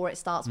work before it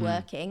starts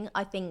working.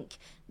 I think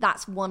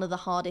that's one of the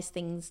hardest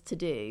things to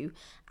do.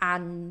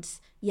 And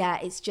yeah,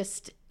 it's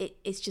just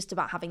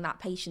about having that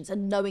patience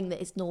and knowing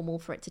that it's normal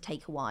for it to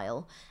take a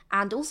while,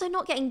 and also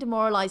not getting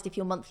demoralized if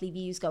your monthly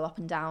views go up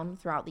and down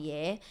throughout the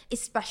year,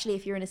 especially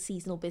if you're in a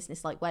seasonal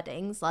business like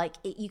weddings. Like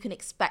you can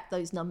expect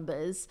those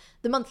numbers.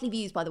 The monthly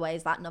views, by the way,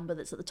 is that number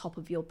that's at the top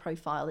of your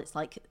profile. It's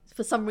like,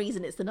 for some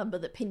reason, it's the number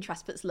that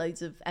Pinterest puts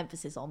loads of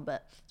emphasis on,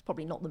 but it's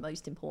probably not the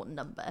most important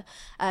number.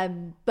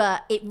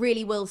 But it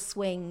really will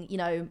swing. You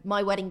know,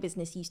 my wedding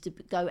business used to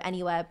go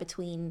anywhere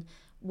between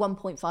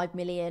 1.5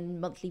 million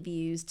monthly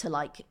views to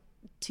like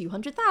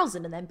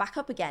 200,000 and then back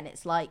up again.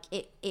 It's like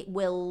it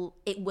will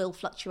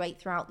fluctuate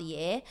throughout the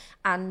year,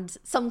 and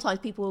sometimes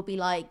people will be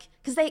like,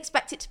 because they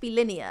expect it to be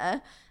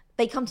linear,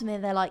 they come to me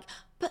and they're like,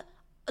 but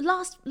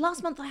last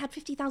month I had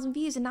 50,000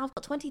 views and now I've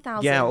got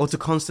 20,000. Yeah, or to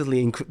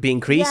constantly be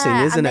increasing,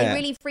 yeah, isn't and it? they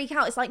really freak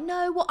out. It's like,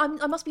 no, what?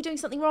 I must be doing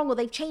something wrong, or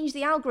they've changed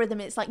the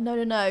algorithm. It's like,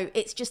 no.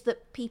 It's just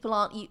that people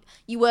aren't.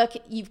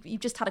 You've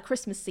just had a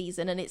Christmas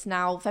season and it's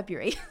now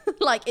February.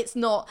 Like it's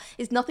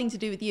nothing to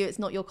do with you. It's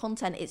not your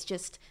content. It's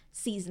just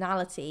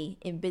seasonality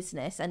in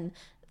business, and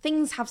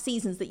things have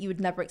seasons that you would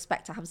never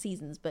expect to have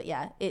seasons. But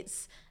yeah,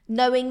 it's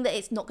knowing that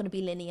it's not going to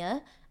be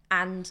linear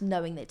and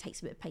knowing that it takes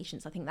a bit of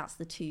patience. I think that's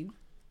the two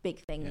big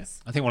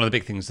things. Yeah. I think one of the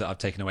big things that I've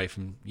taken away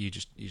from you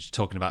just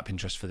talking about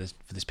Pinterest for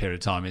this period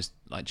of time is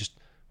like just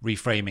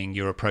reframing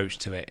your approach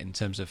to it in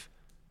terms of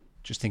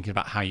just thinking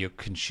about how your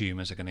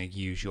consumers are going to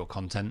use your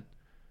content.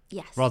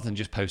 Yes. Rather than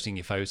just posting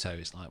your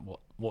photos, like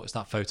what is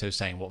that photo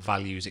saying? What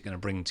value is it going to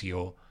bring to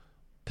your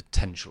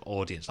potential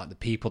audience? Like the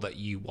people that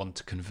you want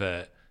to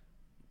convert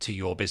to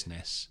your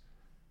business.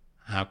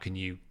 How can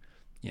you?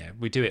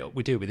 We do it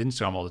with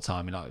Instagram all the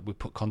time. We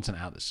put content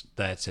out that's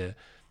there to,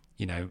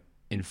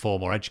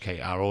 inform or educate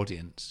our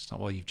audience. It's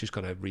like, well, you've just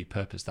got to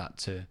repurpose that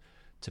to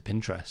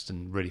Pinterest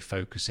and really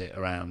focus it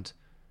around.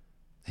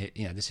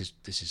 This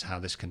is how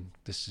this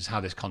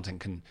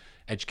content can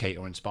educate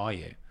or inspire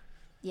you.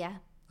 Yeah.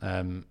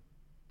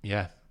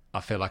 I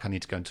feel like I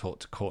need to go and talk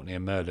to Courtney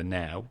and Merlin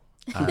now.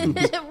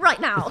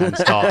 Right now. And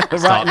start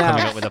coming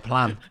up with a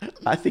plan.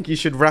 I think you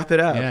should wrap it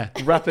up. Yeah.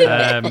 Wrap it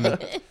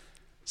up.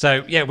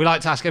 So, we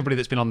like to ask everybody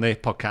that's been on the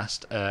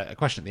podcast a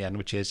question at the end,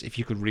 which is if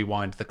you could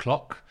rewind the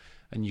clock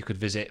and you could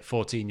visit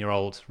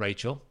 14-year-old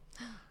Rachel,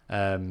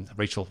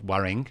 Rachel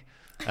Waring,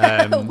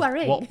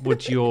 Waring. what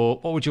would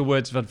your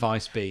words of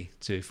advice be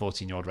to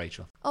 14-year-old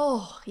Rachel?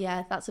 Oh,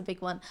 yeah, that's a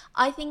big one.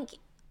 I think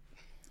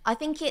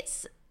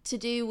it's to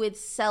do with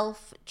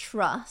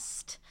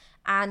self-trust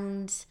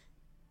and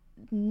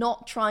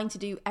not trying to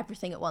do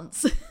everything at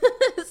once.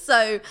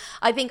 So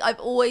I think I've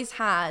always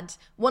had,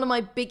 one of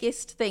my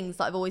biggest things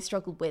that I've always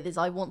struggled with is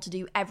I want to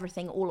do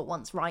everything all at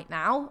once right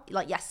now,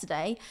 like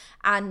yesterday.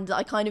 And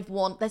I kind of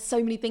there's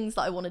so many things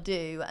that I want to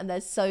do, and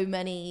there's so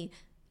many,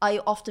 I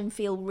often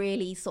feel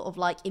really sort of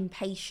like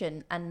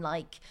impatient and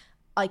like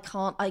I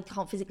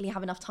can't physically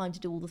have enough time to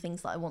do all the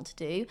things that I want to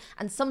do.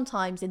 And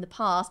sometimes in the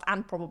past,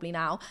 and probably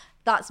now,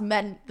 that's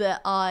meant that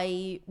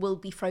I will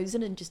be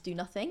frozen and just do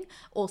nothing,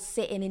 or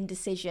sit in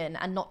indecision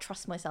and not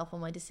trust myself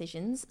on my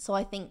decisions. So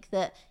I think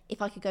that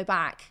if I could go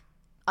back,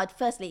 I'd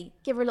firstly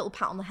give her a little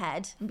pat on the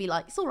head and be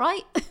like, it's all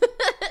right.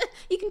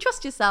 You can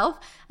trust yourself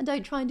and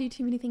don't try and do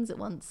too many things at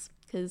once,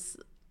 because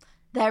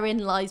therein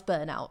lies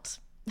burnout.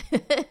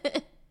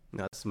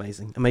 That's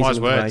amazing. Amazing Wise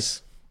advice.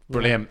 words.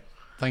 Brilliant.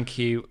 Thank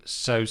you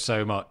so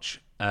much.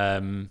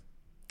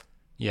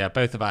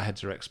 Both of our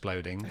heads are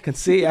exploding. I can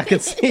see.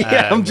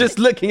 I'm just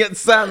looking at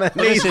Sam and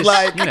he's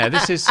like...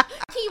 this is...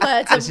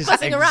 Keywords are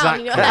buzzing around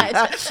in your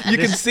head. You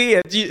can see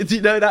it. Do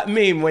you know that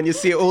meme when you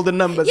see all the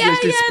numbers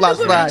literally splash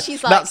by?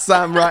 Like, that's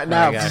Sam right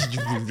now.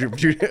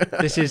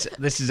 This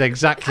is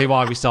exactly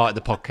why we started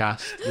the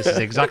podcast. This is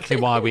exactly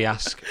why we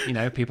ask,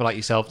 people like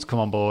yourself to come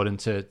on board and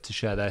to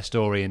share their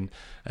story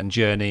and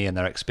journey and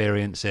their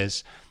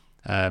experiences.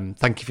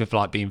 Thank you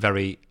for being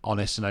very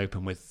honest and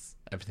open with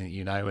everything that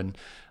you know, and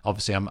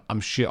obviously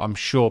I'm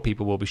sure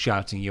people will be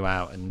shouting you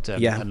out and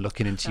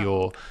looking into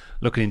your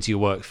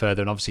work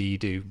further. And obviously you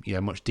do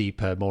much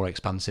deeper, more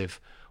expansive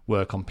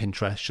work on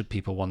Pinterest. Should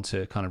people want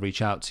to kind of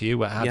reach out to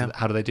you,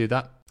 how do they do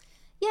that?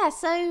 Yeah,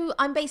 so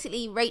I'm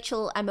basically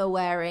Rachel Emma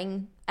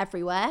Waring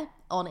everywhere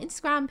on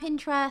Instagram,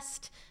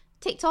 Pinterest,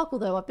 TikTok,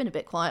 although I've been a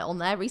bit quiet on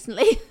there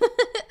recently.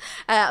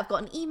 I've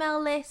got an email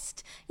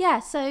list. Yeah,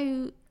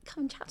 so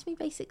come and chat to me,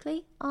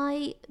 basically.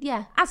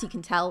 As you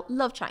can tell,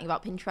 love chatting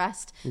about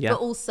Pinterest, but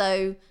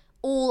also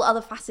all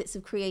other facets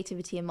of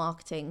creativity and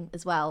marketing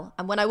as well.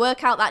 And when I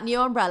work out that new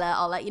umbrella,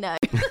 I'll let you know.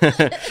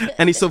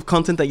 Any sort of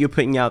content that you're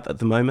putting out at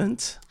the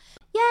moment?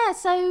 Yeah,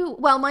 so,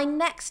 well, my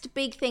next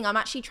big thing, I'm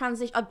actually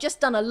I've just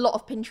done a lot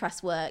of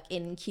Pinterest work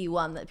in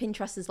Q1. That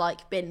Pinterest has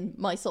like been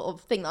my sort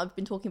of thing that I've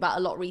been talking about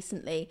a lot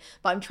recently,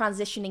 but I'm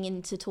transitioning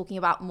into talking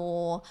about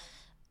more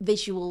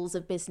visuals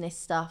of business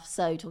stuff.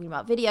 So talking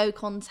about video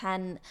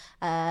content,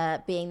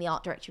 being the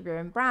art director of your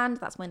own brand.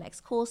 That's my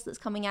next course that's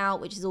coming out,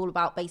 which is all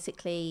about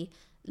basically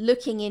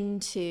looking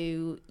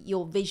into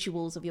your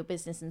visuals of your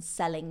business and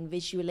selling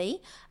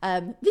visually.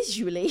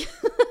 Visually,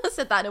 I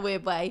said that in a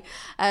weird way.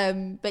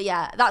 But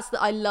yeah,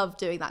 I love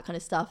doing that kind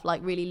of stuff.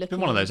 Like really looking. It's been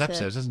one of those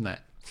episodes, isn't it?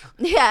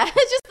 Yeah,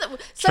 it's just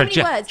so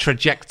many words.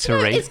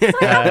 Trajectory. No, it's 'cause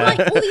I have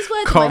like all these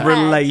words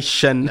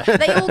correlation. in my head.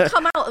 They all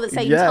come out at the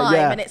same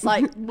time, and it's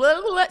like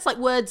it's like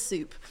word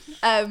soup.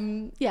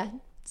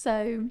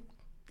 So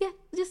yeah,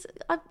 just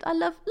I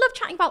love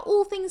chatting about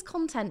all things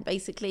content,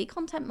 basically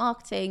content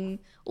marketing,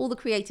 all the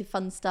creative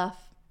fun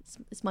stuff.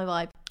 It's my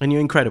vibe. And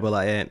you're incredible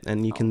at it,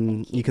 and you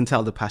can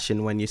tell the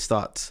passion when you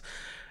start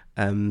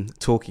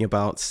talking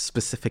about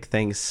specific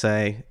things.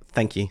 So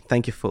thank you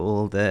for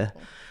all the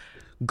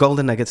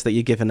golden nuggets that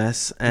you've given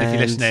us. And if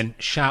you're listening,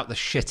 shout the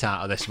shit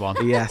out of this one.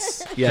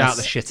 Yes. Shout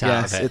the shit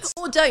out of it.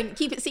 Or don't,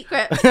 keep it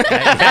secret.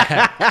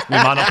 Yeah. We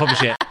might not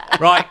publish it.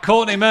 Right,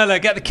 Courtney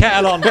Merler, get the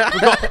kettle on.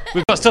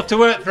 We've got stuff to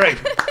work through.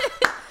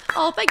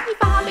 Oh, thank you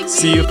for having me.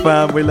 See you,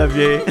 fam. We love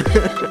you.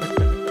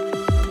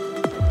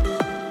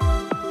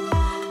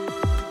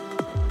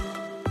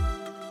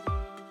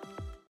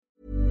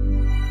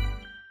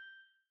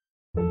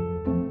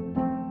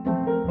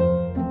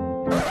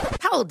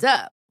 Hold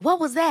up. What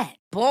was that?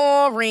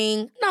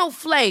 Boring. No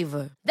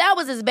flavor. That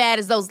was as bad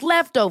as those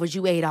leftovers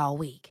you ate all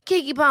week.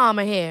 Keke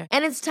Palmer here,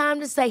 and it's time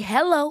to say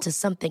hello to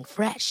something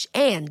fresh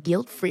and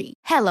guilt-free.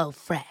 Hello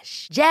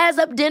Fresh. Jazz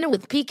up dinner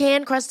with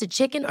pecan-crusted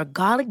chicken or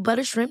garlic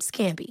butter shrimp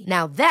scampi.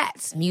 Now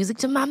that's music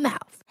to my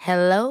mouth.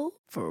 Hello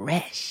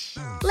Fresh.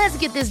 Let's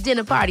get this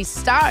dinner party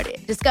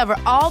started. Discover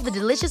all the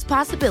delicious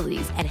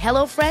possibilities at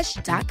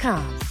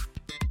HelloFresh.com.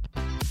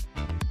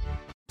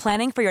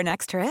 Planning for your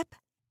next trip?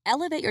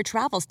 Elevate your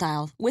travel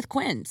style with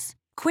Quince.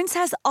 Quince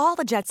has all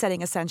the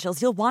jet-setting essentials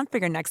you'll want for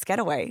your next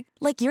getaway,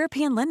 like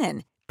European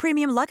linen,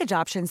 premium luggage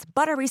options,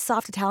 buttery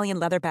soft Italian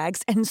leather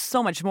bags, and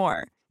so much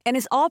more. And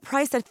is all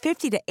priced at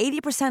 50 to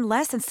 80%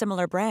 less than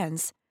similar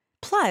brands.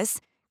 Plus,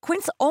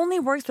 Quince only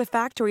works with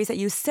factories that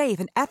use safe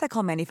and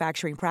ethical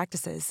manufacturing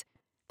practices.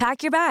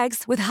 Pack your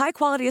bags with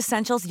high-quality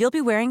essentials you'll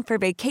be wearing for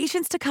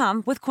vacations to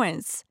come with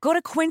Quince. Go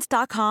to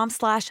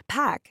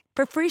quince.com/pack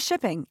for free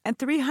shipping and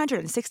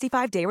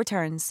 365-day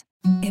returns.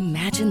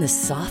 Imagine the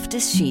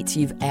softest sheets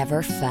you've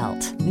ever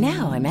felt.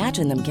 Now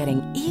imagine them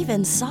getting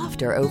even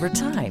softer over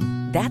time.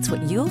 That's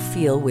what you'll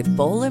feel with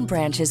Boll &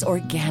 Branch's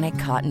organic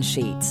cotton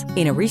sheets.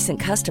 In a recent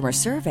customer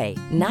survey,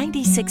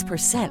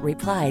 96%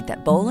 replied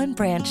that Boll &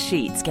 Branch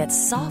sheets get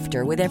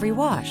softer with every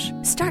wash.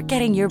 Start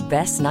getting your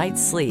best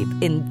night's sleep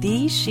in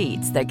these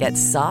sheets that get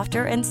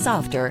softer and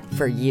softer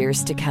for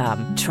years to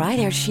come. Try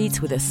their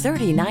sheets with a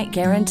 30-night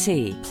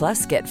guarantee.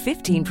 Plus, get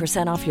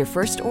 15% off your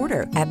first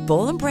order at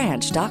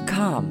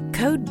bollandbranch.com.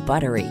 Code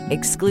BUTTERY.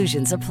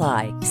 Exclusions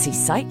apply. See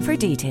site for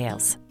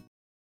details.